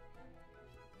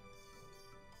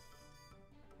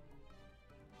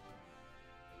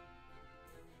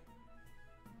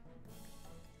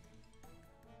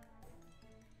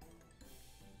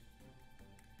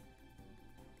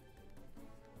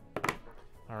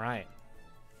 All right.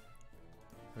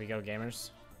 Here we go, gamers.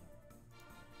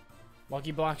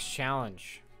 Lucky Blocks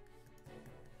Challenge.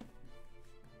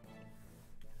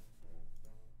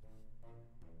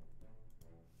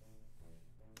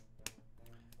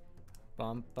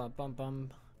 Bum bum bum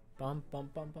bum bum bum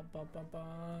bum bum bum bum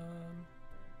bum.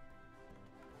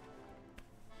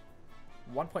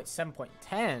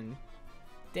 1.7.10.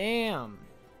 Damn.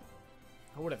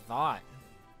 I would have thought.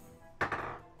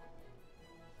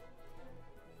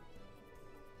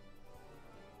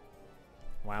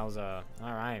 Wowza.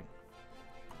 All right.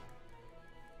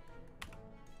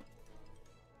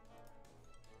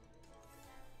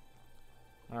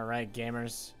 All right,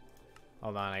 gamers.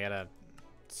 Hold on, I gotta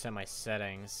set my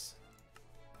settings.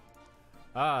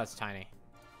 Oh, it's tiny.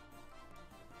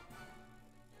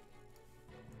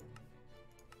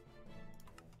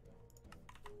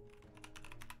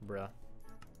 Bruh.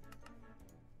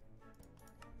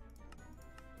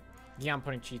 Yeah, I'm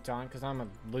putting cheats on because I'm a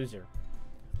loser.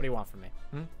 What do you want from me?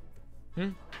 Hmm?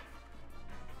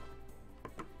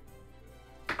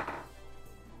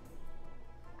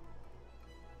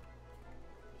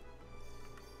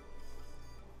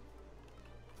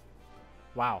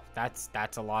 Wow, that's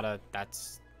a lot of,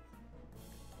 those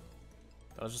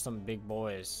are some big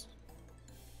boys.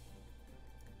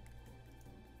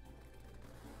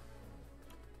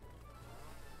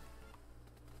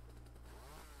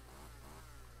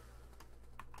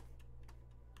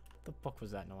 The fuck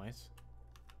was that noise?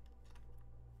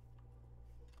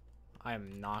 I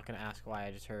am not gonna ask why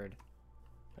I just heard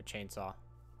a chainsaw.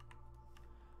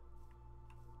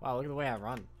 Wow, look at the way I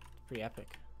run. It's pretty epic.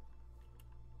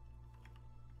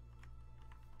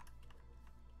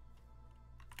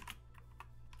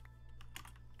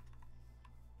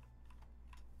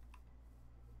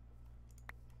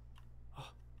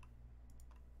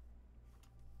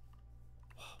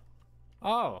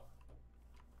 Oh.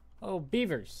 Oh,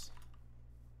 beavers.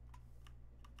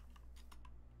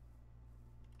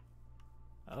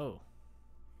 Oh.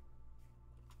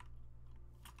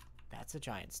 That's a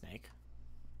giant snake.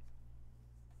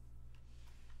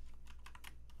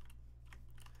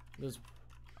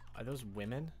 Are those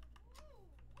women?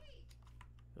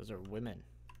 Those are women.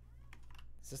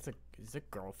 Is the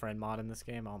girlfriend mod in this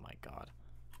game? Oh my god.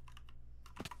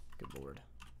 Good lord.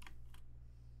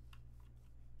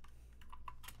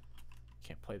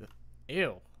 Can't play the...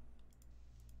 Ew.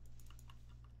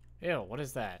 Ew, what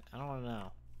is that? I don't want to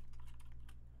know.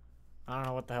 I don't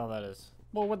know what the hell that is.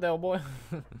 Well, what the hell, boy?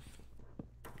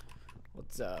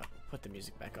 Let's put the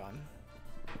music back on.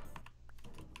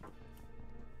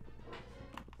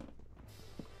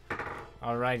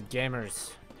 Alright,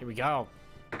 gamers. Here we go.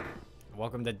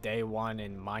 Welcome to day 1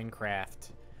 in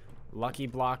Minecraft. Lucky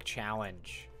Block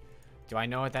Challenge. Do I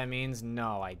know what that means?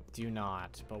 No, I do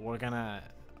not. But we're gonna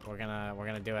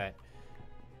do it.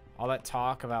 All that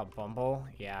talk about Bumble,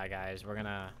 yeah, guys, we're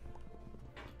gonna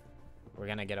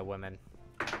get a woman.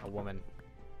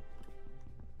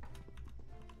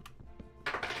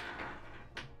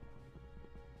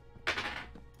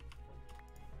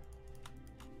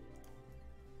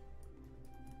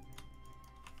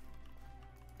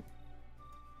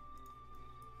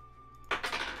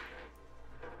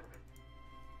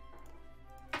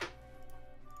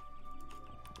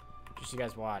 Just you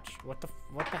guys watch. What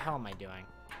the hell am I doing?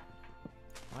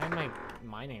 Why am I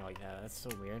mining like that? That's so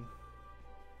weird.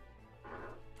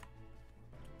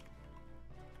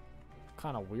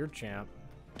 Kind of weird, champ.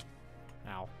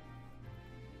 Ow.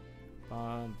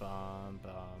 Bum bum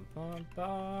bum bum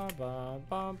bum bum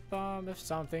bum bum. If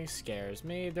something scares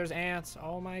me, there's ants.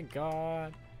 Oh my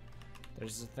god.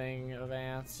 There's a thing of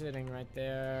ants sitting right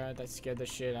there that scared the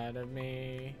shit out of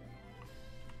me.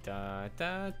 Da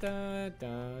da da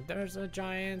da. There's a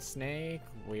giant snake,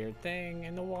 weird thing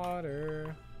in the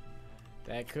water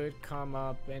that could come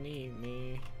up and eat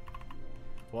me.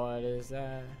 What is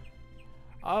that?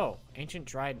 Oh, ancient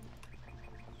dried.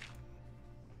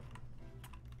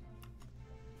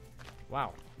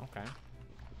 Wow, okay.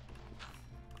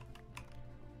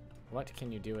 What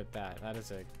can you do with that? That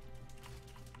is a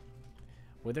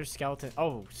wither skeleton.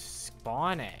 Oh,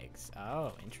 spawn eggs.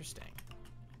 Oh, interesting.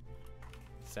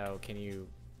 So can you,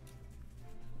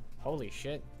 holy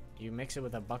shit, you mix it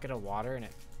with a bucket of water and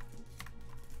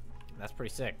that's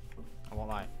pretty sick. I won't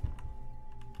lie.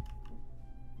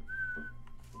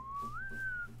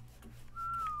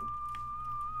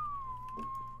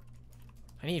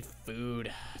 I need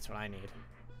food. That's what I need.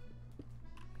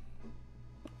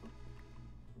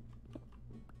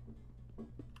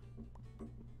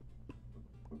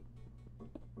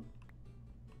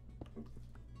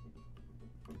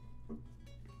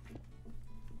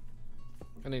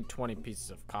 I need 20 pieces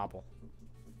of cobble.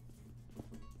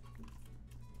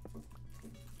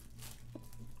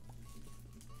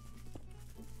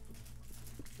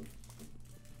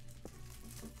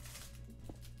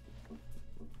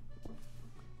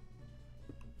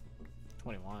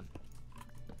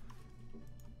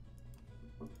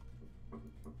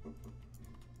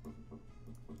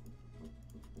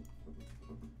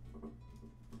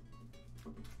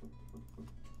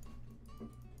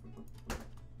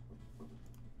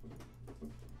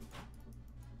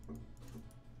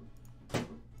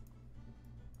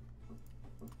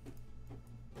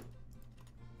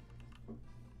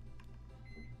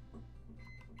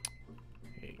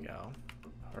 Here you go.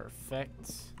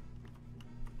 Perfect.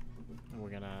 And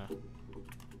we're gonna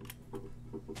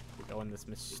go in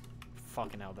this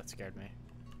fucking hell, that scared me.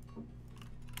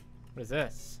 What is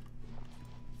this?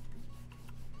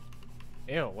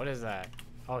 Ew, what is that?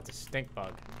 Oh, it's a stink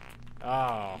bug.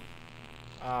 Oh.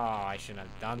 Oh, I shouldn't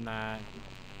have done that.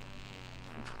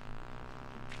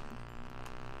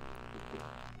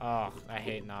 Oh, I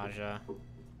hate nausea.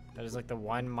 That is like the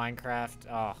one Minecraft.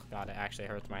 Oh, God, it actually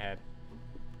hurts my head.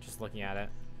 Just looking at it.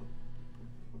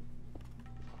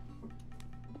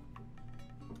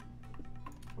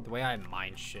 The way I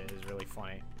mine shit is really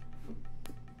funny.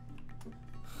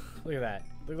 Look at that.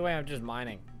 Look at the way I'm just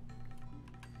mining.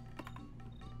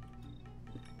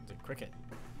 It's a cricket.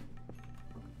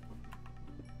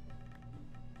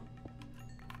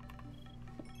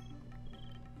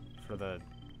 For the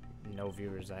no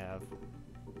viewers I have.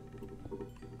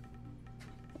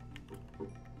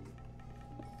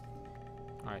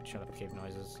 Alright, shut up, cave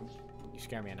noises. You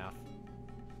scare me enough.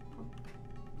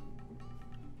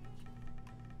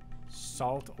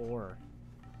 Salt ore.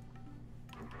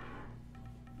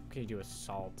 What can you do with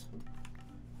salt?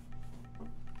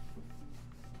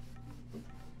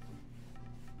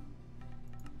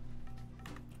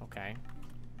 Okay.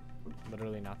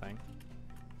 Literally nothing.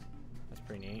 That's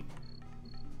pretty neat.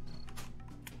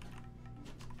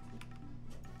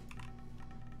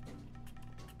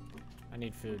 I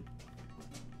need food.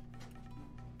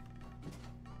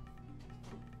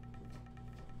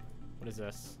 What is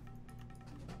this?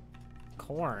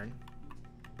 Corn?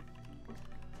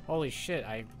 Holy shit,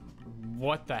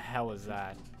 what the hell is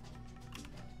that?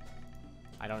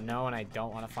 I don't know and I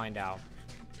don't want to find out.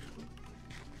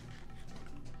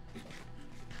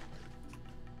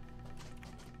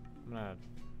 I'm gonna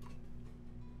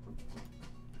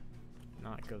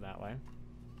not go that way.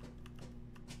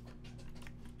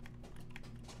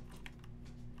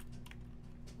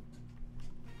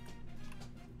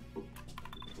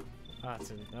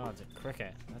 Oh, it's a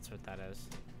cricket. That's what that is.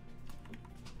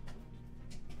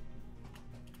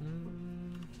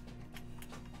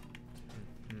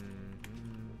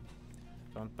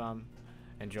 Bum bum.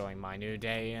 Enjoying my new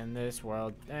day in this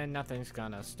world, and nothing's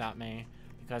gonna stop me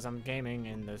because I'm gaming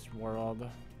in this world.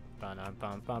 Bum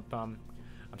bum bum bum.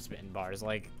 I'm spitting bars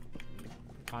like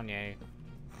Kanye.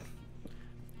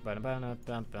 Bum bum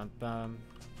bum bum bum.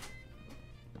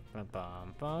 Bum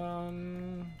bum bum.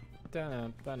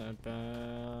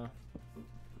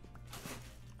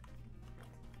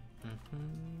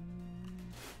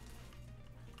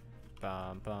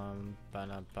 Bum bum bum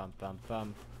bum bum bum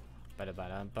bum. Bada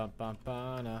bada bum bum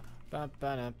bum bum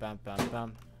bum bum bum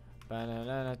bum.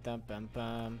 Bada bum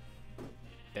bum.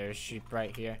 There's sheep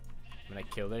right here. I'm gonna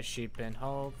kill this sheep and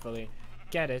hopefully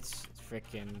get its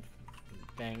freaking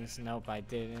things. Nope, I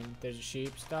didn't. There's a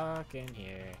sheep stuck in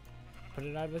here. Put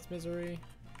it out of its misery.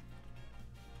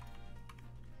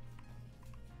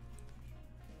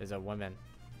 There's a woman.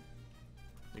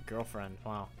 The girlfriend.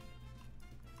 Wow.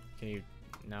 Can you?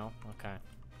 No? Okay.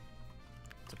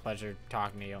 It's a pleasure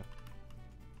talking to you.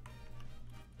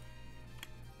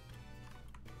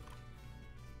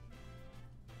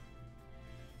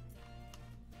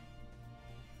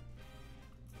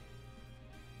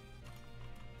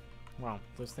 Wow,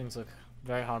 those things look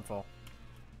very harmful.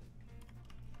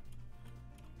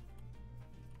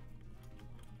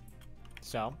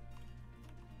 So,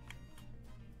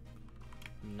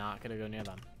 I'm not gonna go near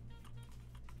them.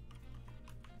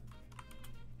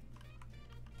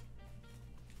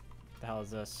 The hell is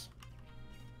this?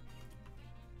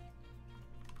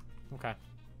 Okay.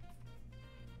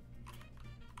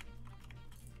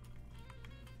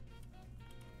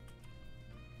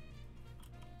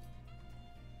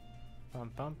 Bum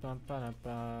bum bum bum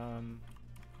bum.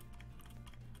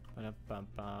 Bum,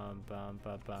 bum, bum,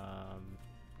 bum, bum.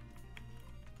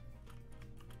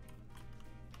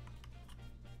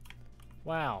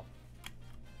 Wow.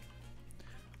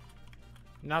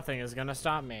 Nothing is gonna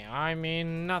stop me. I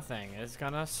mean, nothing is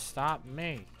gonna stop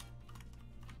me.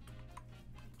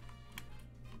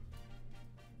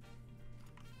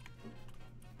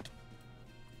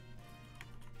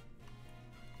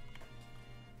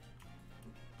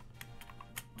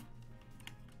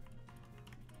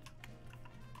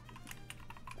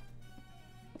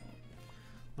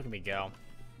 Look at me go.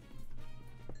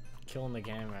 Killing the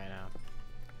game right now.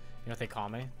 You know what they call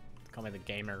me? They call me the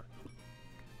gamer.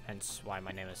 Hence why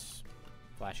my name is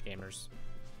Flash Gamers.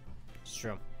 It's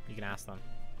true. You can ask them.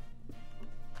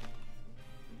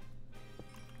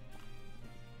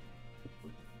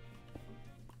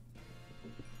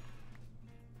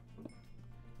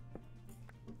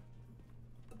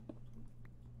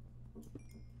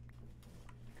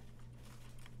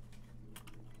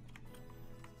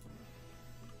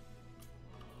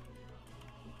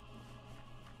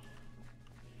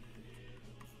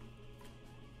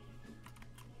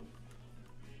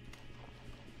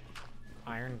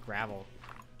 Iron gravel.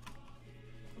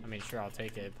 I mean, sure, I'll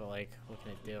take it, but like, what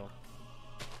can it do?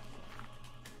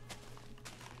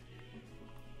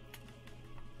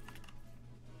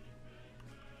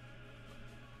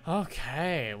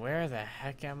 Okay, where the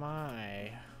heck am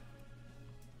I?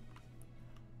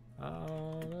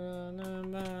 Oh,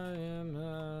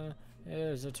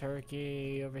 there's a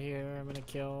turkey over here I'm gonna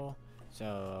kill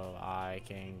so I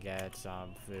can get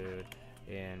some food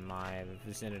in my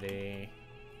vicinity.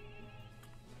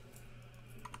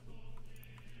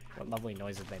 What lovely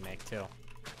noises they make, too.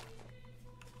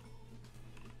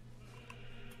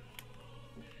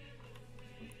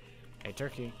 Hey,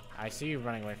 turkey. I see you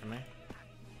running away from me.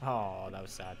 Oh, that was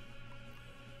sad.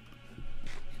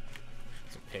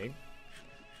 It's a pig.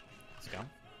 Let's go.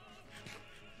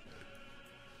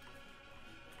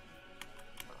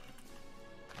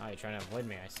 Oh, you're trying to avoid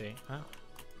me, I see. Huh?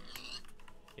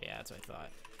 Yeah, that's what I thought.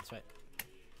 That's what...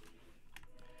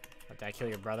 Did I kill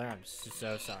your brother? I'm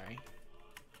so sorry.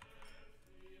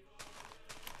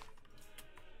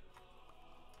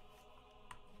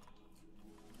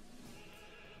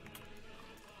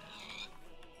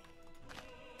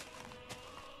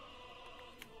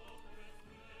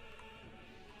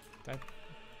 That...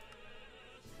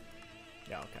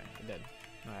 Yeah, okay, it did.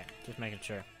 Alright, just making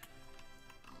sure.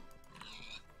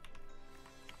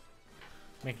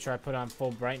 Making sure I put on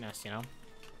full brightness, you know?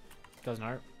 Doesn't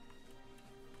hurt.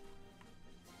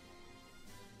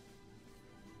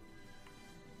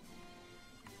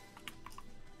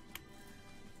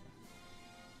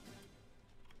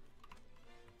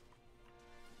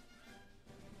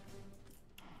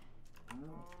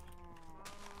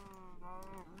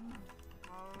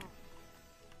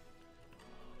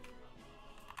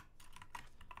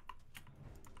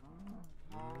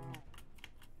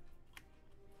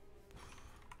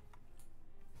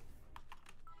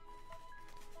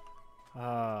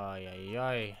 Ay, ay,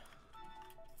 ay.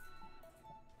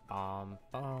 Bum,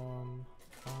 bum,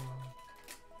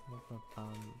 bum, bum,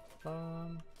 bum,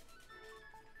 bum.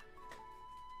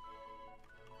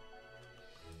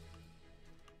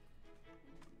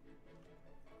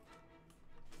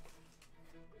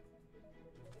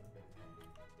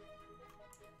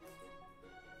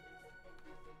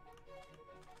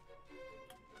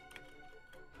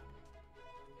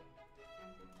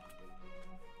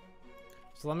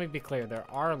 So let me be clear, there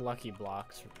are lucky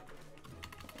blocks.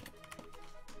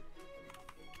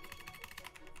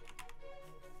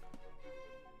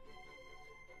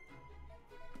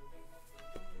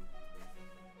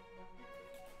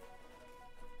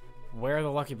 Where are the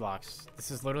lucky blocks?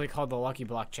 This is literally called the Lucky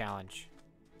Block Challenge.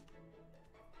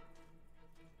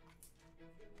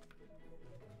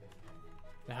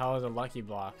 The hell are the lucky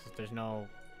blocks if there's no...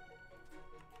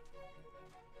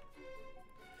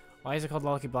 Why is it called the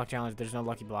Lucky Block Challenge? There's no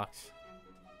lucky blocks.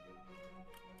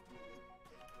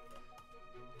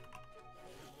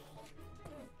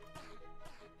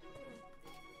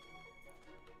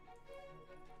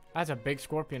 That's a big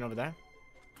scorpion over there.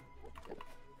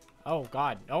 Oh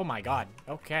god. Oh my god.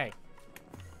 Okay.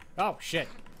 Oh shit.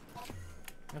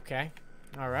 Okay.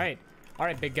 Alright.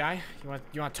 Alright, big guy.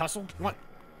 You want tussle? You want...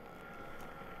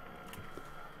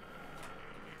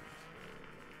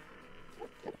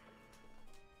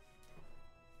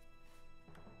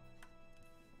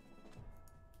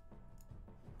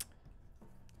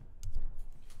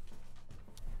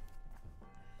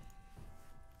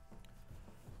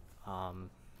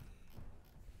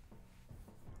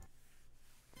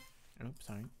 Oops,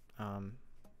 sorry.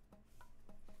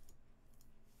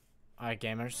 Alright,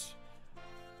 gamers.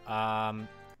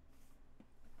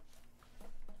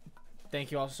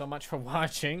 Thank you all so much for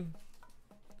watching.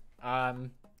 If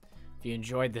you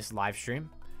enjoyed this live stream,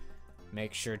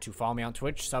 make sure to follow me on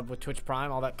Twitch, sub with Twitch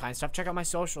Prime, all that kind of stuff. Check out my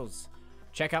socials.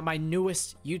 Check out my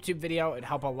newest YouTube video. It'd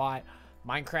help a lot.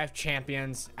 Minecraft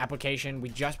Champions application. We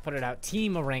just put it out.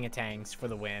 Team Orangutans for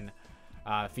the win.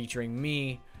 Featuring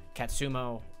me,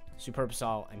 Katsumo,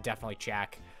 Superbsol, and definitely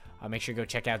Jack. Make sure you go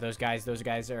check out those guys. Those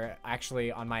guys are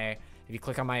actually on my... If you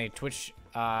click on my Twitch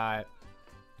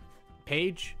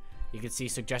page, you can see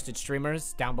suggested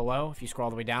streamers down below. If you scroll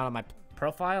all the way down on my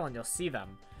profile, and you'll see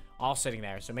them all sitting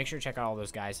there. So make sure to check out all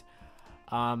those guys.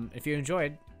 If you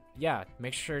enjoyed, yeah,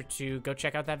 make sure to go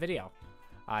check out that video.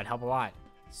 It'd help a lot.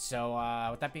 So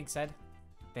with that being said,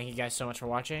 thank you guys so much for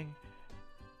watching,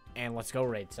 and let's go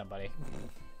raid somebody.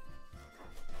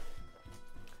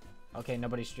 Okay,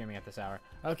 nobody's streaming at this hour.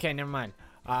 Okay, never mind.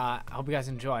 I hope you guys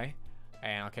enjoy,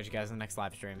 and I'll catch you guys in the next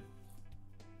live stream.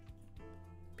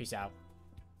 Peace out.